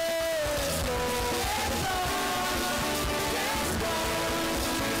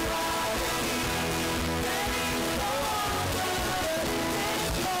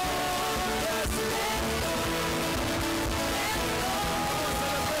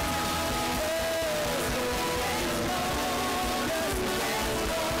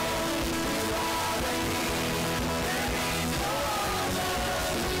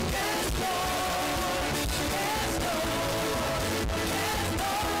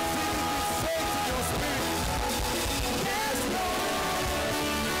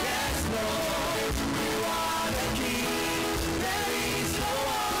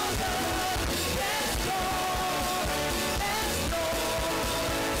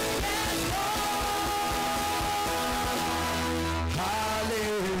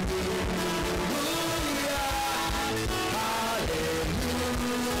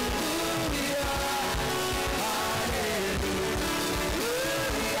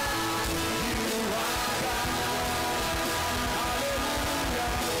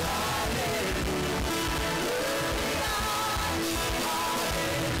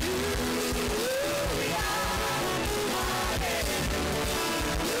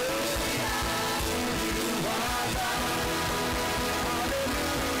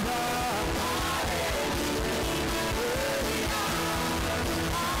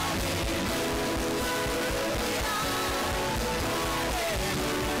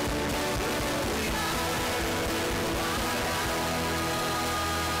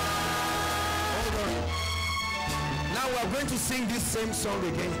 going to sing this same song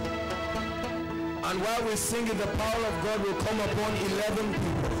again, and while we sing it, the power of God will come upon 11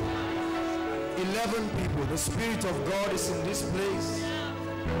 people. 11 people. The Spirit of God is in this place,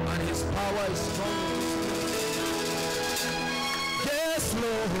 and His power is strong in this place. Yes,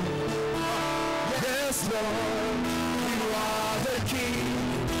 Lord. Yes, Lord. You are the King.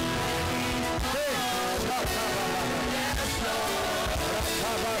 Hey. Yes, Lord. Yes, Lord.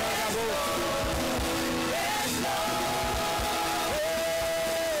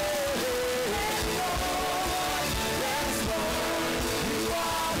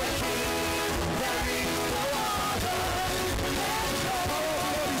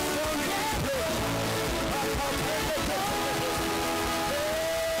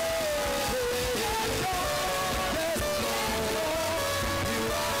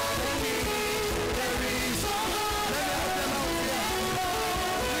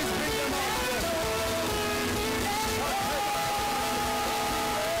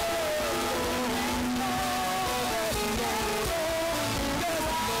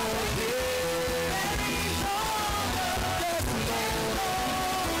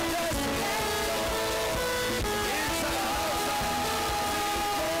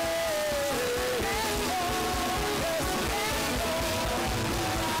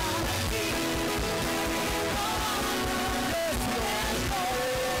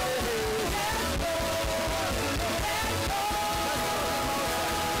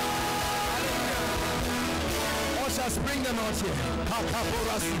 Bring them out here.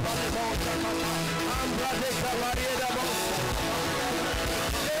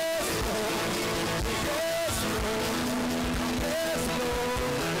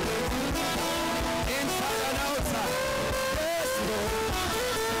 Inside and outside. Yes, Lord.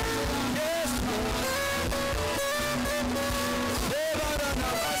 Yes, Lord.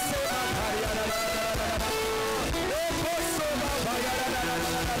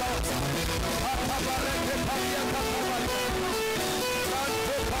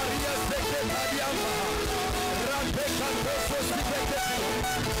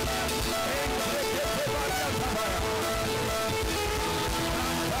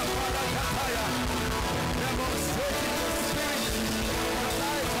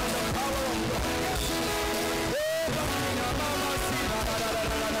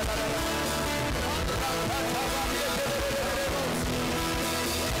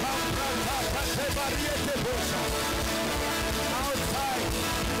 Outside,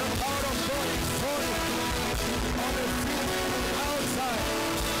 the power of God is falling. on the field, outside,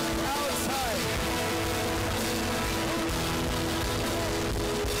 outside.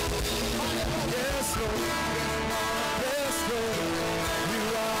 Yes, Lord. Yes, Lord. You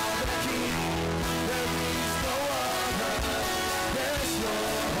are the King. There is no other. Yes,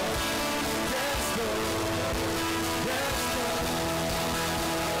 Lord. Yes, Lord. Yes, Lord.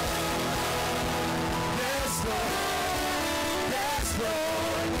 Yes, Lord. Yes,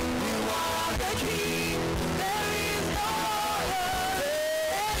 Lord. You are the King. There is no other.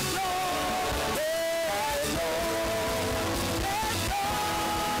 Yes, Lord. Yes, Lord. Yes, Lord.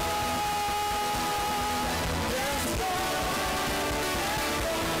 Yes, Lord.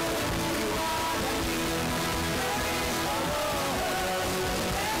 You are the King. There is no other.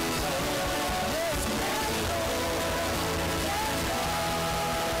 Yes,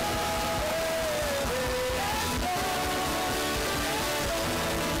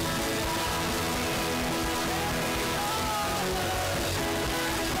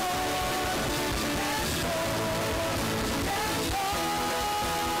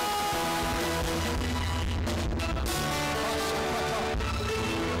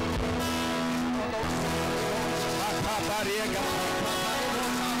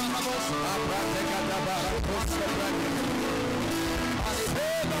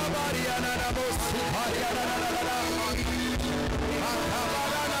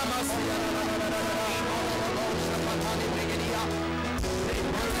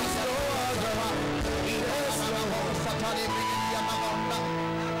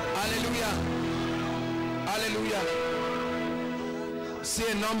 Hallelujah. Hallelujah. See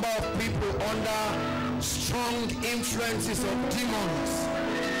a number of people under strong influences of demons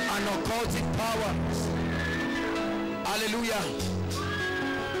and occultic powers. Hallelujah.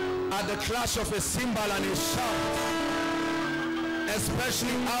 At the clash of a cymbal and a shout,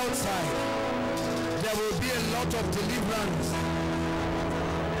 especially outside, there will be a lot of deliverance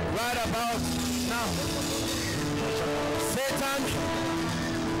right about now. Satan,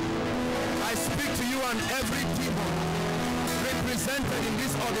 I speak to you and every demon represented in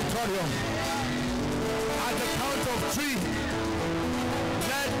this auditorium. At the count of 3,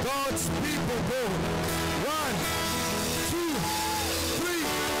 let God's people go. 1, 2, 3.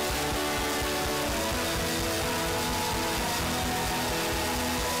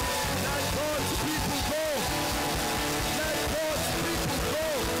 Let God's people go. Let God's people go.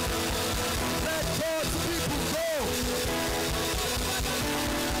 Let God's people go.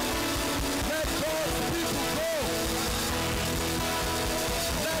 Let God's people go.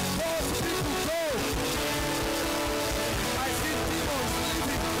 Let God's people go. I see demons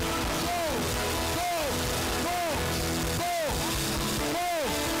leaving. Go, go, go, go, go,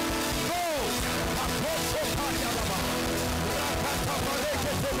 go. Apostle Pariababa.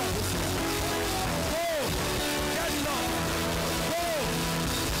 Go, get lost. Go.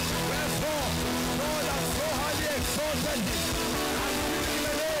 Wherefore, God has so highly exalted him and given him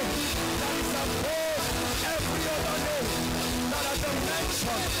a name that is above every other name, that at the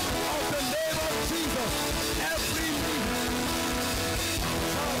mention of the name of Jesus, every knee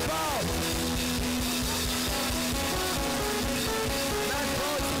shall bow. Let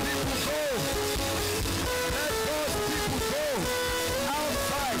God's people go. Let God's people go.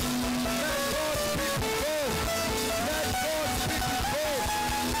 Outside. Let God's people go. Let God's people go.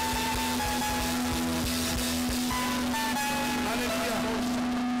 Hallelujah.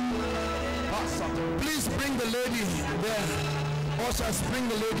 Please bring the lady there. Ushers, bring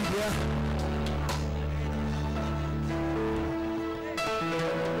the lady there.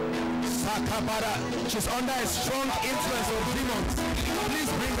 Sakabara. She's under a strong influence of demons.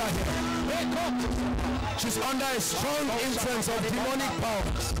 Please bring her here. She's under a strong influence of demonic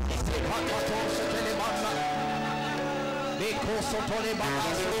powers.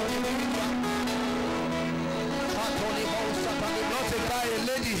 Not a guy, a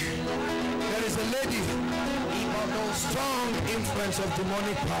lady. There is a lady. Strong influence of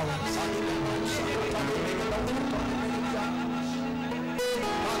demonic powers.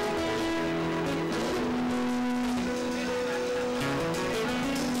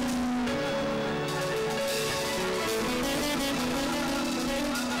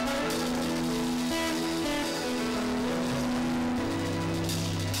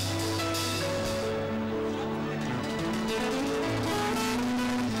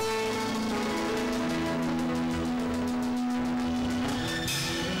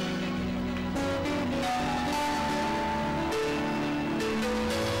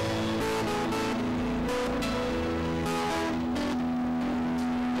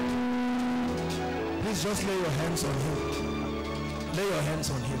 Just lay your hands on him. Lay your hands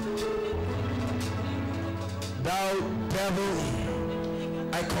on him. Thou devil,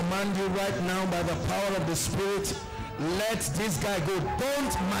 I command you right now by the power of the Spirit, let this guy go.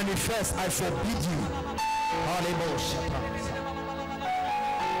 Don't manifest. I forbid you.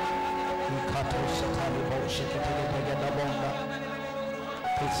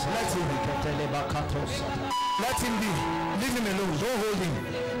 Let him be. Leave him alone. Don't hold him.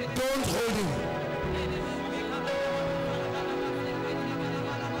 Don't hold him.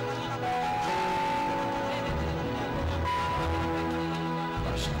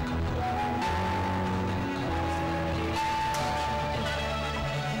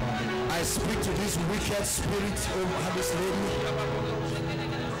 I speak to this wicked spirit over this lady.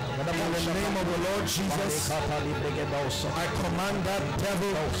 In the name of the Lord Jesus, I command that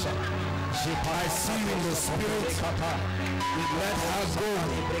devil. I see you in the spirit. Let her go.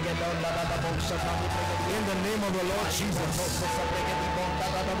 In the name of the Lord Jesus.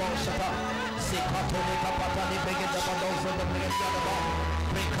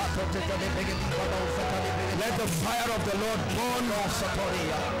 Let the fire of the Lord burn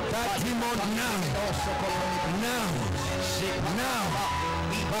that demon now,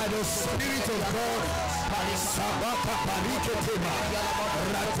 by the Spirit of God.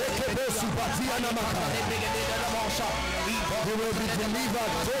 He will be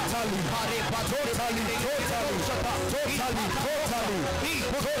delivered totally by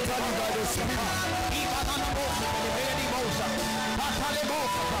the Spirit.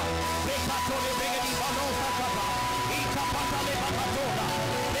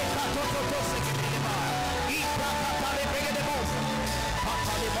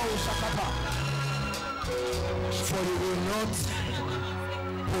 For you will not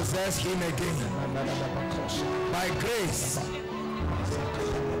possess him again. By grace,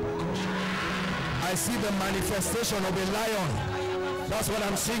 I see the manifestation of a lion. That's what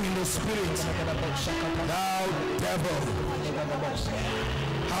I'm seeing in the spirit. Thou devil,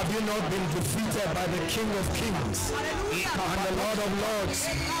 have you not been defeated by the King of Kings and the Lord of Lords?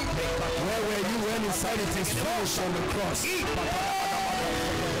 Where were you when he said it is finished on the cross?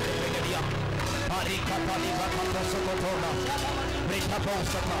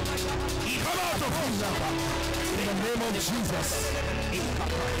 Come out of him now, in the name of Jesus.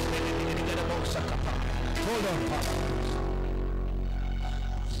 Hold on.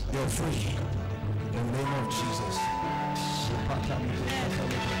 You're free in the name of Jesus.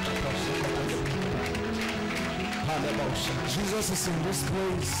 Jesus is in this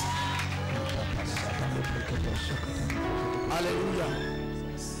place. Hallelujah.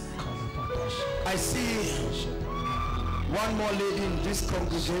 I see one more lady in this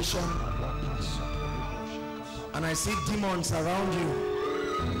congregation, and I see demons around you.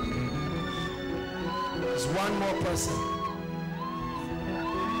 There's one more person.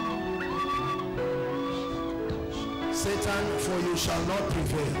 Satan, for you shall not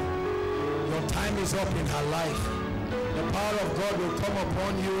prevail. Your time is up in her life. The power of God will come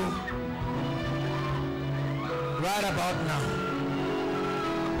upon you right about now.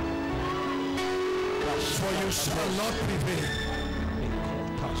 For you shall not prevail.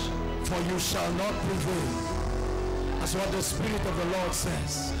 For you shall not prevail. That's what the Spirit of the Lord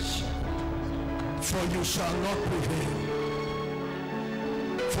says. For you shall not prevail.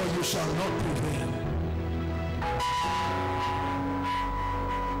 For you shall not prevail.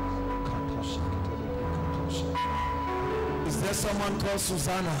 Is there someone called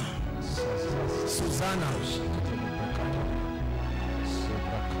Susanna? Susanna.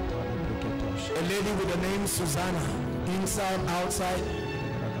 A lady with the name Susanna, inside, outside.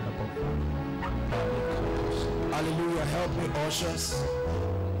 Hallelujah. Help me, ushers.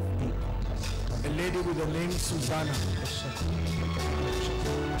 A lady with the name Susanna.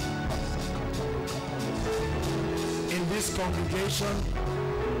 In this congregation,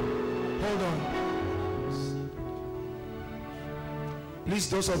 hold on. Please,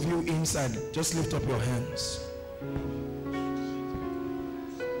 those of you inside, just lift up your hands.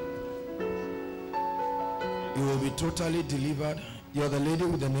 You will be totally delivered. You're the lady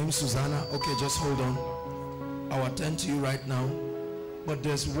with the name Susanna. Okay, just hold on. I'll attend to you right now. But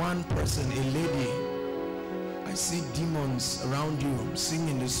there's one person, a lady. I see demons around you. I'm seeing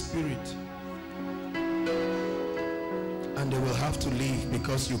in the spirit. And they will have to leave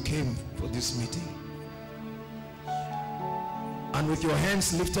because you came for this meeting. And with your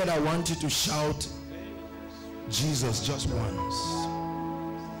hands lifted, I want you to shout Jesus just once.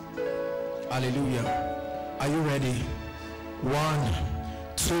 Hallelujah. Are you ready? 1,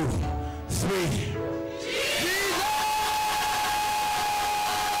 2, 3.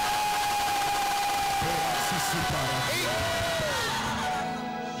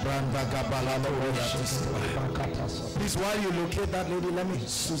 Please, while you locate that lady, let me,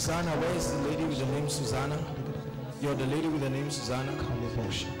 Susanna, where is the lady with the name Susanna? You're the lady with the name Susanna?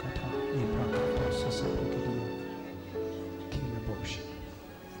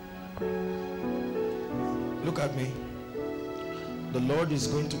 Look at me. The Lord is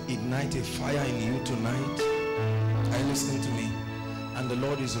going to ignite a fire in you tonight. Are you listening to me? And the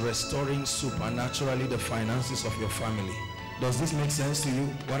Lord is restoring supernaturally the finances of your family. Does this make sense to you,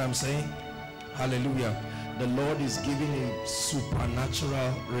 what I'm saying? Hallelujah. The Lord is giving a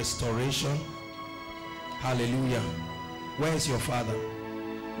supernatural restoration. Hallelujah. Where is your father?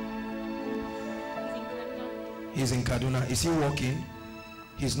 He's in Kaduna. Is he walking?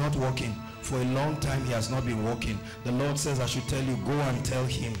 He's not walking. For a long time he has not been walking. The Lord says I should tell you, go and tell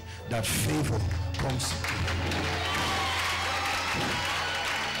him that favor comes.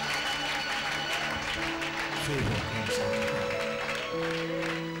 Favor comes to him.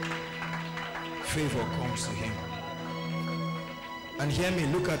 Favor comes to him. And hear me,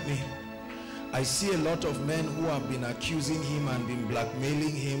 look at me. I see a lot of men who have been accusing him and been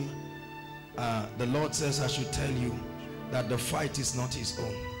blackmailing him. The Lord says I should tell you that the fight is not his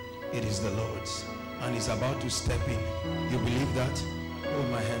own. It is the Lord's. And he's about to step in. You believe that? Hold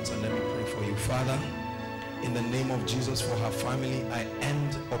my hands and let me pray for you. Father, in the name of Jesus, for her family, I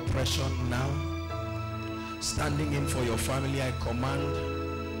end oppression now. Standing in for your family, I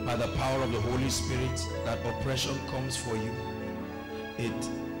command by the power of the Holy Spirit that oppression comes for you. It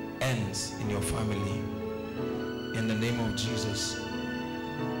ends in your family. In the name of Jesus.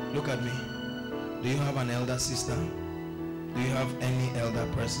 Look at me. Do you have an elder sister? Do you have any elder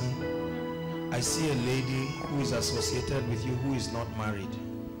person? I see a lady who is associated with you who is not married.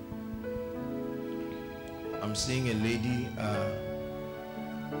 I'm seeing a lady,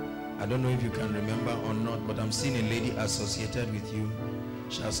 I don't know if you can remember or not, but I'm seeing a lady associated with you.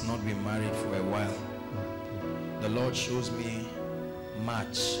 She has not been married for a while. The Lord shows me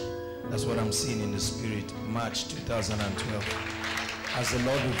March. That's what I'm seeing in the spirit. March 2012. As the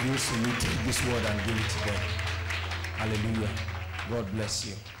Lord reveals to you, take this word and give it to them. Hallelujah. God bless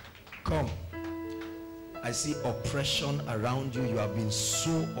you. Come. I see oppression around you. You have been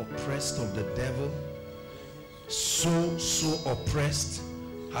so oppressed of the devil. So oppressed.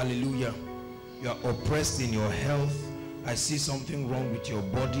 Hallelujah. You are oppressed in your health. I see something wrong with your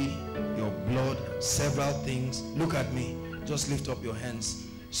body, your blood, several things. Look at me. Just lift up your hands.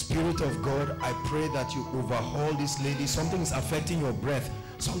 Spirit of God, I pray that you overhaul this lady. Something is affecting your breath.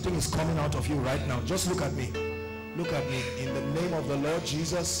 Something is coming out of you right now. Just look at me. Look at me. In the name of the Lord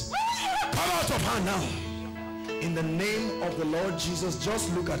Jesus, come out of her now. In the name of the Lord Jesus,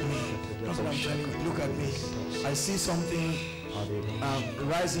 just look at me. That's what I'm telling you. Look at me. I see something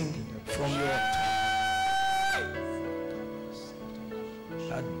rising from your...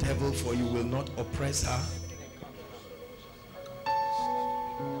 That devil for you will not oppress her.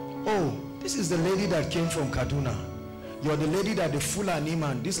 Oh, this is the lady that came from Kaduna. You're the lady that the Fulani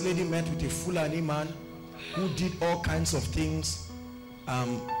man, this lady met with a Fulani man who did all kinds of things,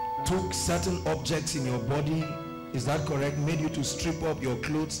 took certain objects in your body, is that correct? Made you to strip up your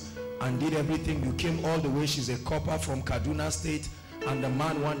clothes and did everything. You came all the way. She's a copper from Kaduna State, and the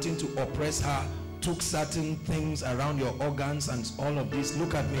man wanting to oppress her took certain things around your organs and all of this.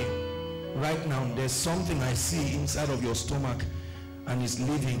 Look at me right now. There's something I see inside of your stomach and it's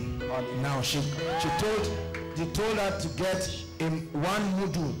leaving now. She told her to get one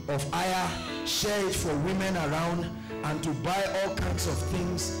mudu of aya, share it for women around, and to buy all kinds of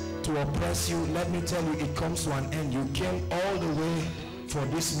things to oppress you. Let me tell you, it comes to an end. You came all the way for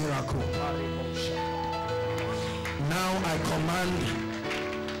this miracle. Now I command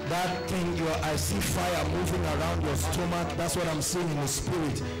that thing. I see fire moving around your stomach. That's what I'm seeing in the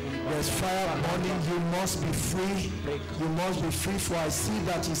spirit. There's fire burning. You must be free. You must be free, for I see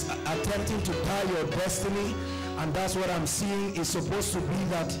that he's attempting to tie your destiny, and that's what I'm seeing. Is supposed to be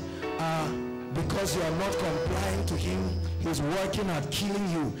that because you are not complying to him, he's working at killing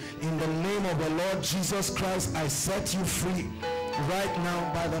you. In the name of the Lord Jesus Christ, I set you free right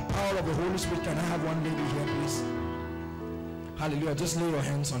now by the power of the Holy Spirit. Can I have one lady here, please? Hallelujah. Just lay your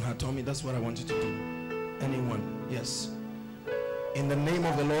hands on her tummy. That's what I want you to do. Anyone? Yes. In the name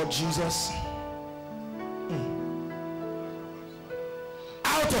of the Lord Jesus.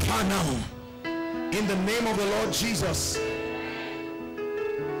 Out of her now. In the name of the Lord Jesus.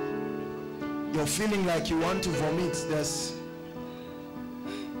 You're feeling like you want to vomit. There's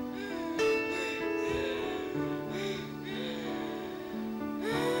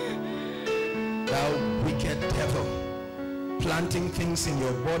thou wicked devil, planting things in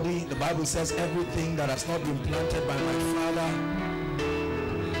your body. The Bible says everything that has not been planted by my Father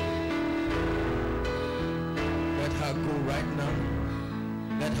right now.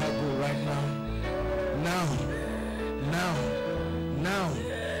 Let her go right now. Now. Now. Now.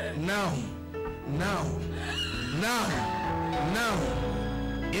 Now. Now. Now. Now.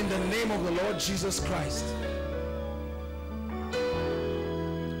 In the name of the Lord Jesus Christ.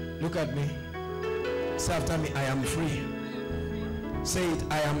 Look at me. Say after me, I am free. Say it,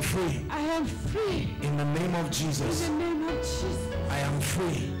 I am free. I am free. In the name of Jesus. In the name of Jesus. I am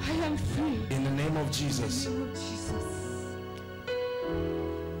free. I am free. In the name of Jesus. In the name of Jesus.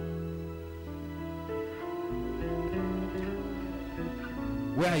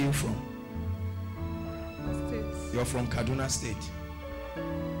 Where are you from? States. You're from Kaduna State.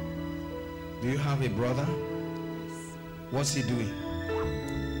 Do you have a brother? What's he doing?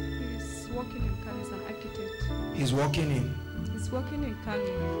 He's working in Kano as an architect. He's working in. He's working in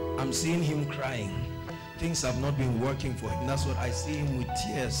Kano. I'm seeing him crying. Things have not been working for him. That's what I see him with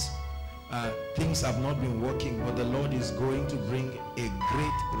tears. Things have not been working, but the Lord is going to bring a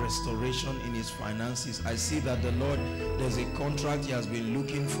great restoration in his finances. I see that the Lord, there's a contract he has been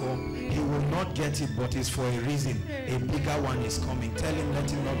looking for. He will not get it, but it's for a reason. A bigger one is coming. Tell him,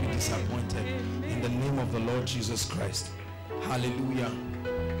 let him not be disappointed. In the name of the Lord Jesus Christ. Hallelujah.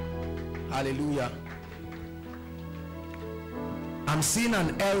 Hallelujah. I'm seeing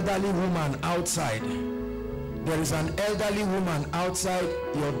an elderly woman outside. There is an elderly woman outside.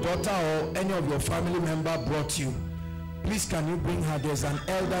 Your daughter or any of your family member brought you. Please, can you bring her? There's an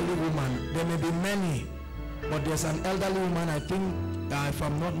elderly woman. There may be many, but there's an elderly woman. I think, if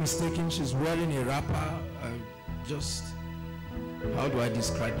I'm not mistaken, she's wearing a wrapper. How do I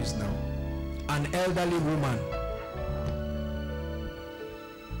describe this now? An elderly woman.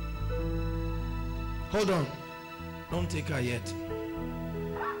 Hold on. Don't take her yet.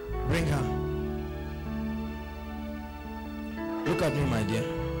 Bring her. Look at me, my dear.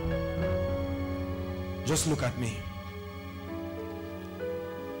 Just look at me.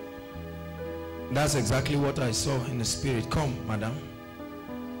 That's exactly what I saw in the spirit. Come, madam.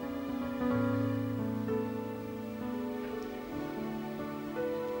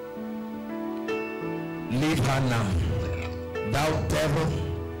 Leave her now. Thou devil,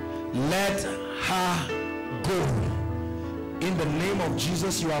 let her go. In the name of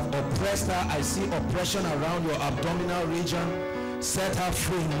Jesus, you have oppressed her. I see oppression around your abdominal region. Set her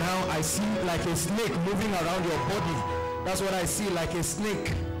free. Now I see like a snake moving around your body. That's what I see, like a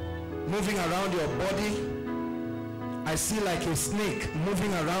snake moving around your body. I see like a snake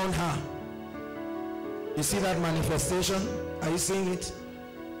moving around her. You see that manifestation? Are you seeing it?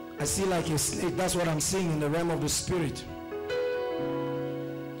 I see like a snake. That's what I'm seeing in the realm of the spirit.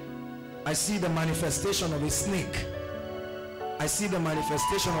 I see the manifestation of a snake. I see the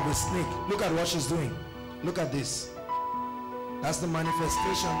manifestation of a snake. Look at what she's doing. Look at this. That's the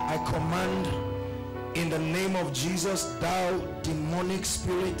manifestation. I command in the name of Jesus, thou demonic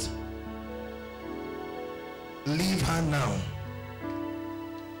spirit, leave her now.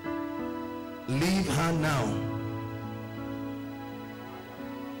 Leave her now.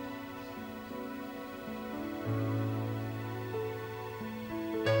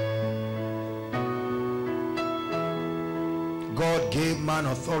 God gave man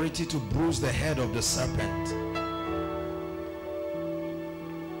authority to bruise the head of the serpent.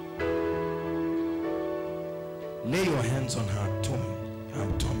 Lay your hands on her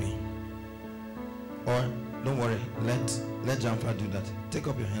tummy. Or don't worry, let Jamfa do that. Take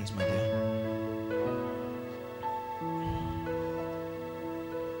up your hands, my dear.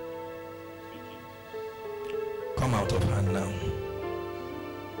 Come out of her now.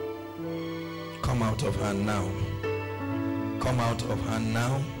 Come out of her now. Come out of her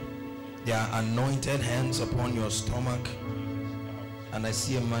now. There are anointed hands upon your stomach, and I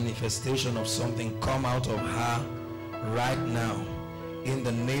see a manifestation of something come out of her right now in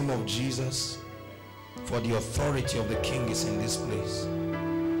the name of Jesus, for the authority of the King is in this place.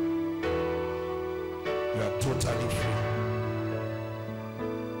 You are totally free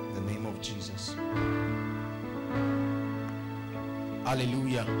in the name of Jesus.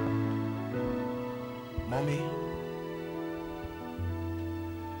 Hallelujah. Mommy,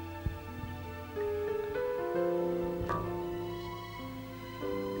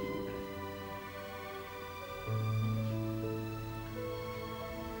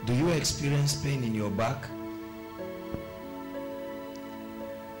 do you experience pain in your back?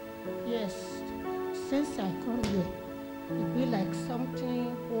 Yes. Since I come here, it be like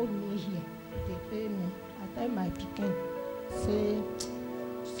something hold me here. They pay me. I tell my pikin, say,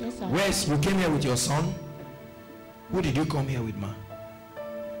 since I Where's you came here with your son? Who did you come here with, ma?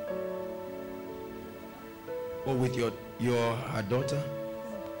 Or with her daughter?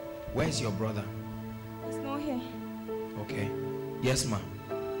 Where's your brother? It's not here. Okay. Yes, ma'am.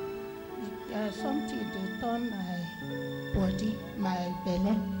 Something they turn my body, my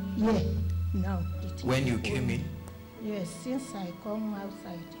belly. Yeah, now. When you came in? Yes, since I come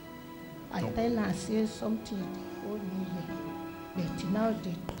outside, I tell and say something they hold me here. But now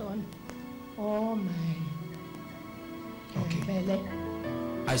they turn all my belly.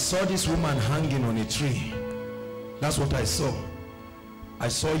 I saw this woman hanging on a tree. That's what I saw. I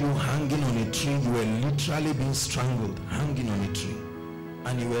saw you hanging on a tree. You were literally being strangled, hanging on a tree.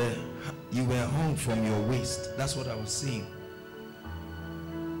 And you were hung from your waist. That's what I was seeing.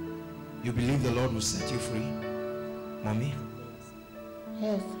 You believe the Lord will set you free? Mommy?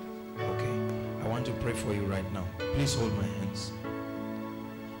 Yes. Okay. I want to pray for you right now. Please hold my hands.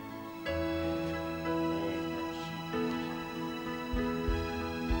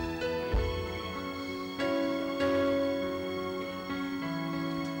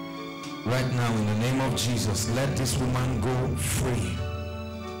 Right now, in the name of Jesus, let this woman go free.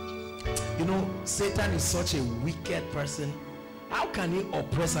 You know, Satan is such a wicked person. How can he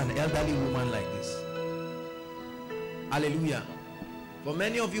oppress an elderly woman like this? Hallelujah. For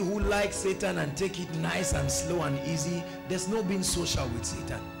many of you who like Satan and take it nice and slow and easy, there's no being social with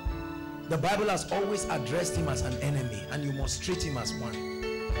Satan. The Bible has always addressed him as an enemy, and you must treat him as one.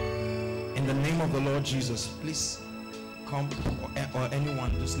 In the name of the Lord Jesus, please come, or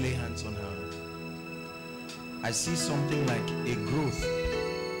anyone, just lay hands on her. I see something like a growth.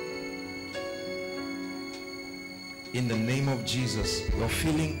 In the name of Jesus, you're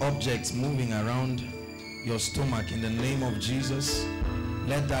feeling objects moving around your stomach. In the name of Jesus,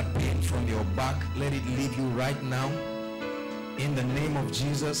 let that pain from your back, let it leave you right now. In the name of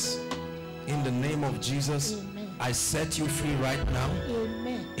Jesus, in the name of Jesus, amen. I set you free right now.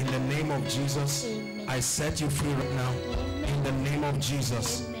 Amen. In the name of Jesus, amen. I set you free right now. Amen. In the name of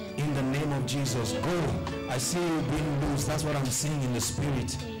Jesus, amen. In the name of Jesus, go. I see you being loose. That's what I'm seeing in the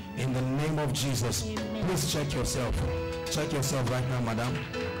spirit. Amen. In the name of Jesus, amen. Please check yourself. Check yourself right now, madam.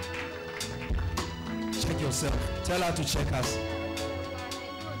 Check yourself. Tell her to check us.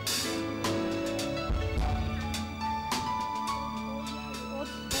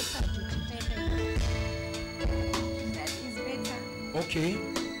 Okay.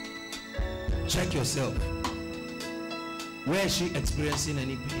 Check yourself. Where is she experiencing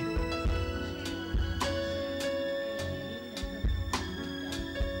any pain?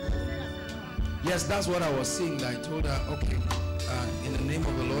 Yes, that's what I was seeing. I told her, okay, in the name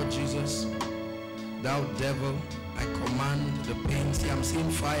of the Lord Jesus, thou devil, I command the pain. See, I'm seeing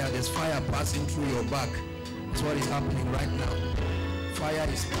fire. There's fire passing through your back. That's what is happening right now. Fire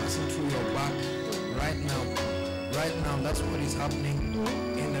is passing through your back right now. Right now, that's what is happening.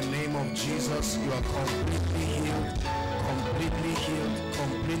 In the name of Jesus, you are completely healed. Completely healed.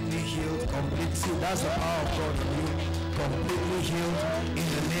 Completely healed. Completely. See, that's the power of God in you. Completely healed. In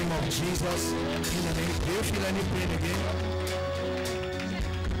the name of Jesus. In the name. Do you feel any pain again?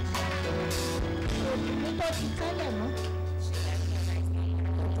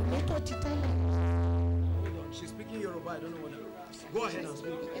 She's speaking Yoruba. I don't know what. Go ahead and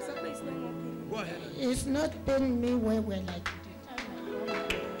speak. Go ahead. It's not paying me well like it.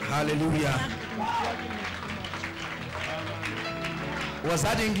 Hallelujah. Was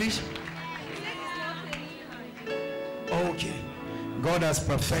that English? Okay. God has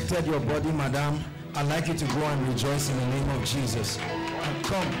perfected your body, madam. I'd like you to go and rejoice in the name of Jesus. And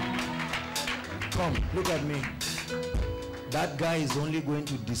come, look at me. That guy is only going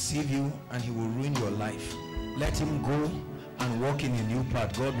to deceive you and he will ruin your life. Let him go and walk in a new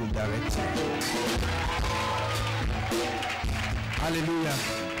path. God will direct you. Hallelujah.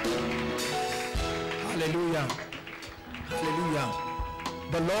 Hallelujah. Hallelujah.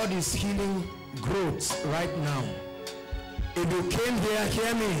 The Lord is healing growths right now. If you came here,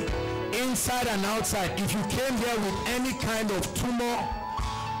 hear me, inside and outside, if you came here with any kind of tumor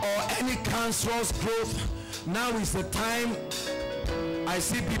or any cancerous growth, now is the time. I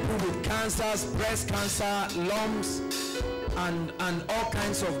see people with cancers, breast cancer, lumps, and all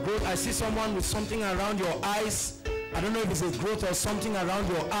kinds of growth. I see someone with something around your eyes. I don't know if it's a growth or something around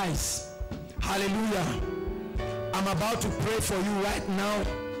your eyes. Hallelujah. I'm about to pray for you right now,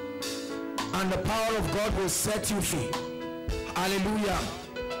 and the power of God will set you free. Hallelujah.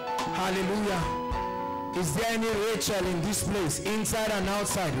 Hallelujah. Is there any Rachel in this place, inside and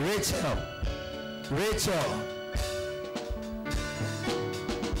outside? Rachel. Rachel.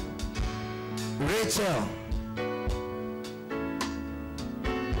 Rachel.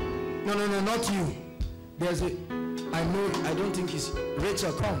 No, not you. There's a, I don't think it's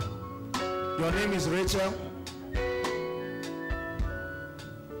Rachel. Come. Your name is Rachel.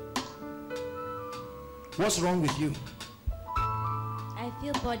 What's wrong with you?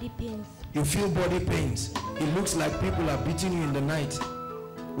 feel body pains. You feel body pains. It looks like people are beating you in the night.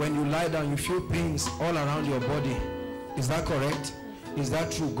 When you lie down, you feel pains all around your body. Is that correct? Is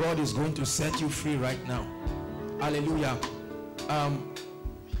that true? God is going to set you free right now. Hallelujah.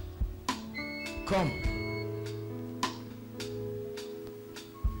 Come.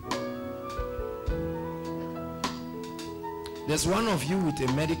 There's one of you with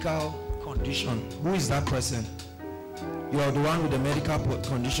a medical condition. Who is that person? You are the one with the medical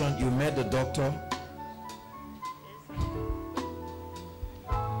condition. You met the doctor.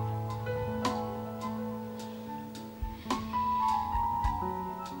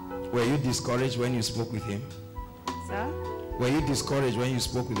 Were you discouraged when you spoke with him? Sir? Were you discouraged when you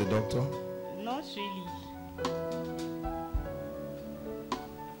spoke with the doctor? Not really.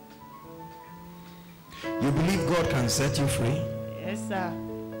 You believe God can set you free? Yes, sir.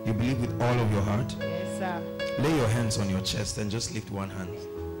 You believe with all of your heart? Yes, sir. Lay your hands on your chest and just lift one hand.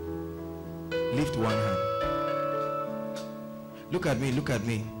 Lift one hand. Look at me, look at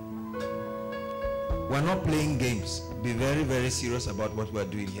me. We're not playing games. Be very, very serious about what we're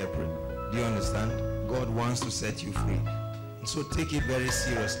doing here. Do you understand? God wants to set you free. And so take it very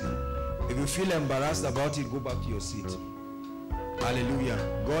seriously. If you feel embarrassed about it, go back to your seat. Hallelujah.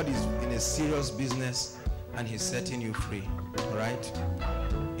 God is in a serious business and he's setting you free. All right?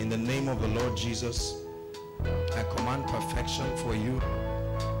 In the name of the Lord Jesus, I command perfection for you.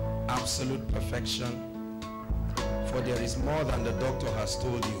 Absolute perfection. For there is more than the doctor has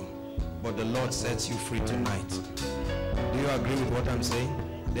told you, but the Lord sets you free tonight. Do you agree with what I'm saying?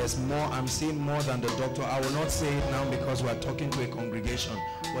 There's more. I'm seeing more than the doctor. I will not say it now because we're talking to a congregation,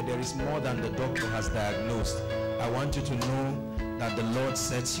 but there is more than the doctor has diagnosed. I want you to know that the Lord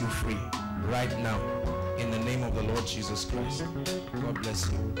sets you free right now in the name of the Lord Jesus Christ. God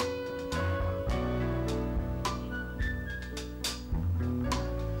bless you.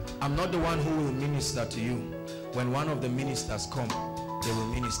 I'm not the one who will minister to you. When one of the ministers come, they will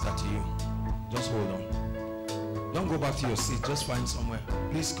minister to you. Just hold on. Don't go back to your seat. Just find somewhere.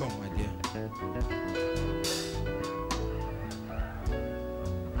 Please come, my dear.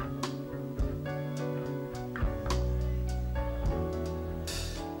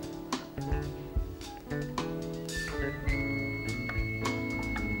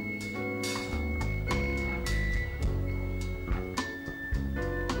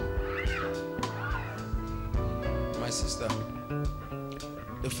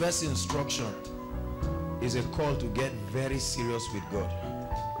 First instruction is a call to get very serious with God.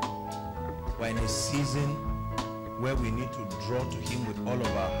 We're in a season where we need to draw to him with all of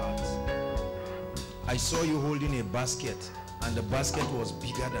our hearts. I saw you holding a basket and the basket was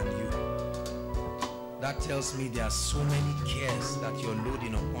bigger than you. That tells me there are so many cares that you're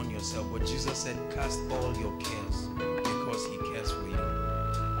loading upon yourself, but Jesus said cast all your cares because he cares for you.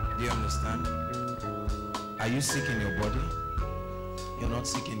 Do you understand? Are you sick in your body? You're not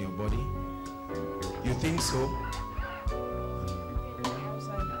sick in your body? You think so?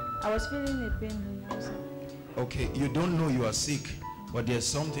 I was feeling a pain outside. Okay, you don't know you are sick, but there's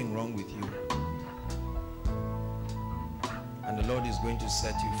something wrong with you. And the Lord is going to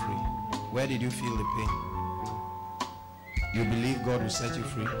set you free. Where did you feel the pain? You believe God will set you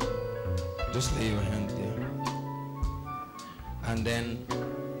free? Just lay your hand there. And then,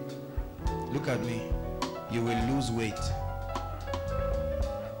 look at me. You will lose weight.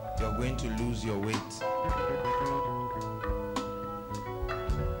 You're going to lose your weight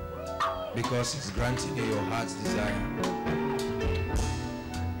because it's granting you your heart's desire.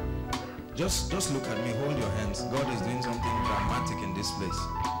 Just look at me. Hold your hands. God is doing something dramatic in this place.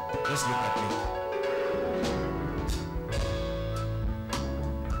 Just look at me.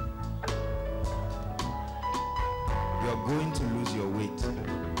 You're going to lose your weight.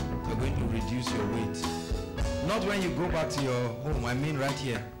 You're going to reduce your weight. Not when you go back to your home. I mean right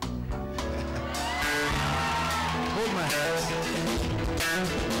here. Hold my hands.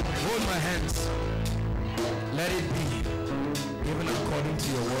 Hold my hands. Let it be, even according to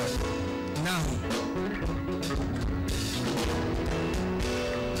your word. Now.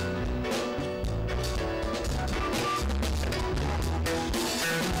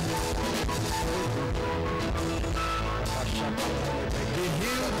 Be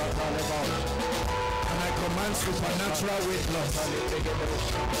healed. And I command supernatural weight loss.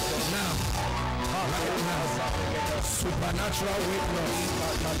 Now. Supernatural weight loss.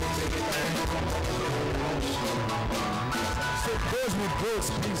 So those with goats,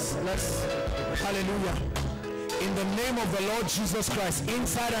 please, let's, hallelujah. In the name of the Lord Jesus Christ,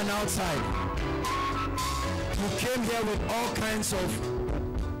 inside and outside, you came here with all kinds of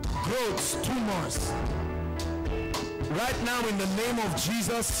growths, tumors. Right now, in the name of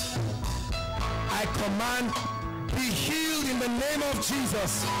Jesus, I command, be healed in the name of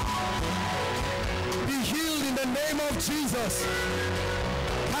Jesus. Be healed in the name of Jesus.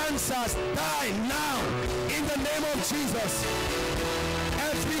 Cancers, die now in the name of Jesus.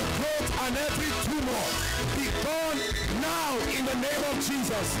 Every growth and every tumor, be gone now in the name of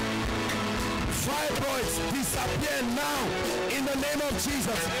Jesus. Fibroids, disappear now in the name of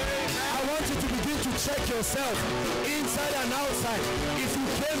Jesus. I want you to begin to check yourself inside and outside. If you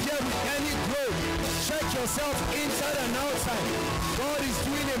came here with any growth, check yourself inside and outside. God is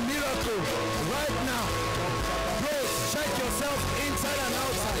doing a miracle right now. Growth, check yourself inside and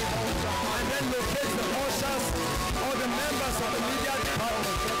outside. And then locate the ushers or the members of the media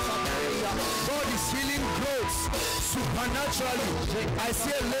department. God is healing growths supernaturally. I see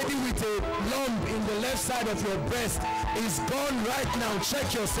a lady with a lump in the left side of your breast. It's gone right now.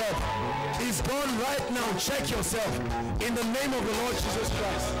 Check yourself. It's gone right now. Check yourself. In the name of the Lord Jesus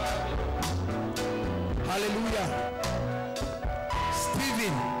Christ. Hallelujah.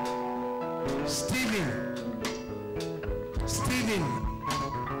 Stephen.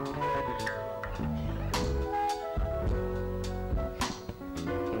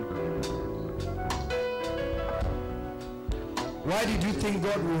 Why did you think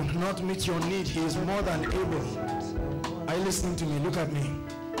God will not meet your need? He is more than able. Are you listening to me? Look at me.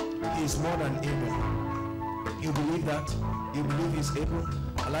 He is more than able. You believe that? You believe he's able?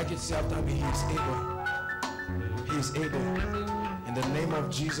 I like it to say after me, he is able. He is able. In the name of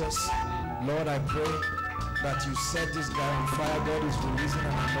Jesus, Lord, I pray that you set this guy on fire. God is releasing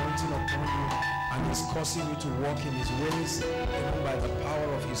an anointing upon you and is causing you to walk in his ways, even by the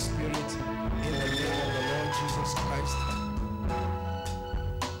power of his spirit, in the name of the Lord Jesus Christ.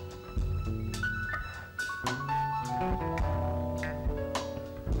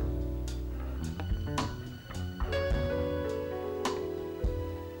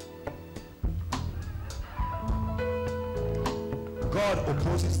 God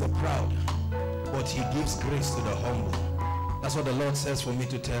opposes the proud, but he gives grace to the humble. That's what the Lord says for me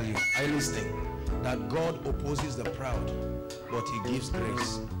to tell you. Are you listening? That God opposes the proud, but he gives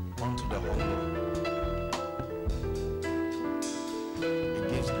grace unto the humble.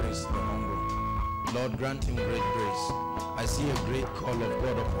 He gives grace to the humble. Lord, grant him great grace. I see a great call of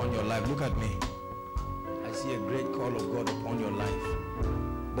God upon your life. Look at me. I see a great call of God upon your life.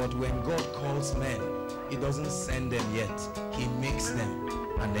 But when God calls men, he doesn't send them yet. He makes them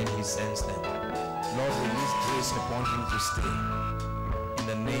and then he sends them. Lord, release grace upon him to stay. In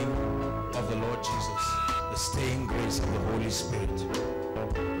the name of the Lord Jesus, the staying grace of the Holy Spirit.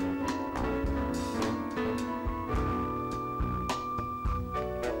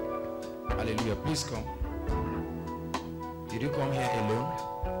 Hallelujah. Please come. Did you come here alone?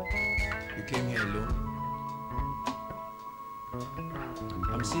 You came here alone?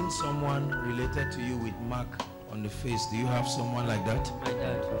 I'm seeing someone related to you with mark on the face. Do you have someone like that? My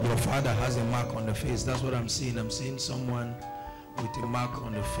dad. Your father has a mark on the face. That's what I'm seeing. I'm seeing someone with a mark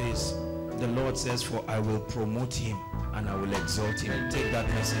on the face. The Lord says, for I will promote him and I will exalt him. Take that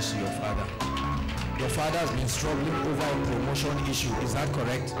message to your father. Your father has been struggling over a promotion issue. Is that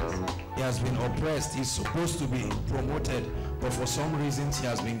correct? He has been oppressed. He's supposed to be promoted, but for some reasons he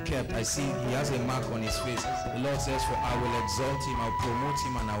has been kept. I see he has a mark on his face. The Lord says, for I will exalt him, I'll promote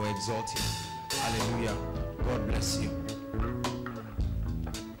him, and I will exalt him. Hallelujah. God bless you.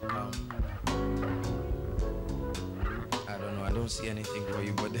 I don't know. I don't see anything for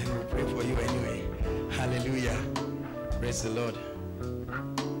you, but then we'll pray for you anyway. Hallelujah. Praise the Lord.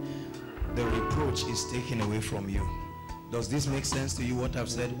 The reproach is taken away from you. Does this make sense to you, what I've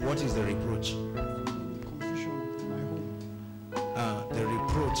said? What is the reproach? The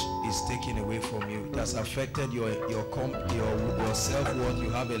reproach is taken away from you. It has affected your self-worth. You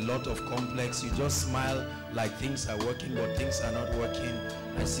have a lot of complex. You just smile like things are working, but things are not working.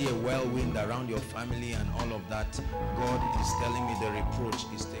 I see a whirlwind around your family and all of that. God is telling me the reproach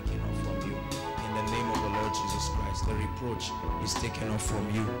is taken off from you. In the name of the Lord Jesus Christ, the reproach is taken off from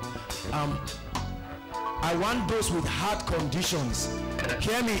you. I want those with heart conditions.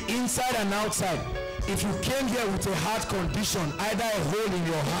 Hear me, inside and outside. If you came here with a heart condition, either a hole in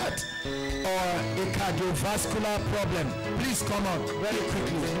your heart or a cardiovascular problem, please come out very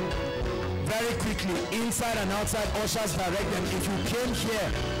quickly. Very quickly, inside and outside, ushers direct them. If you came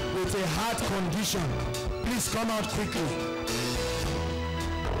here with a heart condition, please come out quickly.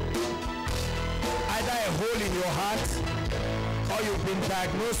 Either a hole in your heart, or you've been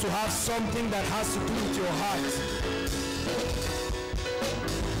diagnosed to have something that has to do with your heart.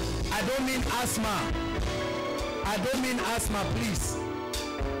 I don't mean asthma. I don't mean asthma, please.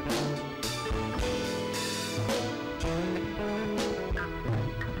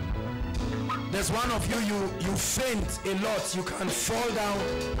 There's one of you faint a lot. You can fall down.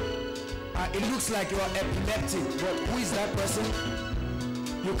 It looks like you are epileptic, but who is that person?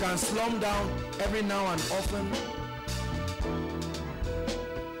 You can slump down every now and often.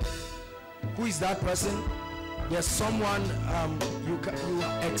 Who is that person? There's someone you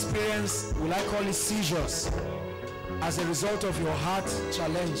experience, will I call it seizures, as a result of your heart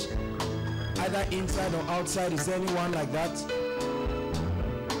challenge, either inside or outside. Is there anyone like that?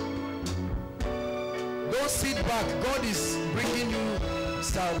 Don't sit back. God is bringing you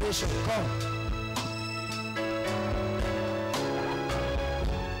salvation. Come.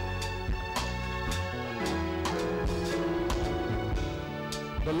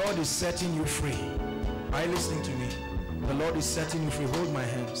 The Lord is setting you free. Are you listening to me? The Lord is setting you free. Hold my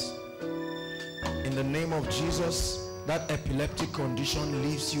hands. In the name of Jesus, that epileptic condition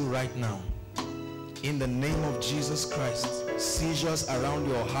leaves you right now. In the name of Jesus Christ, seizures around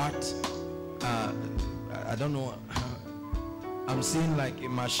your heart, I don't know, I'm seeing like a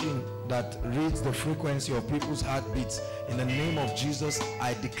machine that reads the frequency of people's heartbeats. In the name of Jesus,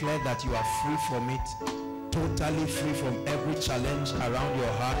 I declare that you are free from it, totally free from every challenge around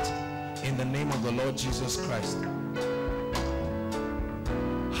your heart, in the name of the Lord Jesus Christ.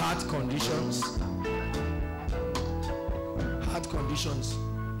 Heart conditions. Heart conditions.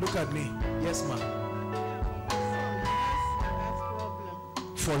 Look at me. Yes, ma'am.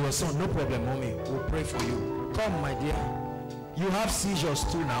 For your son, no problem, mommy. We'll pray for you. Come, my dear. You have seizures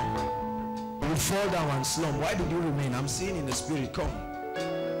too now. You fall down and slump. Why did you remain? I'm seeing in the spirit. Come.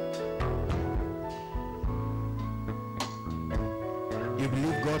 You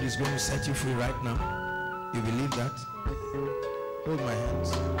believe God is going to set you free right now? You believe that? Hold my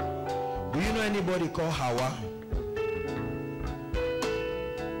hands. Do you know anybody called Hawa?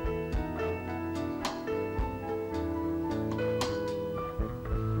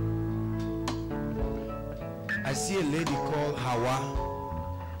 I see a lady called Hawa,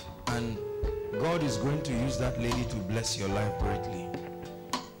 and God is going to use that lady to bless your life greatly.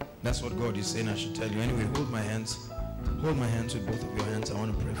 That's what God is saying I should tell you. Anyway, hold my hands. Hold my hands with both of your hands. I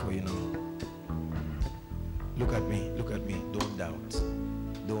want to pray for you now. Look at me. Look at me. Don't doubt.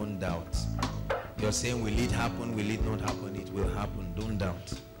 Don't doubt. You're saying, will it happen? Will it not happen? It will happen. Don't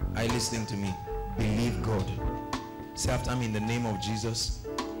doubt. Are you listening to me? Believe God. Say after me, in the name of Jesus,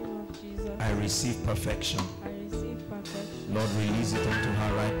 I receive perfection. Lord, release it unto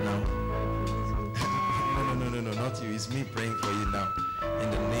her right now. No, not you. It's me praying for you now. In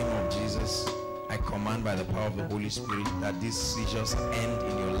the name of Jesus, I command by the power of the Holy Spirit that these seizures end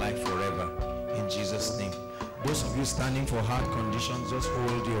in your life forever. In Jesus' name. Those of you standing for heart conditions, just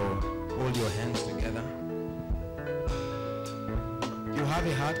hold your hands together. You have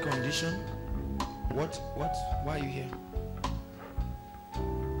a heart condition? What? Why are you here?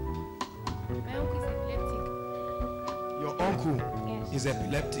 My uncle is epileptic. Your uncle is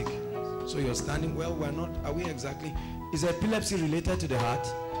epileptic. So you're standing, well, are we exactly? Is epilepsy related to the heart?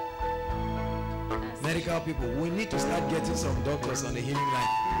 Medical people, we need to start getting some doctors on the healing line.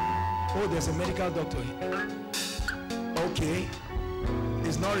 Oh, there's a medical doctor here. Okay.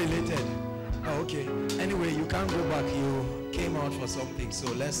 It's not related. Oh, okay. Anyway, you can't go back. You came out for something,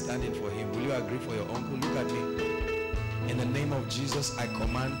 so let's stand in for him. Will you agree for your uncle? Look at me. In the name of Jesus, I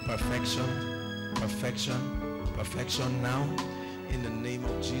command perfection, perfection, perfection now. In the name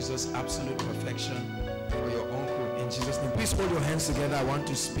of Jesus, absolute perfection for your uncle. In Jesus' name. Please hold your hands together. I want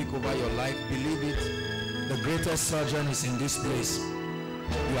to speak over your life. Believe it. The greatest surgeon is in this place.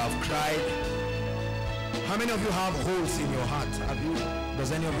 You have cried. How many of you have holes in your heart?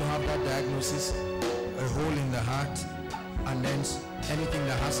 Does any of you have that diagnosis? A hole in the heart, and then anything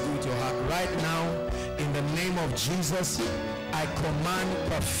that has to do with your heart. Right now, in the name of Jesus, I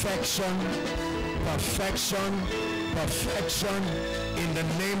command perfection, perfection, perfection. In the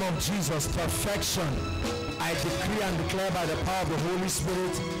name of Jesus, perfection. I decree and declare by the power of the Holy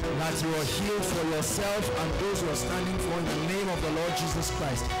Spirit that you are healed for yourself and those who are standing for, in the name of the Lord Jesus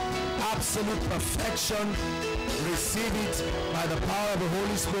Christ. Absolute perfection. Receive it by the power of the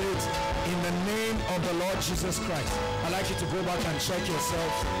Holy Spirit in the name of the Lord Jesus Christ. I'd like you to go back and check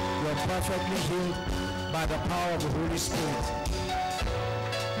yourself. You are perfectly healed by the power of the Holy Spirit.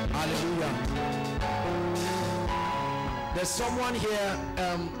 Hallelujah. There's someone here,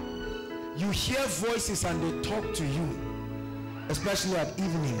 you hear voices and they talk to you, especially at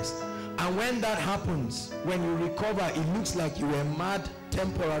evenings. And when that happens, when you recover, it looks like you were mad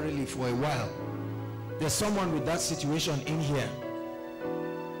temporarily for a while. There's someone with that situation in here.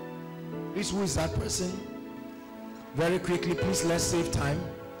 Please, who is that person? Very quickly, please, let's save time.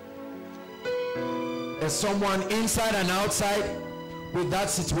 There's someone inside and outside with that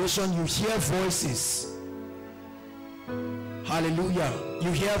situation, you hear voices. Hallelujah.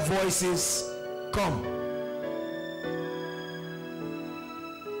 You hear voices. Come.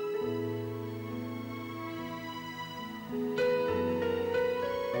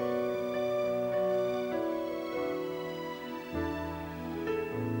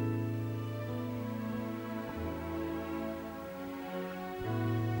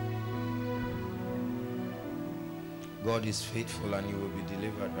 God is faithful and you will be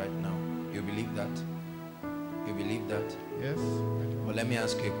delivered right now. You believe that? You believe that? Yes. Well, let me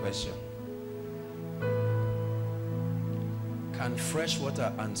ask you a question. Can fresh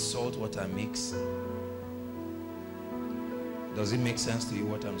water and salt water mix? Does it make sense to you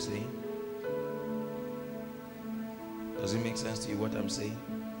what I'm saying? Does it make sense to you what I'm saying?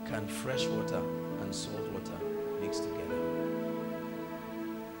 Can fresh water and salt water mix together?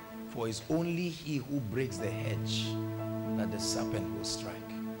 For it's only he who breaks the hedge that the serpent will strike.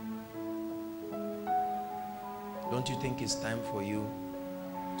 Don't you think it's time for you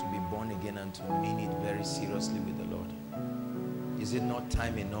to be born again and to mean it very seriously with the Lord? Is it not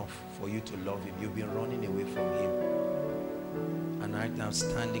time enough for you to love him? You've been running away from him. And right now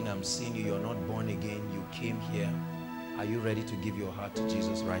standing, I'm seeing you. You're not born again. You came here. Are you ready to give your heart to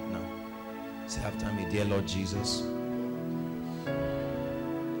Jesus right now? Say after me, dear Lord Jesus,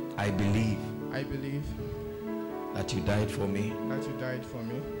 I believe that you died for me.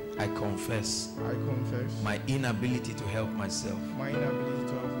 I confess my inability to help myself.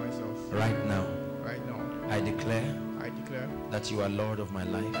 Right now, I declare that you are Lord of my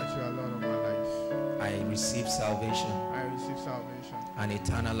life. I receive salvation and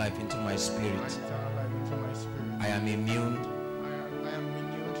eternal life into my spirit. I am immune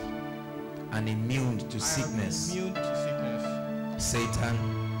and immune to sickness, Satan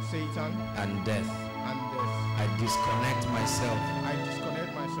and death. I disconnect myself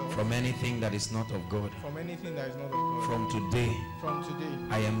from anything that is not of God. From today,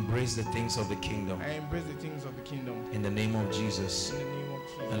 I embrace the things of the kingdom. In the name of Jesus.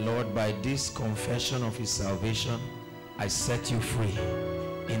 And Lord, by this confession of his salvation, I set you free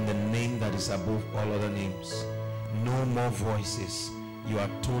in the name that is above all other names. No more voices. You are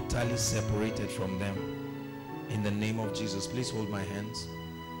totally separated from them. In the name of Jesus. Please hold my hands.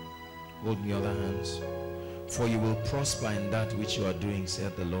 Hold the other hands. For you will prosper in that which you are doing,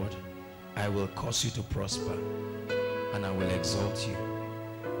 said the Lord. I will cause you to prosper, and I will exalt you.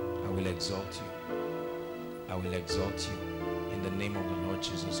 I will exalt you. I will exalt you in the name of the Lord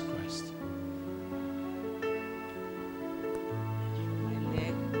Jesus Christ. My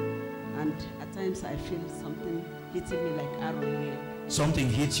leg, and at times I feel something hitting me like arrow here. Something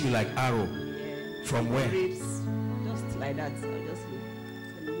hits you like arrow? Yeah. From where? Ribs, just like that. So just the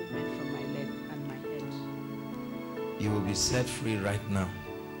movement from my leg and my head. You will be set free right now.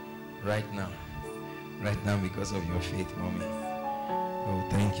 Right now. Right now because of your faith, mommy. Oh,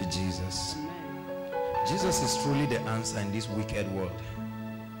 thank you, Jesus. Amen. Jesus is truly the answer in this wicked world.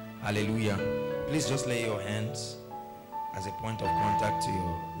 Hallelujah. Please just lay your hands as a point of contact to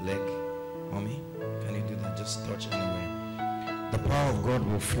your leg. Mommy, can you do that? Just touch anywhere. The power of God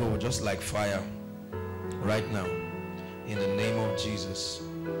will flow just like fire right now in the name of Jesus.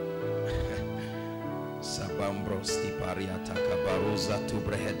 Sabambros tipariata kabaroza tu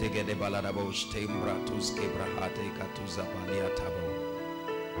brehedege de baladabos tembra tus kebrahate katuza baliatabo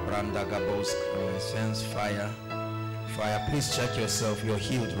branda gabos. Sense fire. Fire. Please check yourself. You're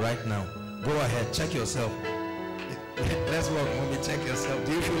healed right now. Go ahead, check yourself. Let's walk, mommy. Check yourself.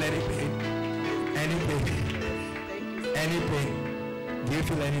 Do you feel any pain? Any pain? Any pain? Do you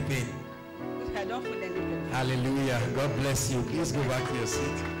feel any pain? I don't feel any pain. Hallelujah. God bless you. Please go back to your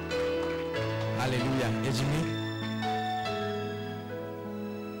seat. Hallelujah. Ejimi.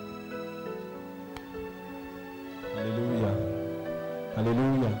 Hallelujah.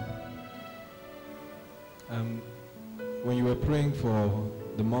 Hallelujah. When you were praying for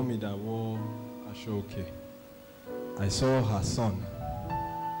the mommy that wore Ashoke, I saw her son.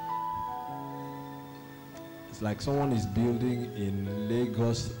 It's like someone is building in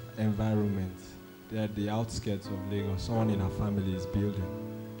Lagos environment. They're at the outskirts of Lagos. Someone in her family is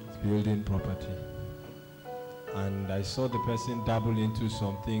building property. And I saw the person dabble into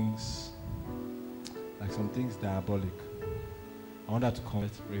some things, like some things diabolic. I want her to come.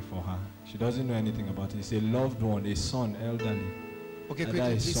 Let's pray for her. She doesn't know anything about it. It's a loved one, a son, elderly. Okay,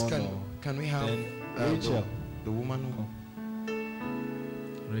 quickly, please, can we have Rachel, the woman who...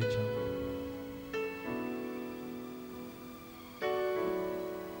 Rachel.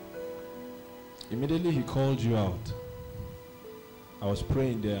 Immediately he called you out. I was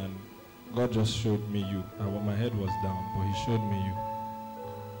praying there and God just showed me you. My head was down, but he showed me you.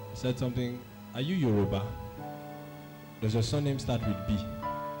 He said something, are you Yoruba? Does your surname start with B?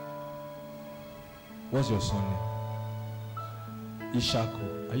 What's your surname?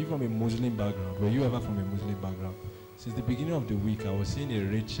 Ishaku. Are you from a Muslim background? Were you ever from a Muslim background? Since the beginning of the week, I was seeing a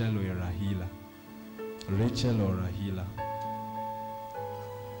Rachel or a Rahila. Rachel or Rahila.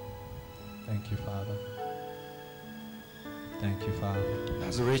 Thank you, Father. Thank you, Father.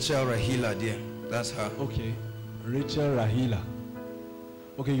 That's Rachel Rahila, dear. That's her. Okay. Rachel Rahila.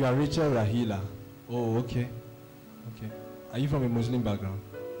 Okay, you are Rachel Rahila. Oh, okay. Okay. Are you from a Muslim background?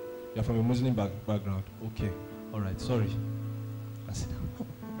 You are from a Muslim background. Okay. All right. Sorry. Sit down.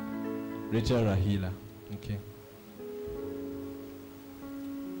 Rachel Rahila. Okay.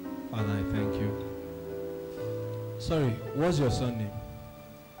 Father, I thank you. Sorry, what's your surname?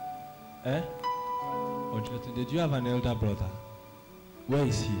 Eh? Did you have an elder brother? Where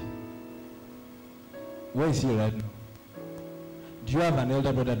is he? Where is he right now? Do you have an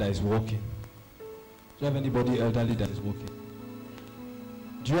elder brother that is walking? Do you have anybody elderly that is walking?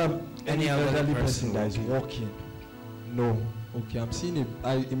 Do you have any elderly person that is walking? No. Okay, I'm seeing it.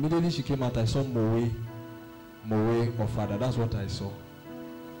 Immediately she came out, I saw Moe or father. That's what I saw.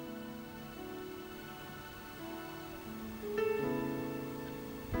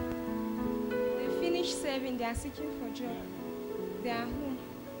 They finished serving, they are seeking for job. They are home.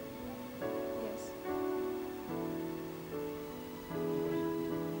 Yes.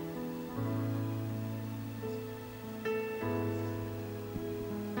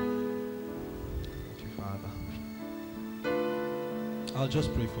 Thank you, Father. I'll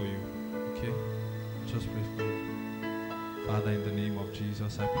just pray for you, okay? Just pray for you. Father, in the name of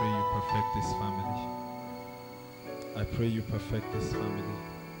Jesus, I pray you perfect this family. I pray you perfect this family.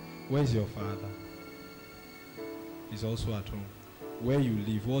 Where's your father? He's also at home. Where you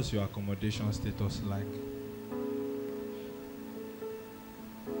live, what's your accommodation status like?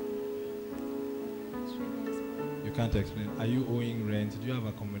 You can't explain. Are you owing rent? Do you have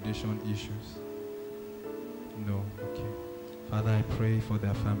accommodation issues? No. Okay. Father, I pray for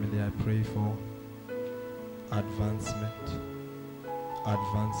their family. I pray for advancement.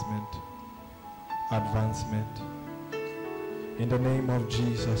 Advancement. Advancement. In the name of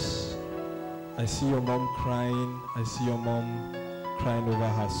Jesus. I see your mom crying. I see your mom crying over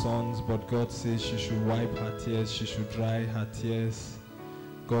her sons, but God says she should wipe her tears. She should dry her tears.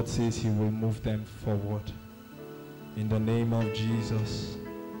 God says he will move them forward. In the name of Jesus.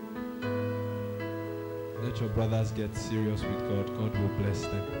 Let your brothers get serious with God. God will bless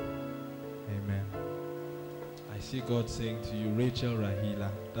them. Amen. I see God saying to you, Rachel Rahila.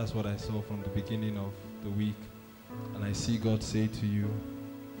 That's what I saw from the beginning of the week. And I see God say to you,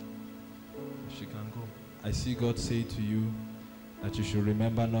 she can go. I see God say to you that you should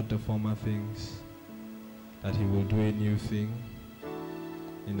remember not the former things, that he will do a new thing.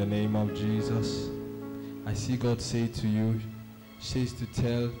 In the name of Jesus. I see God say to you, says to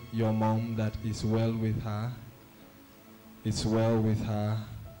tell your mom that it's well with her. It's well with her.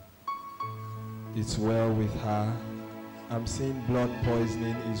 It's well with her. I'm seeing blood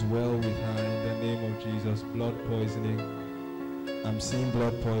poisoning is well with her in the name of Jesus. Blood poisoning. I'm seeing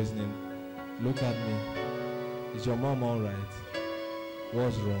blood poisoning. Look at me. Is your mom all right?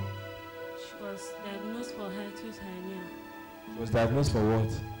 What's wrong? She was diagnosed for hiatus hernia. She was diagnosed for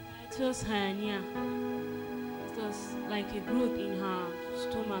what? Hiatus hernia. It was like a growth in her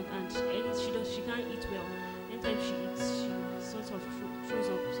stomach, and she can't eat well. Anytime she eats, she sort of throws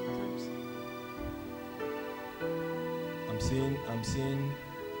up sometimes. I'm seeing.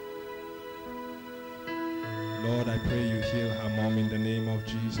 Lord, I pray you heal her mom in the name of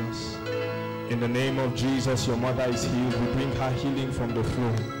Jesus. In the name of Jesus, your mother is healed. We bring her healing from the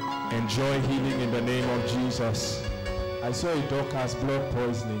throne. Enjoy healing in the name of Jesus. I saw a Dorcas blood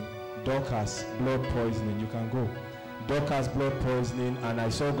poisoning. Dorcas blood poisoning. You can go. Dorcas blood poisoning, and I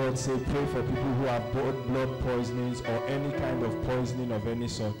saw God say, pray for people who have blood poisonings or any kind of poisoning of any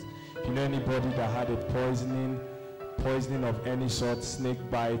sort. If you know anybody that had a poisoning of any sort, snake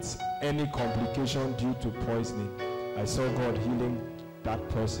bites, any complication due to poisoning, I saw God healing that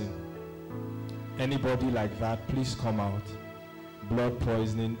person. Anybody like that, please come out. Blood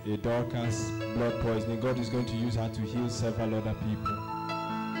poisoning, a Dorcas blood poisoning. God is going to use her to heal several other people.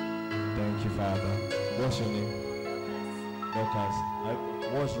 Thank you, Father. What's your name? Dorcas.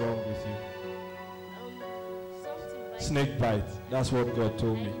 What's wrong with you? Snake bite. That's what God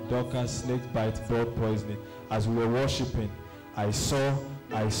told me. Dorcas, snake bite, blood poisoning. As we were worshiping, I was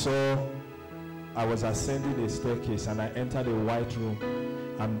ascending a staircase and I entered a white room.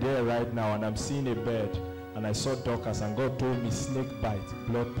 I'm there right now and I'm seeing a bed, and I saw Dorcas, and God told me snake bite,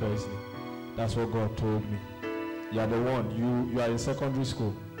 blood poisoning. That's what God told me. You are the one. You are in secondary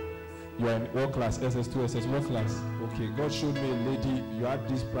school. You are in what class? SS2, SS, what class? Okay, God showed me a lady, you had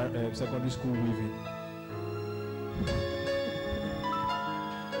this secondary school weaving.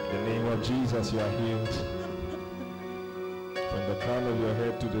 In the name of Jesus, you are healed. From the crown of your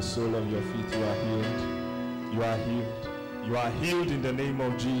head to the sole of your feet, you are healed. You are healed. You are healed in the name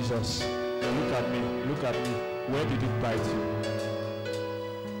of Jesus. Now look at me. Look at me. Where did it bite you?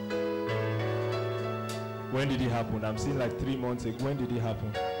 When did it happen? I'm seeing like 3 months ago. When did it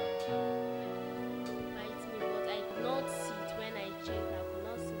happen?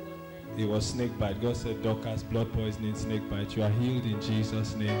 It was snake bite. God said, Dorcas, blood poisoning, snake bite. You are healed in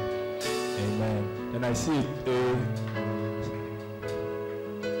Jesus' name. Amen. And I see it.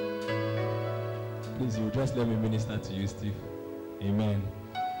 Please, you just let me minister to you, Steve. Amen.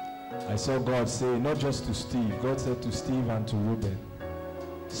 I saw God say, not just to Steve. God said to Steve and to Reuben.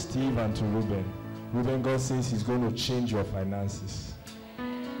 Steve and to Reuben. Reuben, God says he's going to change your finances.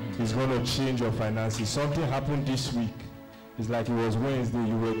 He's going to change your finances. Something happened this week. It's like it was Wednesday.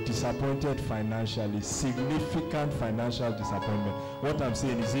 You were disappointed financially. Significant financial disappointment. What I'm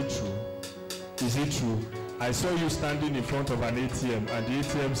saying, is it true? Is it true? I saw you standing in front of an ATM and the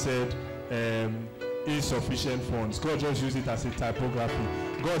ATM said insufficient funds. God just used it as a typography.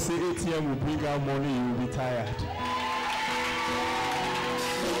 God said ATM will bring out money, you will be tired.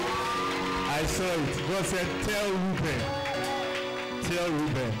 I saw it. God said, tell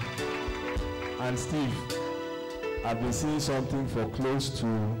Reuben. And Steve, I've been seeing something for close to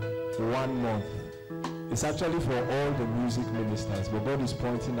 1 month. It's actually for all the music ministers, but God is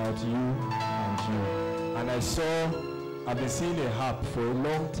pointing out you and you. And I've been seeing a harp for a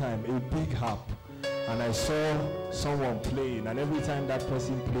long time, a big harp. And I saw someone playing, and every time that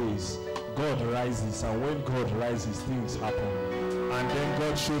person plays, God rises, and when God rises, things happen. And then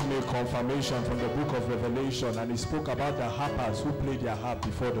God showed me a confirmation from the book of Revelation, and he spoke about the harpers who played their harp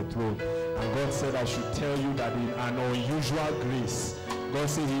before the throne. And God said, I should tell you that in an unusual grace, God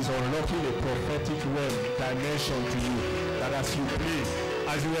said he's unlocking a prophetic realm dimension to you, that as you play,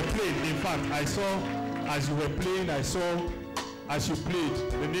 as you were playing, in fact, as you played,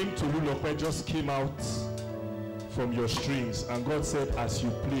 the name Tolulope just came out from your strings, and God said, as you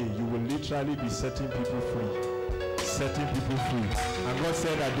play, you will literally be setting people free. Setting people free. And God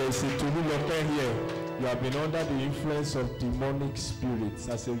said that there is a Tolulope here. You have been under the influence of demonic spirits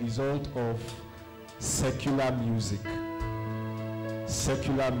as a result of secular music.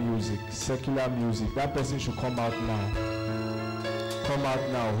 Secular music. Secular music. That person should come out now. Come out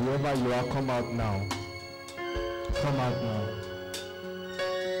now. Whoever you are, come out now. Come out now.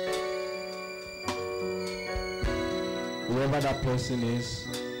 Whoever that person is,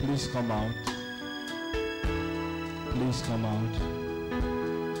 please come out. Please come out.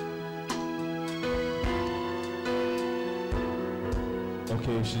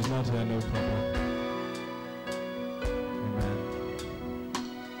 Okay, if she's not here, no problem. Amen.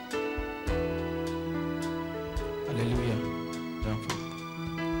 Hallelujah. Thank you,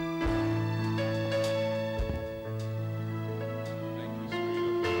 Spirit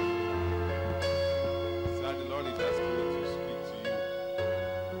of God. Sir, the Lord is asking me to speak to you.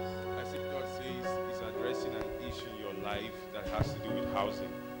 As if God says he's addressing an issue in your life that has to do with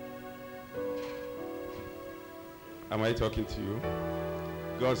housing. Am I talking to you?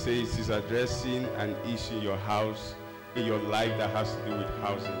 God says he's addressing an issue in your house, in your life that has to do with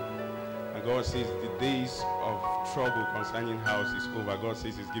housing. And God says the days of trouble concerning house is over. God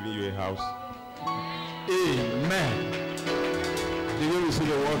says he's giving you a house. Amen. Do you receive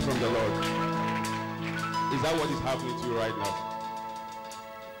a word from the Lord? Is that what is happening to you right now?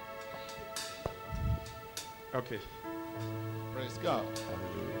 Okay. Praise God.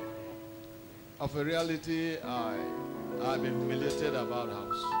 Of a reality, I've been humiliated about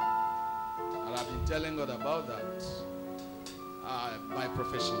house. And I've been telling God about that. My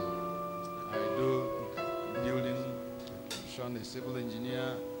profession. I do building, I'm a civil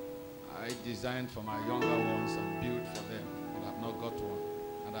engineer. I designed for my younger ones and built for them, but I've not got one.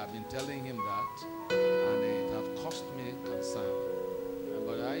 And I've been telling him that, and it has cost me concern.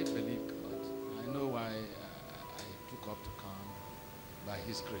 But I believe God. I know why I took up to come by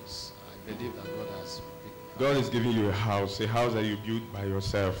his grace. I believe that God has. God is giving you a house that you built by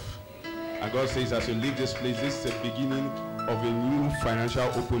yourself. And God says, as you leave this place, this is the beginning of a new financial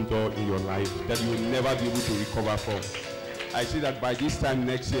open door in your life that you will never be able to recover from. I see that by this time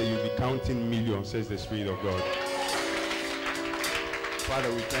next year, you'll be counting millions, says the Spirit of God.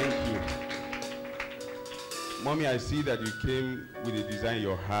 Father, we thank you. Mommy, I see that you came with a desire in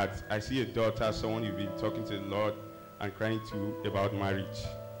your heart. I see a daughter, someone you've been talking to the Lord and crying to about marriage.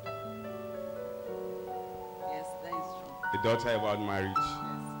 Yes, that is true. A daughter about marriage.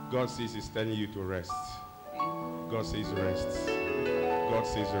 Yes. God says he's telling you to rest. God says rest. God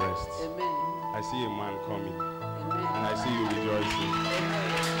says rest. Amen. I see a man coming. Amen. And I see you rejoicing.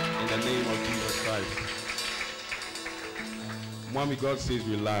 In the name of Jesus Christ. Mommy, God says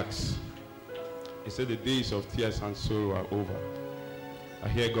relax. He said the days of tears and sorrow are over. I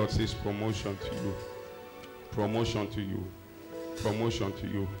hear God says promotion to you. Promotion to you. Promotion to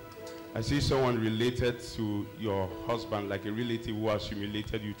you. I see someone related to your husband, like a relative who has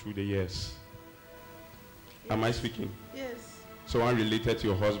humiliated you through the years. Yes. Am I speaking? Yes. Someone related to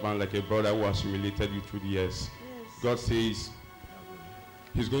your husband, like a brother who has humiliated you through the years. Yes. God says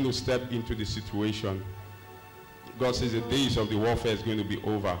he's going to step into the situation. God says the days of the warfare is going to be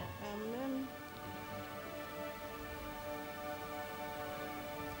over. Amen.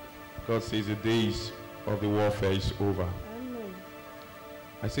 God says the days of the warfare is over. Amen.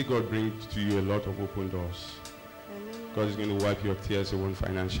 I see God bring to you a lot of open doors. Amen. God is going to wipe your tears away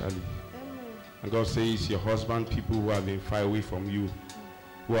financially. Amen. And God says your husband, people who have been far away from you,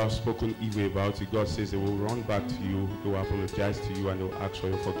 who have spoken evil about you, God says they will run back to you, they will apologize to you, and they will ask for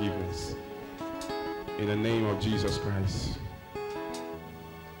your forgiveness. In the name of Jesus Christ.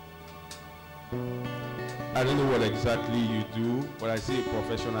 I don't know what exactly you do, but I see a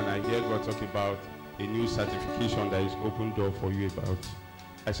profession and I hear God talk about a new certification that is open door for you about.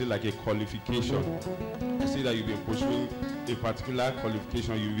 I see like a qualification. I see that you've been pursuing a particular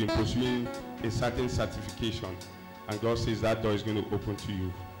qualification, you've been pursuing a certain certification, and God says that door is going to open to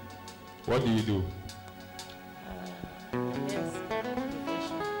you. What do you do? Yes,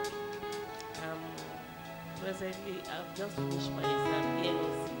 profession. Presently, I've just finished my exam here.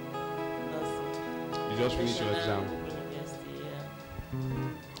 You just finished your exam.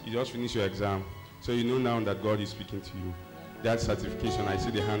 You just finished your exam. So you know now that God is speaking to you. That certification, I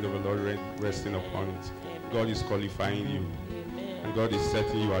see the hand of the Lord resting upon it. God is qualifying you. And God is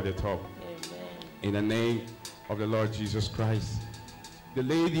setting you at the top. In the name of the Lord Jesus Christ. The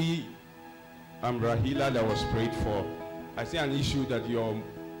lady, Rahila, that was prayed for, I see an issue that your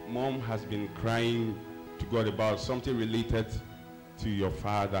mom has been crying to God about, something related to your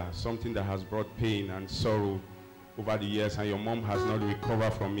father, something that has brought pain and sorrow over the years, and your mom has not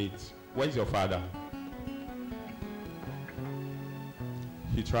recovered from it. Where is your father?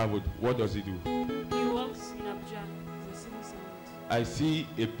 He traveled. What does he do? He works in Abuja. He's a civil servant. I see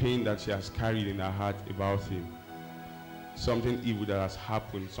a pain that she has carried in her heart about him. Something evil that has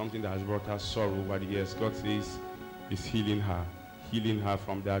happened, something that has brought her sorrow over the years. God says he's healing her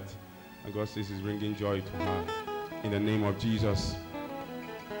from that. And God says he's bringing joy to her. In the name of Jesus.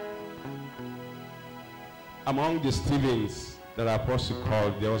 Among the Stephens that Apostle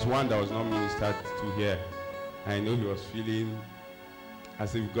called, there was one that was not ministered to here. I know he was feeling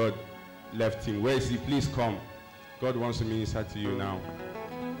as if God left him. Where is he? Please come. God wants to minister to you now.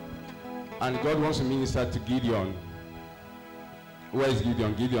 And God wants to minister to Gideon. Where is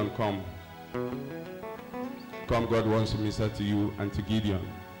Gideon? Gideon, come. Come, God wants to minister to you and to Gideon.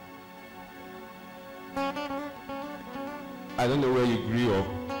 I don't know where you grew up,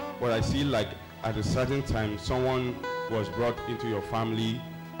 but I see like at a certain time someone was brought into your family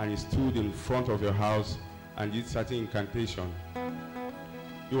and he stood in front of your house and did certain incantation.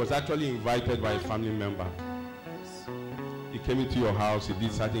 He was actually invited by a family member. He came into your house, he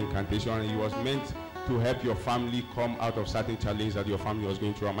did certain incantation, and he was meant to help your family come out of certain challenges that your family was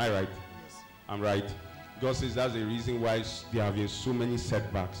going through. Am I right? Yes. I'm right. God says that's the reason why there have been so many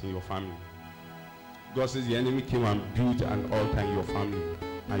setbacks in your family. God says the enemy came and built an altar in your family,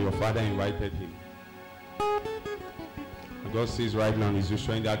 and your father invited him. And God says right now he's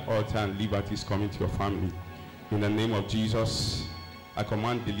destroying that altar, and liberty is coming to your family. In the name of Jesus, I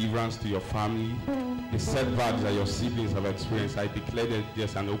command deliverance to your family. The setbacks that your siblings have experienced, I declare that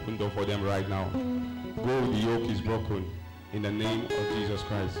there's an open door for them right now. Go, the yoke is broken. In the name of Jesus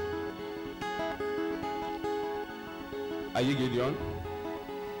Christ. Are you Gideon?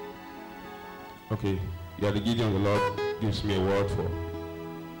 Okay, you are the Gideon the Lord gives me a word for.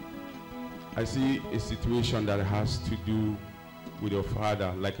 I see a situation that has to do with your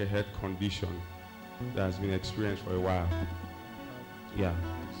father, like a health condition that has been experienced for a while. Yeah.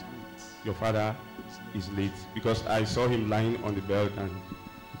 Your father is late because I saw him lying on the bed and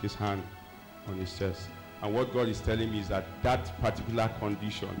with his hand on his chest. And what God is telling me is that that particular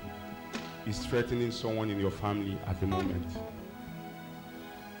condition is threatening someone in your family at the moment.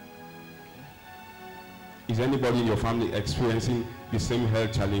 Is anybody in your family experiencing the same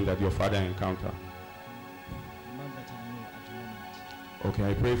health challenge that your father encountered? Okay,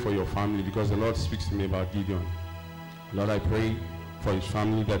 I pray for your family because the Lord speaks to me about Gideon. Lord, I pray for his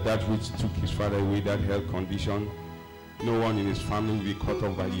family that which took his father away, that health condition, No one in his family will be cut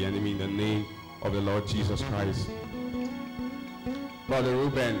off by the enemy in the name of the Lord Jesus Christ. Brother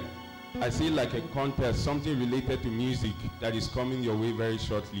Reuben, I see like a contest, something related to music that is coming your way very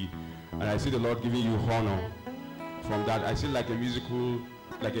shortly. And I see the Lord giving you honor from that. I see like a musical,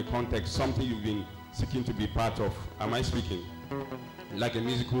 like a context, something you've been seeking to be part of. Am I speaking? Like a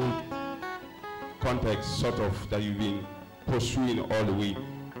musical context, sort of, that you've been pursuing all the way.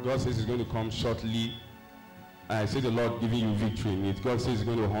 God says it's going to come shortly. And I see the Lord giving you victory in it. God says he's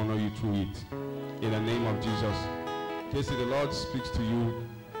going to honor you through it. In the name of Jesus. Casey, the Lord speaks to you.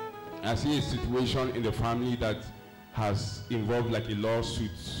 I see a situation in the family that has involved like a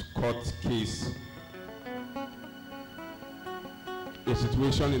lawsuit, court case. A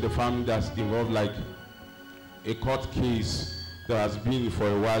situation in the family that's involved like a court case that has been for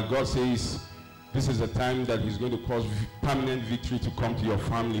a while. God says this is a time that he's going to cause permanent victory to come to your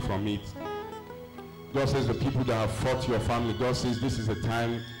family from it. God says the people that have fought your family, God says this is a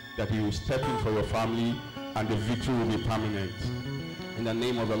time that he will step in for your family and the victory will be permanent. In the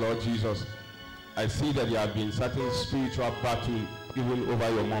name of the Lord Jesus, I see that there have been certain spiritual battle even over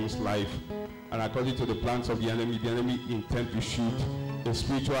your mom's life. And according to the plans of the enemy intends to shoot a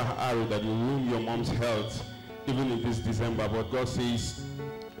spiritual arrow that will ruin your mom's health even in this December. But God says,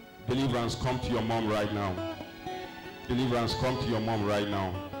 deliverance come to your mom right now. Deliverance come to your mom right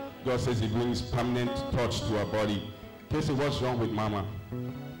now. God says he brings permanent touch to her body. Casey, what's wrong with Mama?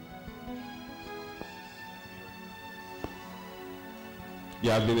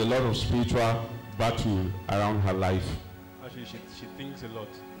 There has been a lot of spiritual battle around her life. Actually, she thinks a lot.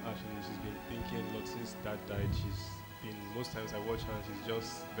 Actually, she's been thinking a lot since Dad died. She's been, most times I watch her, she's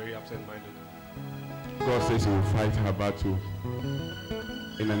just very absent-minded. God says he will fight her battle.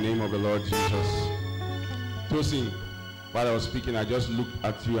 In the name of the Lord Jesus. Tosin, while I was speaking, I just looked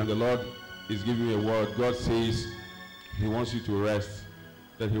at you and the Lord is giving me a word. God says he wants you to rest.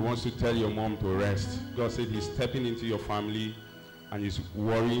 That he wants to tell your mom to rest. God said he's stepping into your family and is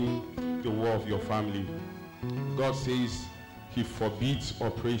worrying the war of your family. God says he forbids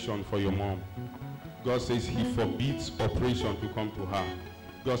operation for your mom. God says he forbids operation to come to her.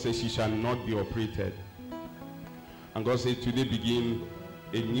 God says she shall not be operated. And God says today begin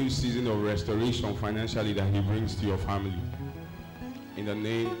a new season of restoration financially that he brings to your family. In the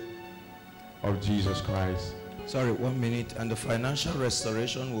name of Jesus Christ. Sorry, 1 minute. And the financial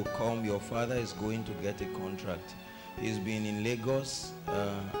restoration will come. Your father is going to get a contract. He's been in Lagos.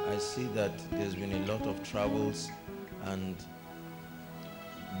 I see that there's been a lot of travels and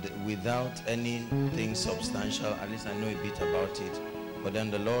without anything substantial. At least I know a bit about it. But then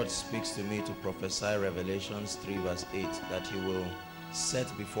the Lord speaks to me to prophesy Revelations 3 verse 8 that he will set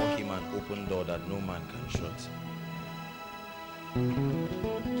before him an open door that no man can shut.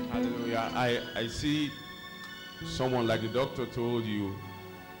 Hallelujah. I see someone like the doctor told you,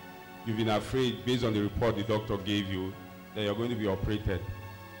 you've been afraid based on the report the doctor gave you that you're going to be operated.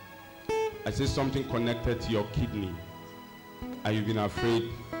 I see something connected to your kidney and you've been afraid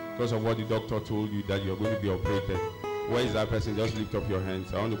because of what the doctor told you that you're going to be operated. Where is that person? Just lift up your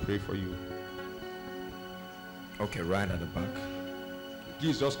hands. I want to pray for you. Okay, right at the back.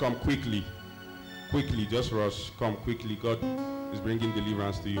 Please just come quickly. Quickly, just rush. Come quickly. God is bringing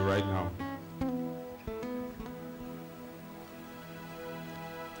deliverance to you right now.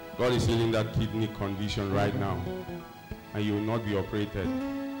 God is healing that kidney condition right now. And you will not be operated.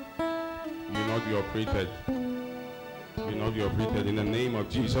 You will not be operated. You will not be operated. In the name of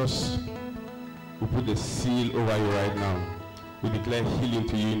Jesus, we put the seal over you right now. We declare healing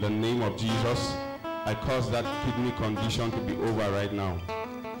to you in the name of Jesus. I cause that kidney condition to be over right now.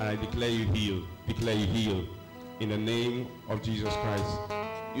 And I declare you healed. Declare you healed. In the name of Jesus Christ.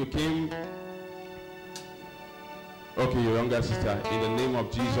 You came... Okay, your younger sister. In the name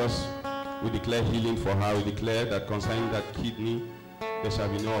of Jesus, we declare healing for her. We declare that concerning that kidney, there shall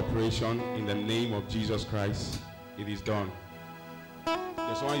be no operation. In the name of Jesus Christ, it is done.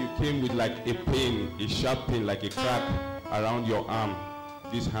 There's one you came with like a pain, a sharp pain, like a crack around your arm,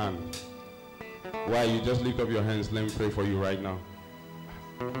 this hand. Why? You just lift up your hands. Let me pray for you right now.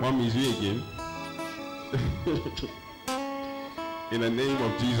 Mom, is you again? In the name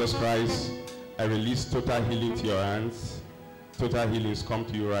of Jesus Christ, I release total healing to your hands. Total healings come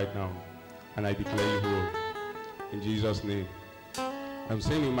to you right now. And I declare you whole. In Jesus' name. I'm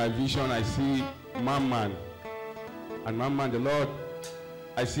saying in my vision, I see Man. And Man, the Lord,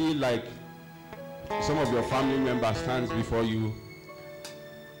 I see like some of your family members stands before you.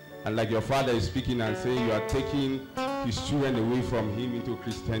 And like your father is speaking and saying you are taking his children away from him into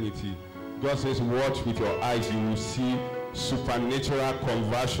Christianity. God says, watch with your eyes. You will see supernatural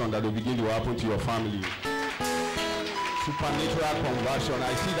conversion that will begin to happen to your family. Supernatural conversion.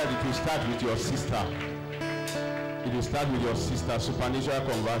 I see that it will start with your sister. It will start with your sister. Supernatural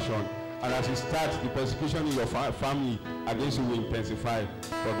conversion. And as it starts, the persecution in your family against you will intensify.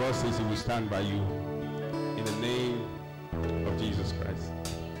 But God says He will stand by you. In the name of Jesus Christ.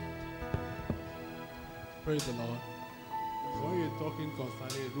 Praise the Lord. So when you're talking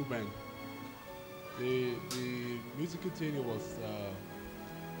concerning Reuben, the musical thing was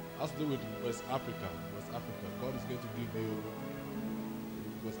has to do with West Africa. West Africa. God is going to give you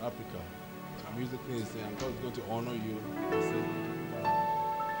West Africa. Musically is saying God is going to honor you.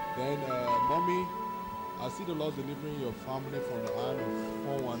 Then mommy, I see the Lord delivering your family from the hand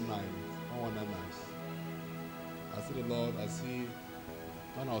of 419. I see the Lord,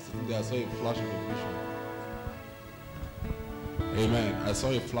 when I was sitting there, I saw a flash of a vision. Amen. I saw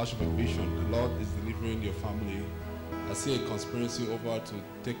a flash of a vision. The Lord is delivering your family. I see a conspiracy over to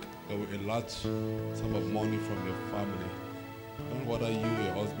take a large sum of money from your family. Don't bother you,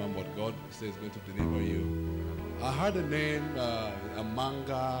 your husband, but God says He's going to deliver you. I heard the name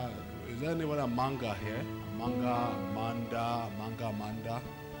Amanga. Is there anyone Amanga here? Amanda.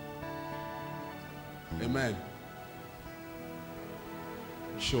 Amen.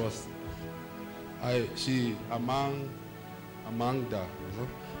 Amanda.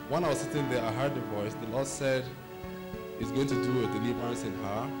 When I was sitting there, I heard the voice. The Lord said He's going to do a deliverance in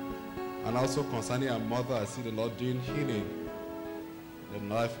her. And also concerning her mother, I see the Lord doing healing. The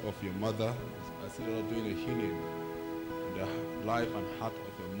life of your mother. I see the Lord doing a healing in the life and heart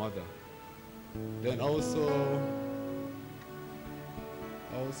of your mother. Then also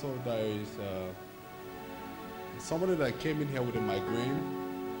there is somebody that came in here with a migraine,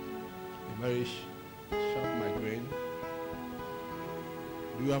 a very sharp migraine.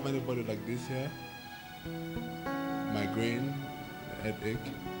 Do you have anybody like this here? Migraine, headache.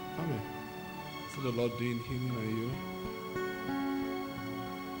 Come here. See the Lord doing healing on you.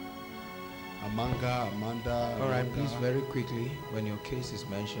 Amanda. All right, please, very quickly. When your case is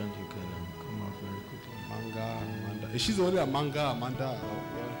mentioned, you can come out very quickly. Amanda. Is she only Amanda?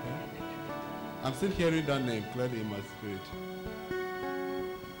 I'm still hearing that name clearly in my spirit.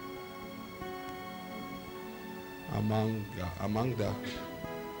 Amanda.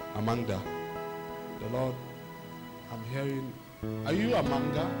 The Lord, I'm hearing. Are you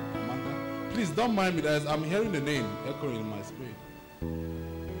Amanda? Please don't mind me, guys. I'm hearing the name echoing in my spirit.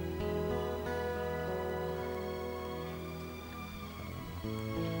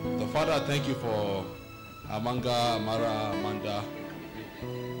 The Father, I thank you for Amanda.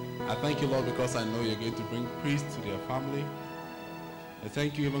 I thank you, Lord, because I know you're going to bring peace to their family. I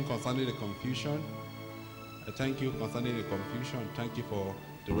thank you even concerning the confusion. I thank you concerning the confusion. Thank you for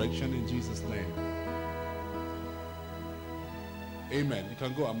direction in Jesus' name. Amen. You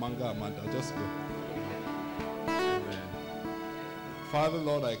can go Amanda. Just go. Amen. Father,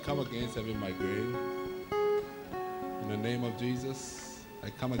 Lord, I come against every migraine. In the name of Jesus, I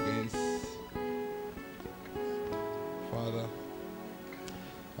come against. Father,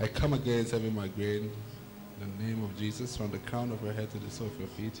 I come against every migraine. In the name of Jesus, from the crown of your head to the sole of your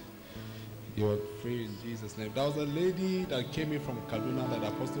feet. You are free in Jesus' name. There was a lady that came in from Kaduna that the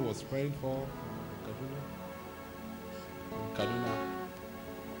apostle was praying for. Kaduna.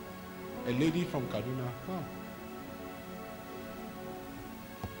 A lady from Kaduna. Huh.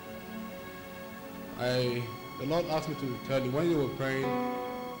 The Lord asked me to tell you, when you were praying,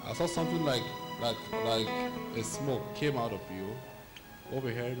 I saw something like a smoke came out of you.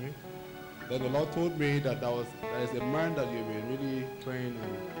 Overheard me. Then the Lord told me that there is a man that you've been really praying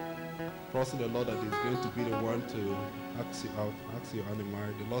and trusting the Lord that is going to be the one to ask you out, ask you hand in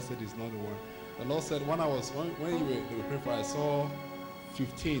marriage. The Lord said he's not the one. The Lord said when you were praying for, I saw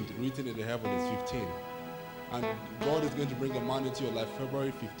 15 written in the heavens, 15. And God is going to bring a man into your life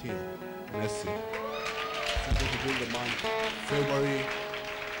February 15. Let's see. He's going to bring the man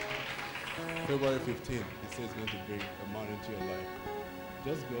February 15. He says he's going to bring a man into your life.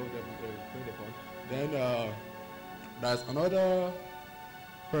 Just go there, pray upon. Then there's another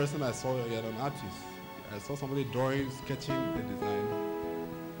person I saw. You're an artist. I saw somebody drawing, sketching the design,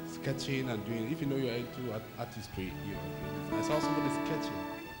 sketching and doing. If you know you're into artistry, I saw somebody sketching.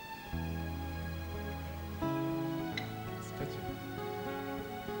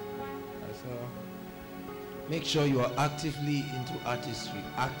 I saw. Make sure you are actively into artistry.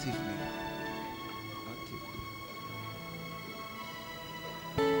 Actively.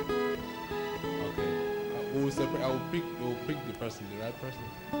 I will pick the person, the right person.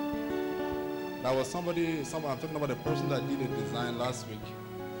 There was I'm talking about the person that did a design last week.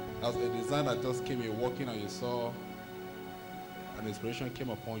 That was a design that just came here walking and you saw an inspiration came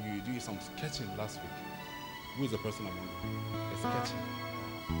upon you. You did some sketching last week. Who is the person among you? It's sketchy.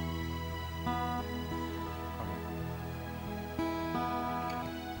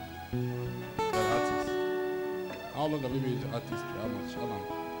 An artist. How long have you been an artist? How much? How long?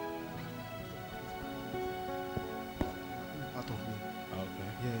 Part of me.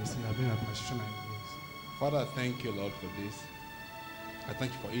 Okay. Yes, I've been a musician 9 years. Father, I thank you, Lord, for this. I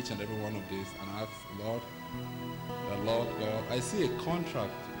thank you for each and every one of these. And I ask, Lord, the Lord God, I see a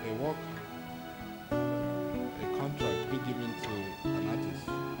contract, a work, a contract be given to an artist.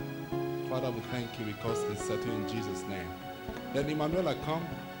 Father, we thank you because it's settled in Jesus' name. Then Emmanuel, I come.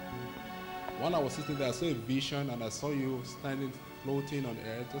 When I was sitting there, I saw a vision and I saw you standing, floating on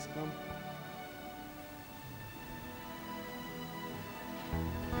air. Just come.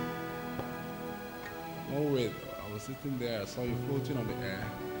 No way. I was sitting there, I saw you floating on the air.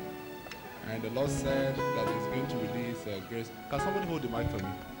 And the Lord said that He's going to release grace. Can somebody hold the mic for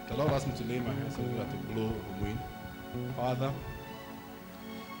me? The Lord asked me to lay my hands on you to blow the wind. Father,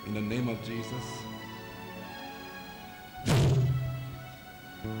 in the name of Jesus. Let's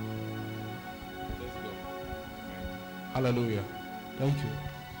go. Hallelujah. Thank you.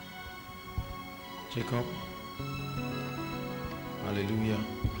 Jacob. Hallelujah.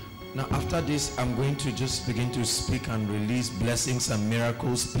 Now after this, I'm going to just begin to speak and release blessings and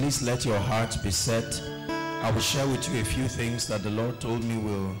miracles. Please let your heart be set. I will share with you a few things that the Lord told me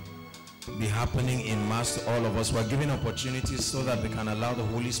will be happening in mass to all of us. We're giving opportunities so that we can allow the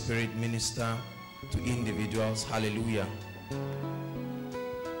Holy Spirit minister to individuals. Hallelujah.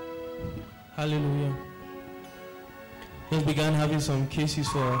 Hallelujah. We began having some cases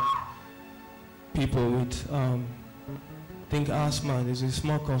for people with think asthma. There's a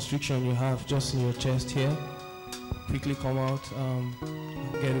small constriction you have just in your chest here. Quickly come out,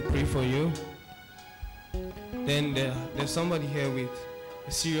 get to pray for you. Then there's somebody here with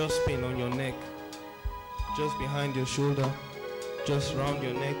a serious pain on your neck, just behind your shoulder, just around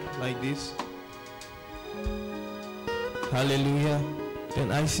your neck like this. Hallelujah.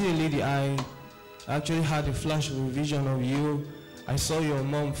 Then I see a lady, I actually had a flash of a vision of you. I saw your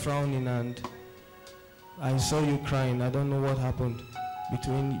mom frowning and I saw you crying. I don't know what happened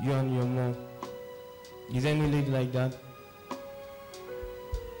between you and your mom. Is any lady like that?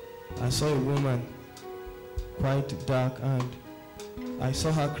 I saw a woman, quite dark, and I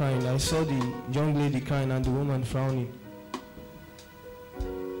saw her crying. I saw the young lady crying and the woman frowning.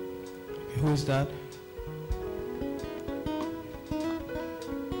 Who is that?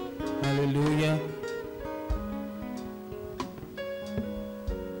 Hallelujah.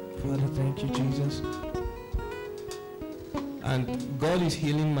 Father, thank you, Jesus. And God is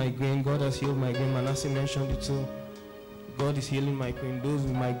healing migraine. God has healed migraine. Manasseh mentioned it too. God is healing migraine. Those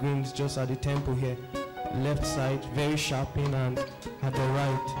with migraines just at the temple here. Left side, very sharp pain, and at the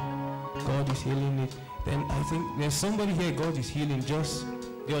right, God is healing it. Then I think there's somebody here God is healing just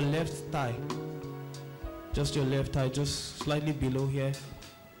your left thigh. Just your left thigh, just slightly below here.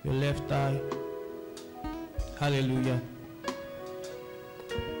 Your left thigh. Hallelujah.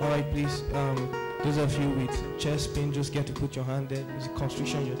 All right, please. Those of you with chest pain, just get to put your hand there. There's a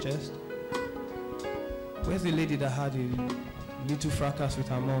constriction in your chest. Where's the lady that had a little fracas with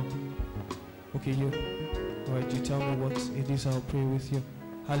her mom? Okay, you. All right, you tell me what it is, I'll pray with you.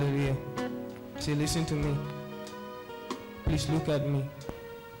 Hallelujah. Say, listen to me. Please look at me.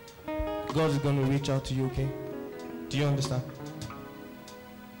 God is going to reach out to you, okay? Do you understand?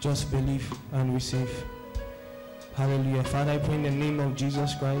 Just believe and receive. Hallelujah. Father, I pray in the name of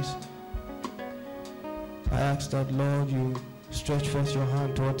Jesus Christ. I ask that, Lord, you stretch forth your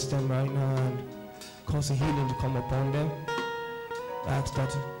hand towards them right now and cause a healing to come upon them. I ask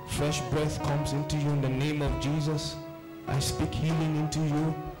that fresh breath comes into you in the name of Jesus. I speak healing into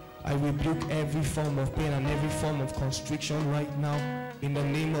you. I rebuke every form of pain and every form of constriction right now in the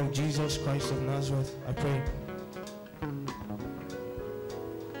name of Jesus Christ of Nazareth. I pray.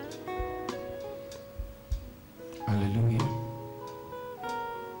 Hallelujah.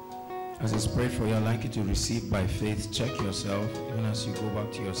 As it's prayed for you, I'd like you to receive by faith. Check yourself. Even as you go back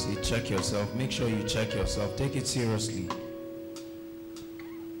to your seat, check yourself. Make sure you check yourself. Take it seriously.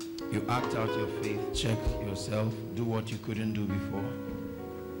 You act out your faith. Check yourself. Do what you couldn't do before.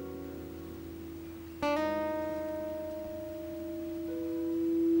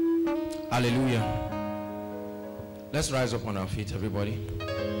 Hallelujah. Let's rise up on our feet, everybody.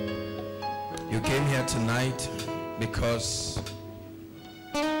 You came here tonight because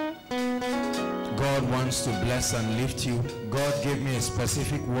God wants to bless and lift you. God gave me a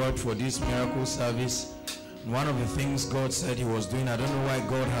specific word for this miracle service. One of the things God said he was doing, I don't know why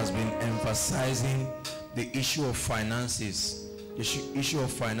God has been emphasizing the issue of finances. The issue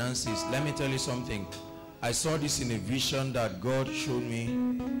of finances. Let me tell you something. I saw this in a vision that God showed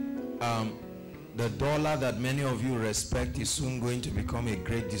me. The dollar that many of you respect is soon going to become a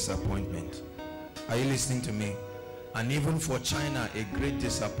great disappointment. Are you listening to me? And even for China, a great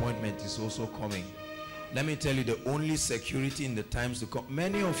disappointment is also coming. Let me tell you, the only security in the times to come,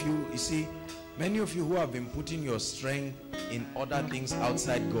 many of you, you see, many of you who have been putting your strength in other things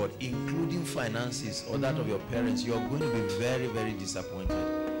outside God, including finances or that of your parents, you are going to be very, very disappointed.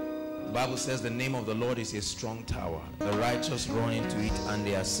 The Bible says the name of the Lord is a strong tower. The righteous run into it and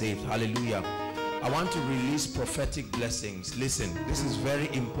they are saved. Hallelujah. I want to release prophetic blessings. Listen, this is very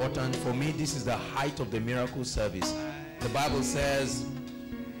important. For me, this is the height of the miracle service. The Bible says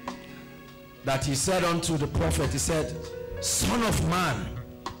that he said unto the prophet, he said, Son of man,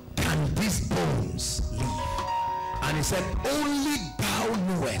 can these bones live? And he said, only thou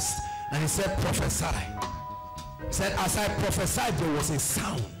knowest. And he said, prophesy. He said, as I prophesied, there was a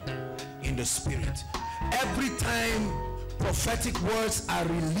sound in the spirit. Every time prophetic words are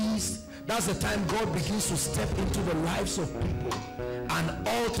released, that's the time God begins to step into the lives of people and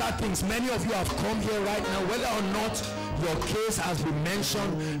alter things. Many of you have come here right now, whether or not your case has been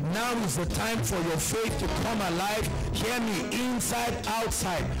mentioned. Now is the time for your faith to come alive. Hear me, inside,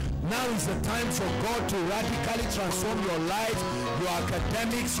 outside. Now is the time for God to radically transform your life, your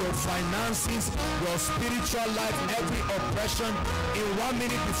academics, your finances, your spiritual life, every oppression. In 1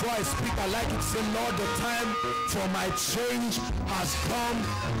 minute before I speak, I like to say, Lord, the time for my change has come.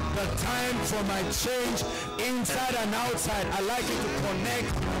 The time for my change, inside and outside. I like you to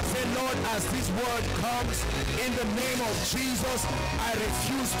connect. Say, Lord, as this word comes, in the name of Jesus, I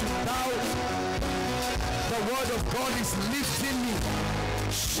refuse to doubt. The word of God is lifting me.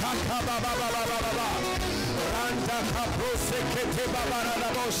 The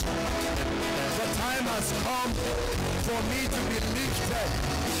time has come for me to be lifted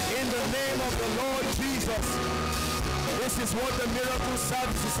in the name of the Lord Jesus. This is what the miracle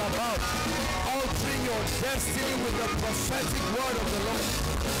service is about. Altering your destiny with the prophetic word of the Lord.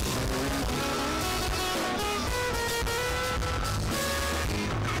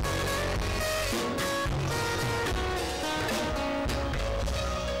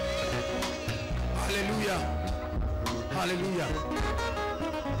 Hallelujah. Hallelujah.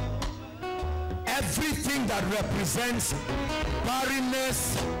 Everything that represents barrenness,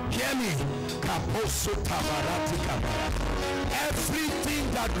 hear me. Everything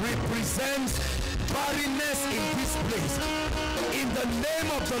that represents barrenness in this place, in the name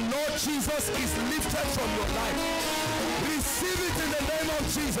of the Lord Jesus, is lifted from your life. Receive it in the name of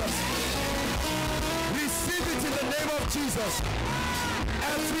Jesus. Receive it in the name of Jesus.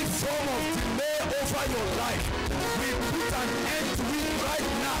 Every form of delay over your life, we put an end to it right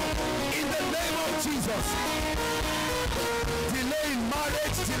now in the name of Jesus. Delay in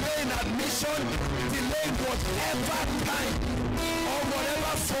marriage, delay in admission, delay in whatever kind or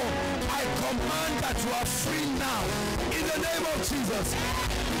whatever form, I command that you are free now in the name of Jesus.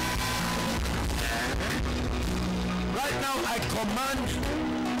 Right now I command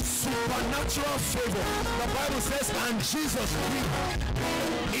supernatural favor. The Bible says, and Jesus grew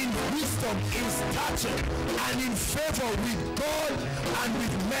in wisdom, in stature, and in favor with God and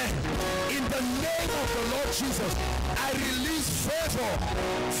with men. In the name of the Lord Jesus, I release favor,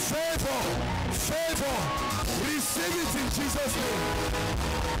 favor, favor. Receive it in Jesus' name.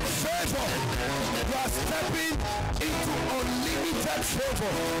 Favor. You are stepping into unlimited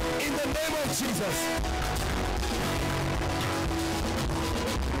favor in the name of Jesus.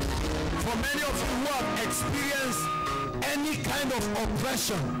 For many of you who have experienced any kind of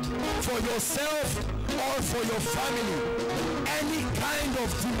oppression for yourself or for your family, any kind of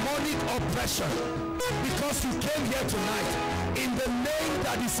demonic oppression, because you came here tonight in the name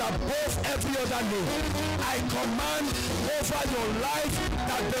that is above every other name, I command over your life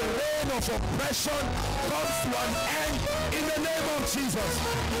that the reign of oppression comes to an end in the name of Jesus.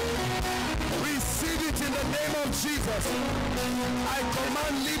 Receive it in the name of Jesus. I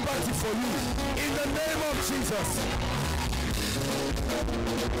command liberty for you in the name of Jesus.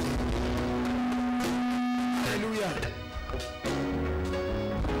 Hallelujah.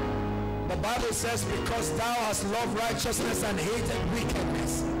 The Bible says, because thou hast loved righteousness and hated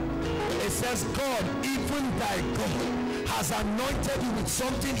wickedness, it says, God, even thy God, has anointed you with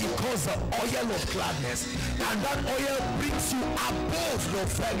something he calls the oil of gladness, and that oil brings you above your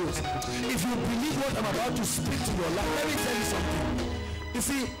fellows. If you believe what I'm about to speak to your life, let me tell you something. You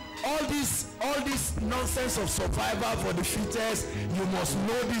see, all this nonsense of survival for the fittest, you must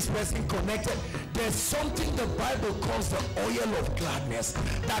know this person connected. There's something the Bible calls the oil of gladness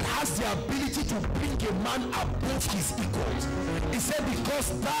that has the ability to bring a man above his equals. He said,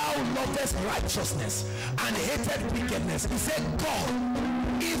 because thou lovest righteousness and hated wickedness. He said, God,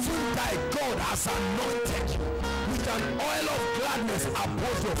 even thy God has anointed you with an oil of gladness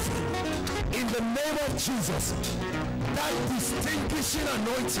above your feet. In the name of Jesus, that distinguishing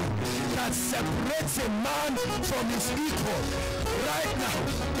anointing that separates a man from his equal, right now,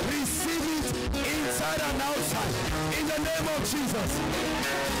 receive it inside and outside. In the name of Jesus.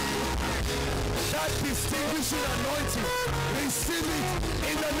 That distinguishing anointing, receive it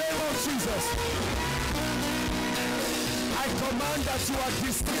in the name of Jesus. I command that you are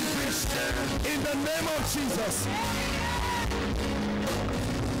distinguished in the name of Jesus.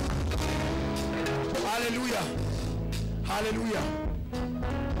 Hallelujah. Hallelujah.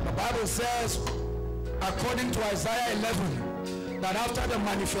 The Bible says, according to Isaiah 11, that after the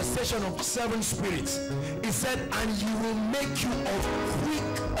manifestation of 7 spirits, he said, and you will make you of quick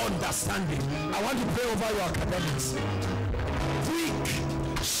understanding. I want to pray over your academics. Quick.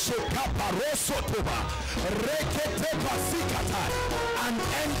 And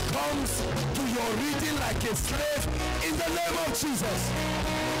end comes to your reading like a slave in the name of Jesus.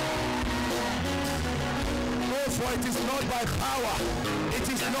 For it is not by power, it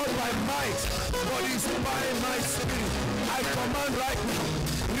is not by might, but it is by my spirit. I command right now,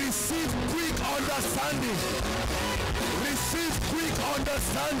 receive quick understanding. Receive quick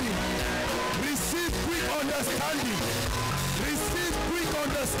understanding. Receive quick understanding. Receive quick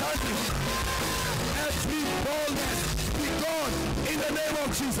understanding. Every boldness be gone in the name of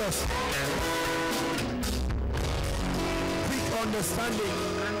Jesus. Quick understanding.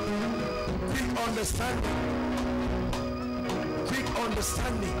 Quick understanding. Quick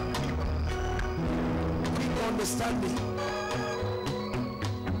understanding. Quick understanding.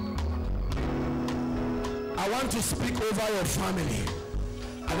 I want to speak over your family.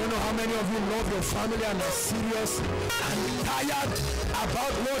 I don't know how many of you love your family and are serious and tired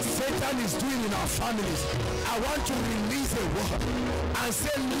about what Satan is doing in our families. I want to release a word and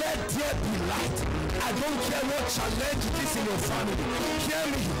say, let there be light. I don't care what challenge it is in your family. Hear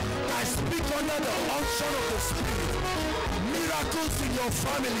me. I speak under the unction of the Spirit. Miracles in your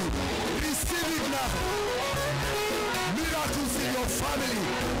family. Receive it now. Miracles in your family.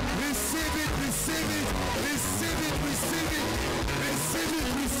 Receive it, receive it, receive it, receive it, receive it,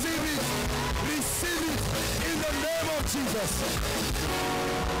 receive it, receive it in the name of Jesus.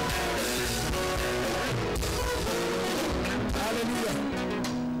 Hallelujah.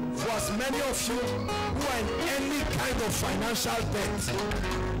 For as many of you who are in any kind of financial debt,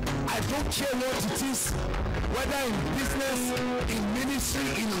 I don't care what it is, whether in business, in ministry,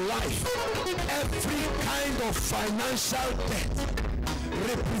 in life, every kind of financial debt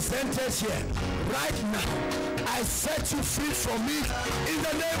represented here, right now, I set you free from it in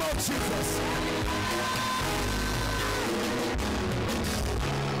the name of Jesus.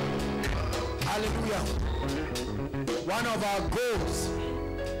 Hallelujah. One of our goals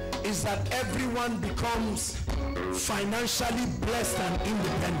is that everyone becomes financially blessed and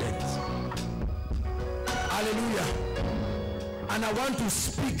independent. Hallelujah. And I want to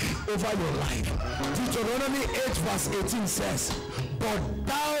speak over your life. Deuteronomy 8 verse 18 says, but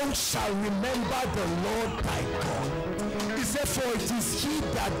thou shalt remember the Lord thy God. He said, for it is he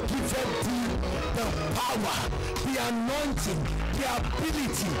that giveth thee the power, the anointing, the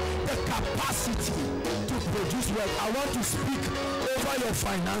ability, the capacity to produce wealth. I want to speak over your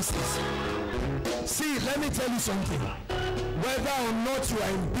finances. See, let me tell you something. Whether or not you are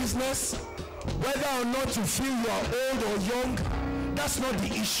in business, whether or not you feel you are old or young, that's not the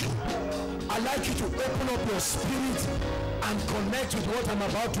issue. I'd like you to open up your spirit and connect with what I'm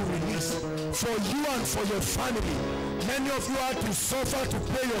about to release. For you and for your family, many of you had to suffer to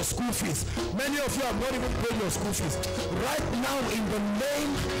pay your school fees. Many of you have not even paid your school fees. Right now, in the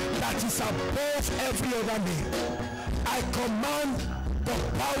name that is above every other name, I command the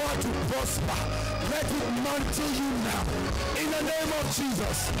power to prosper. Let it mantle you now. In the name of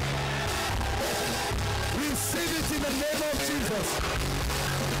Jesus. Receive it in the name of Jesus.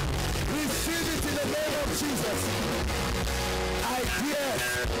 Receive it in the name of Jesus. Ideas,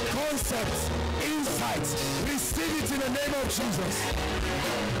 concepts, insights. Receive it in the name of Jesus.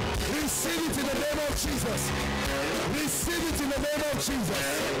 Receive it in the name of Jesus. Receive it in the name of Jesus.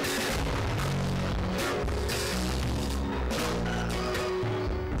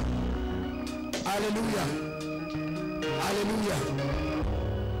 Hallelujah. Hallelujah.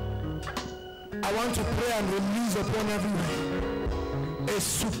 I want to pray and release upon everyone a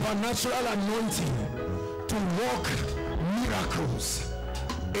supernatural anointing to work miracles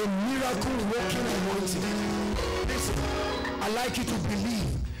a miracle working anointing. Listen, I like you to believe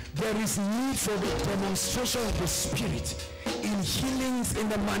there is need for the demonstration of the Spirit in healings, in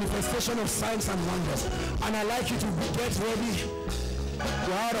the manifestation of signs and wonders. And I like you to get ready.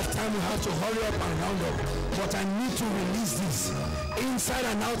 We're out of time. We have to hurry up and round up. But I need to release this inside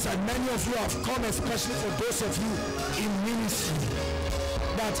and outside. Many of you have come, especially for those of you in ministry,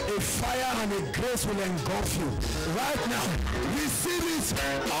 that a fire and a grace will engulf you. Right now, receive it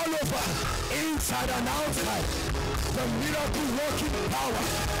all over, inside and outside. The miracle working power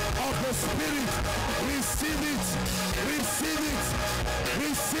of the Spirit. Receive it. Receive it.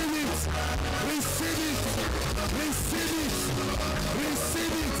 Receive it. Receive it. Receive it.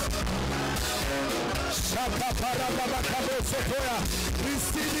 Receive it.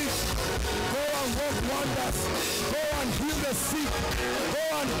 Receive it. Go and work wonders. Go and heal the sick. Go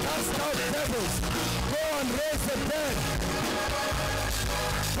and cast out devils. Go and raise the dead.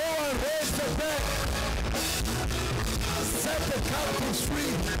 Go and raise the dead. Set the captives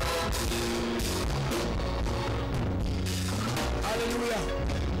free. Hallelujah.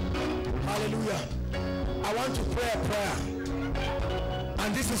 Hallelujah. I want to pray a prayer. And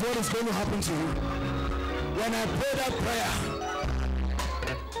this is what is going to happen to you. When I pray that prayer,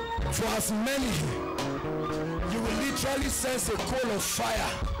 for as many, you will literally sense a coal of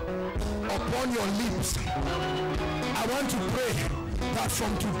fire upon your lips. I want to pray that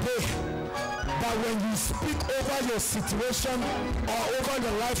from today, that when you speak over your situation or over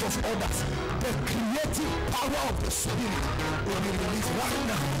the life of others, the creative power of the Spirit will be released right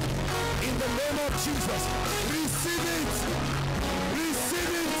now. In the name of Jesus, receive it.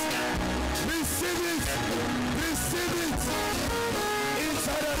 Receive it. Receive it. Receive it.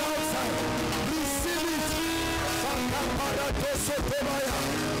 Inside and outside. Receive it.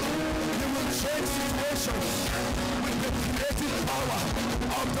 You will change situations with the creative power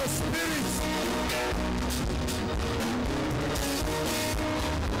of the Spirit.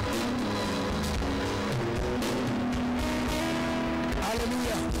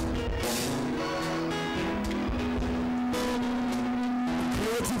 Hallelujah.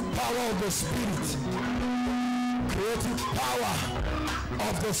 Creative power of the Spirit. Creative power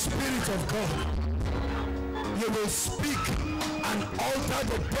of the Spirit of God. You will speak and alter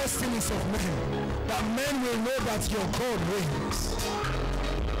the destinies of men, that men will know that your God reigns.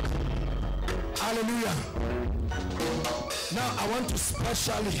 Hallelujah. Now I want to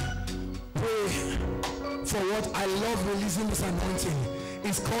specially pray for what I love releasing this anointing.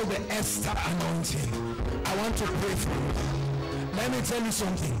 It's called the Esther anointing. I want to pray for you. Let me tell you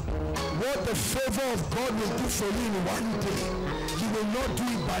something. What the favor of God will do for you in one day, you will not do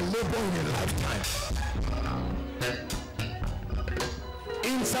it by labor in a lifetime.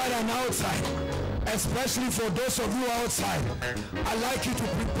 Inside and outside, especially for those of you outside, I'd like you to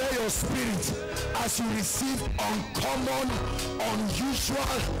prepare your spirit as you receive uncommon,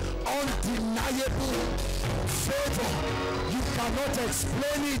 unusual, undeniable favor. You cannot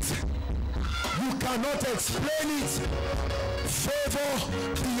explain it. You cannot explain it. Favor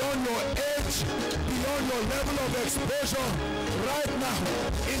beyond your age, beyond your level of exposure. Right now,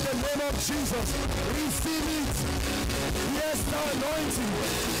 in the name of Jesus, receive it. Yes, the anointing.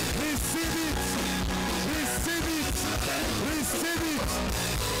 Receive it. Receive it. Receive it.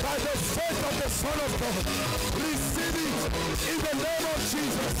 By the faith of the Son of God. Receive it. In the name of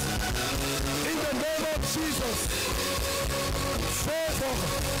Jesus. In the name of Jesus. Favor.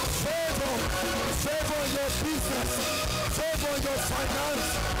 Favor. Favor in your business. Favor in your finance.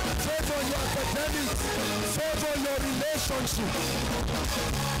 Favor in your academics. Favor in your relationship.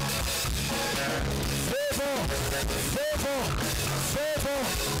 Favor, favor, favor,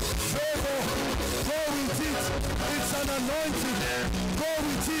 favor. Go with it. It's an anointing. Go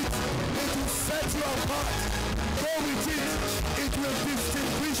with it. It will set you apart. Go with it. It will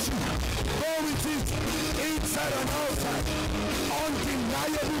distinguish you. Go with it. Inside and outside.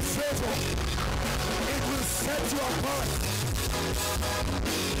 Undeniable favor. It will set you apart.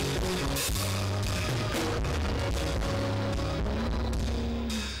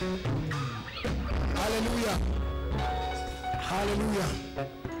 Hallelujah. Hallelujah.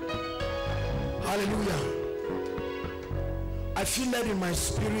 Hallelujah. I feel led in my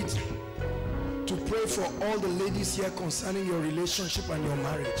spirit to pray for all the ladies here concerning your relationship and your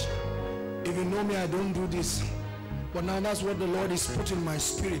marriage. If you know me, I don't do this. But now that's what the Lord is put in my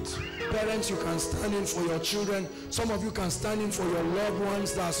spirit. Parents, you can stand in for your children. Some of you can stand in for your loved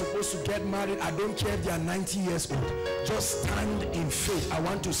ones that are supposed to get married. I don't care if they are 90 years old. Just stand in faith. I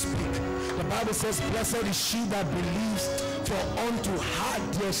want to speak. The Bible says, blessed is she that believes, for unto her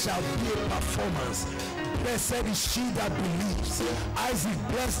there shall be a performance. blessed is she that believes. Isaac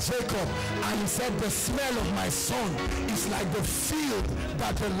blessed Jacob, and he said, the smell of my son is like the field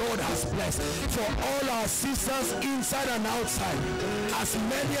that the Lord has blessed. For all our sisters inside and outside, as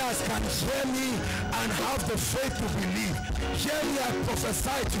many as can hear me and have the faith to believe, hear me, I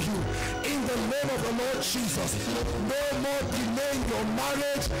prophesy to you in the name of the Lord Jesus. No more delaying your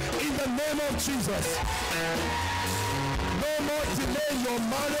marriage in the name of Jesus. No more delaying your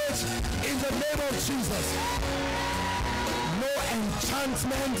marriage in the name of Jesus. No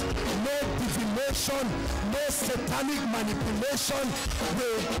enchantment, no divination, no satanic manipulation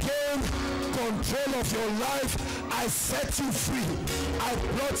will gain control of your life. I set you free. I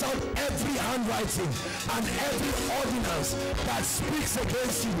blot out every handwriting and every ordinance that speaks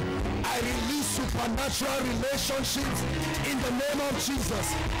against you. I release supernatural relationships in the name of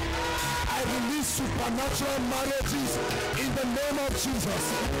Jesus. I release supernatural marriages in the name of Jesus.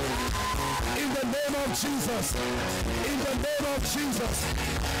 In the name of Jesus. In the name of Jesus.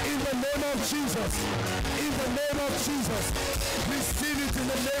 In the name of Jesus. In the name of Jesus. Receive it in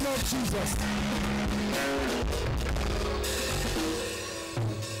the name of Jesus.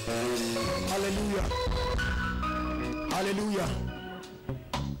 Hallelujah. Hallelujah.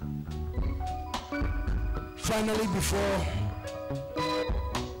 Finally, before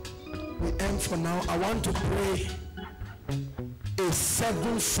we end for now, I want to pray a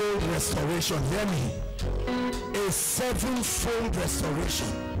sevenfold restoration. Hear me. A sevenfold restoration.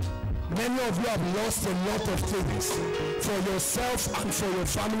 Many of you have lost a lot of things for yourself and for your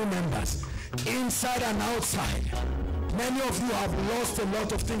family members, inside and outside. Many of you have lost a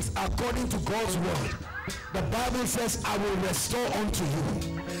lot of things according to God's word. The Bible says, I will restore unto you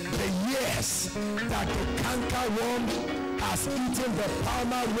the years that the cankerworm has eaten, the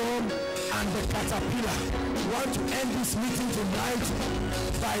palmer worm and the caterpillar. We want to end this meeting tonight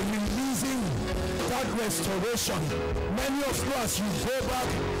by releasing that restoration. Many of you, as you go back,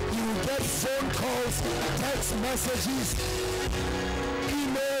 you will get phone calls, text messages,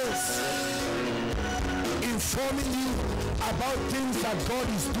 emails, informing you about things that God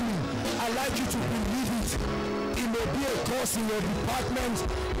is doing. I'd like you to believe it. It may be a cause in your department.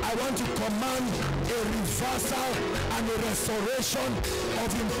 I want to command a reversal and a restoration of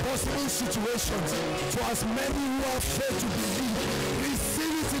impossible situations. For as many who have faith to believe,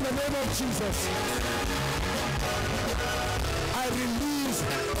 receive it in the name of Jesus. I release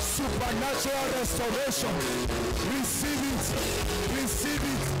supernatural restoration. Receive it. Receive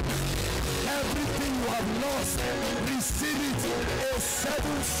it. Everything you have lost, receive it. A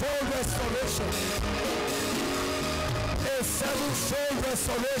sevenfold restoration. A sevenfold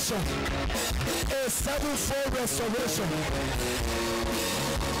restoration. A sevenfold restoration.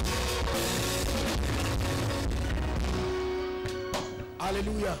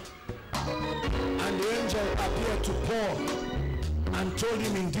 Hallelujah. And the angel appeared to Paul and told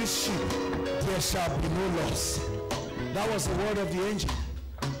him, in this ship there shall be no loss. That was the word of the angel.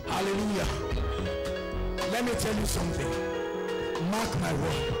 Hallelujah. Let me tell you something. Mark my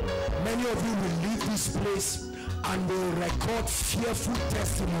word. Many of you will leave this place and will record fearful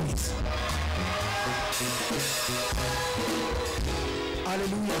testimonies.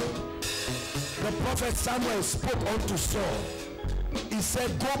 Hallelujah. The prophet Samuel spoke unto Saul. He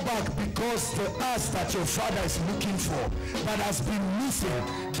said, go back, because the ass that your father is looking for, that has been missing,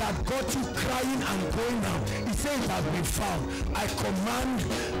 that got you crying and going down, he said it has been found. I command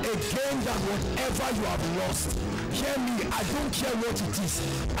again that whatever you have lost, hear me, I don't care what it is,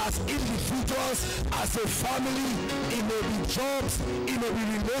 as individuals, as a family, it may be jobs, it may be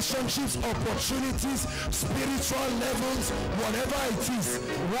relationships, opportunities, spiritual levels, whatever it is,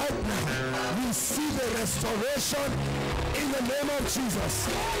 right now, receive a restoration in the name of Jesus.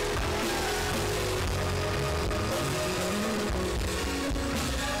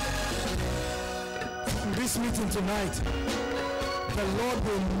 In this meeting tonight, the Lord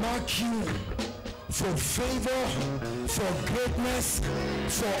will mark you for favor, for greatness,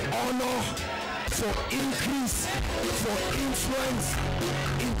 for honor, for increase, for influence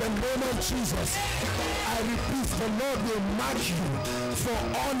in the name of Jesus. I repeat, the Lord will mark you for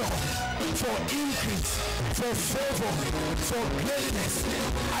honor, for increase, for favor, for greatness.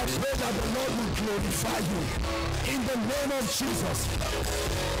 I pray that the Lord will glorify you in the name of Jesus.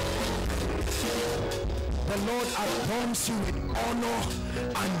 The Lord adorns you with honor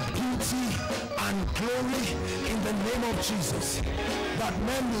and beauty and glory in the name of Jesus. That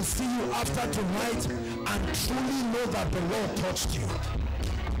men will see you after tonight and truly know that the Lord touched you.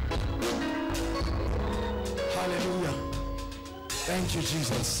 Hallelujah. Thank you,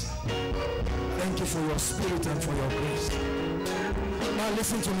 Jesus. Thank you for your spirit and for your grace. Now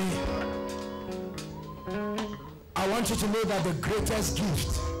listen to me. I want you to know that the greatest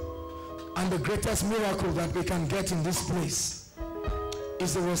gift and the greatest miracle that we can get in this place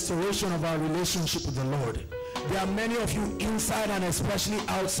is the restoration of our relationship with the Lord. There are many of you inside and especially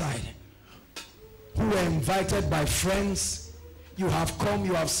outside who were invited by friends. You have come,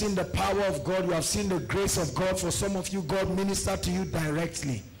 you have seen the power of God, you have seen the grace of God. For some of you, God ministered to you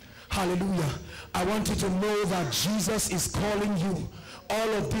directly. Hallelujah. I want you to know that Jesus is calling you. All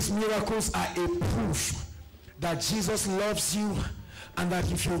of these miracles are a proof that Jesus loves you, and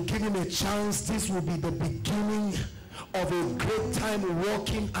that if you give him a chance, this will be the beginning of a great time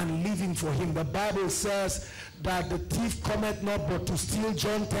walking and living for him. The Bible says that the thief cometh not but to steal,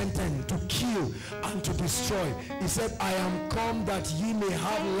 John 10:10, to kill and to destroy. He said, I am come that ye may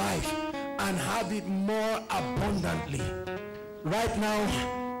have life and have it more abundantly. Right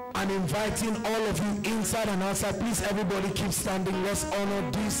now, I'm inviting all of you inside and outside. Please, everybody keep standing. Let's honor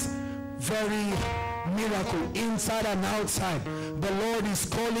this very miracle inside and outside. The Lord is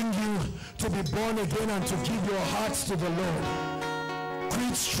calling you to be born again and to give your hearts to the Lord.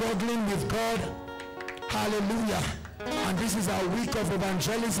 Quit struggling with God. Hallelujah. And this is our week of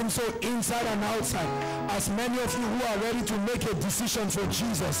evangelism. So inside and outside, as many of you who are ready to make a decision for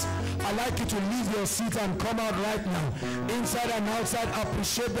Jesus, I'd like you to leave your seat and come out right now. Inside and outside,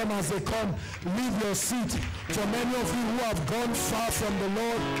 appreciate them as they come. Leave your seat. For many of you who have gone far from the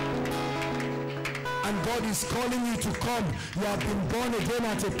Lord, and God is calling you to come. You have been born again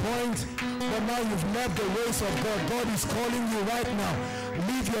at a point, but now you've left the ways of God. God is calling you right now.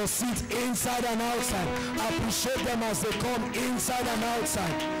 Leave your seat inside and outside. Appreciate them as they come inside and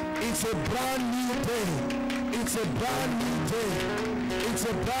outside. It's a brand new day. It's a brand new day. It's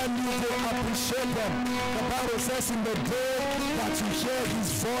a brand new day. Appreciate them. The Bible says, in the day that you hear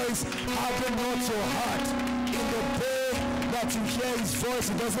his voice, harden not your heart. In the day that you hear his voice,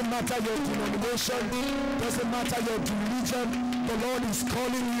 it doesn't matter your denomination, doesn't matter your religion, the Lord is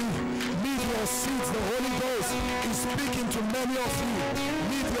calling you. Leave your seats. The Holy Ghost is speaking to many of you.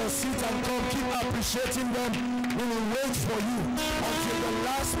 Leave your seat and come. Keep appreciating them. We will wait for you until the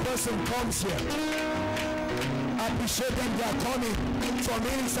last person comes here. Appreciate them. They are coming from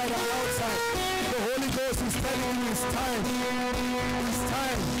inside and outside. The Holy Ghost is telling you it's time. It's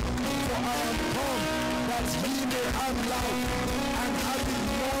time. For I am come that ye may have life and have it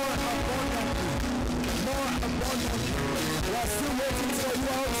more abundantly. More abundantly. We are still waiting for you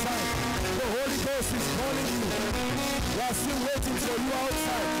outside. The Holy Ghost is calling you. We are still waiting for you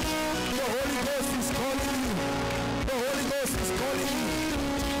outside. The Holy Ghost is calling you. The Holy Ghost is calling you.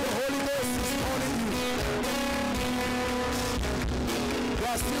 The Holy Ghost is calling you. We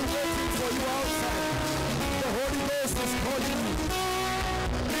are still waiting for you outside. The Holy Ghost is calling you.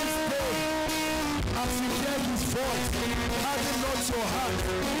 This day, as you hear his voice, harden not your heart.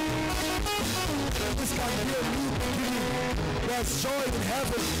 This can be a new beginning. There's joy in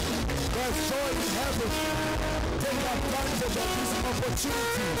heaven. There's joy in heaven. Take advantage of this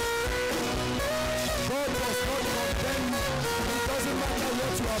opportunity. God does not condemn you. It doesn't matter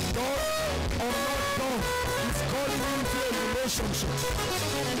what you have done or not done. He's calling you into a relationship.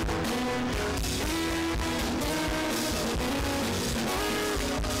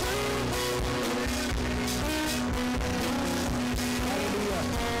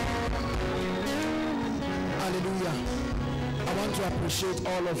 Hallelujah. I want to appreciate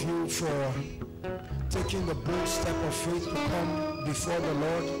all of you for taking the bold step of faith to come before the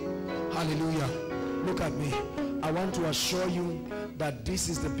Lord. Hallelujah. Look at me. I want to assure you that this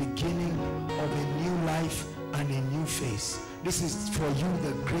is the beginning of a new life and a new phase. This is for you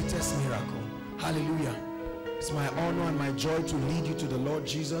the greatest miracle. Hallelujah. It's my honor and my joy to lead you to the Lord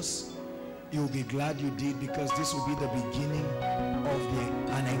Jesus. You'll be glad you did, because this will be the beginning of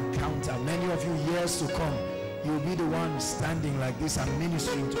an encounter. Many of you years to come, you'll be the one standing like this and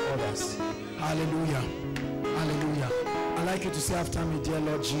ministering to others. Hallelujah. Hallelujah. I'd like you to say after me, dear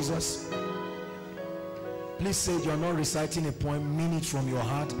Lord Jesus. Please say you're not reciting a poem. Mean it from your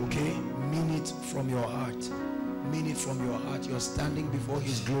heart, okay? Mean it from your heart. Mean it from your heart. You're standing before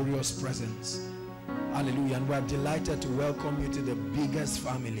his glorious presence. Hallelujah. And we're delighted to welcome you to the biggest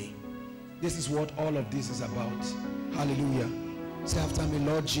family. This is what all of this is about. Hallelujah. Say after me,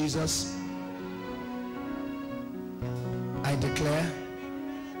 Lord Jesus, I declare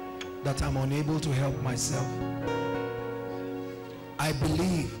that I'm unable to help myself. I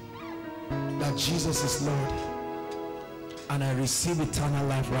believe that Jesus is Lord, and I receive eternal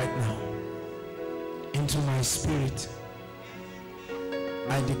life right now into my spirit.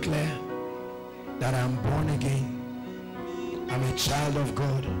 I declare that I'm born again. I'm a child of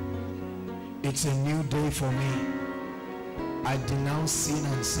God. It's a new day for me. I denounce sin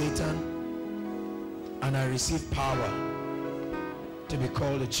and Satan. and I receive power to be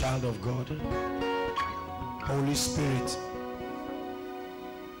called a child of God. Holy Spirit,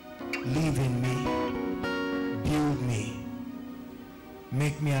 live in me, build me,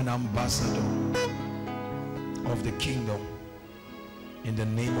 make me an ambassador of the kingdom in the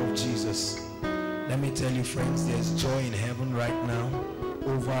name of Jesus. Let me tell you, friends, there's joy in heaven right now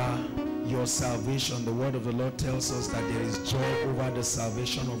over your salvation. The word of the Lord tells us that there is joy over the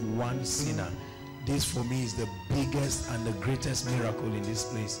salvation of one sinner. This for me is the biggest and the greatest miracle in this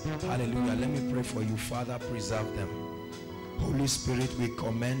place. Hallelujah. Let me pray for you. Father, preserve them. Holy Spirit, we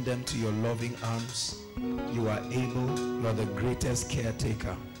commend them to your loving arms. You are able, you are the greatest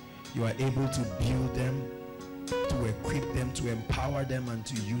caretaker. You are able to build them, to equip them, to empower them, and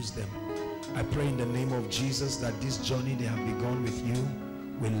to use them. I pray in the name of Jesus that this journey they have begun with you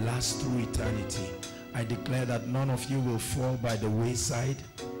will last through eternity. I declare that none of you will fall by the wayside.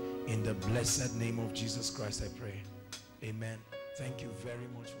 In the blessed name of Jesus Christ, I pray. Amen. Thank you very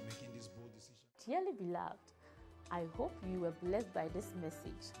much for making this bold decision. Dearly beloved, I hope you were blessed by this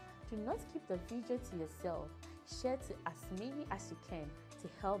message. Do not keep the video to yourself. Share to as many as you can to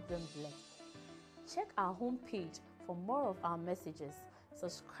help them bless. Check our homepage for more of our messages.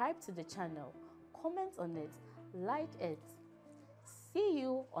 Subscribe to the channel, comment on it, like it. See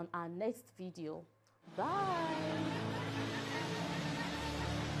you on our next video. Bye.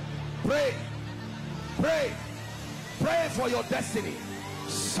 Pray, pray, pray for your destiny.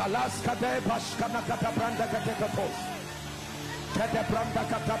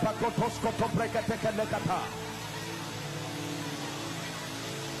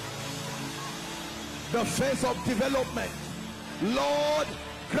 The phase of development. Lord,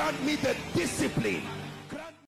 grant me the discipline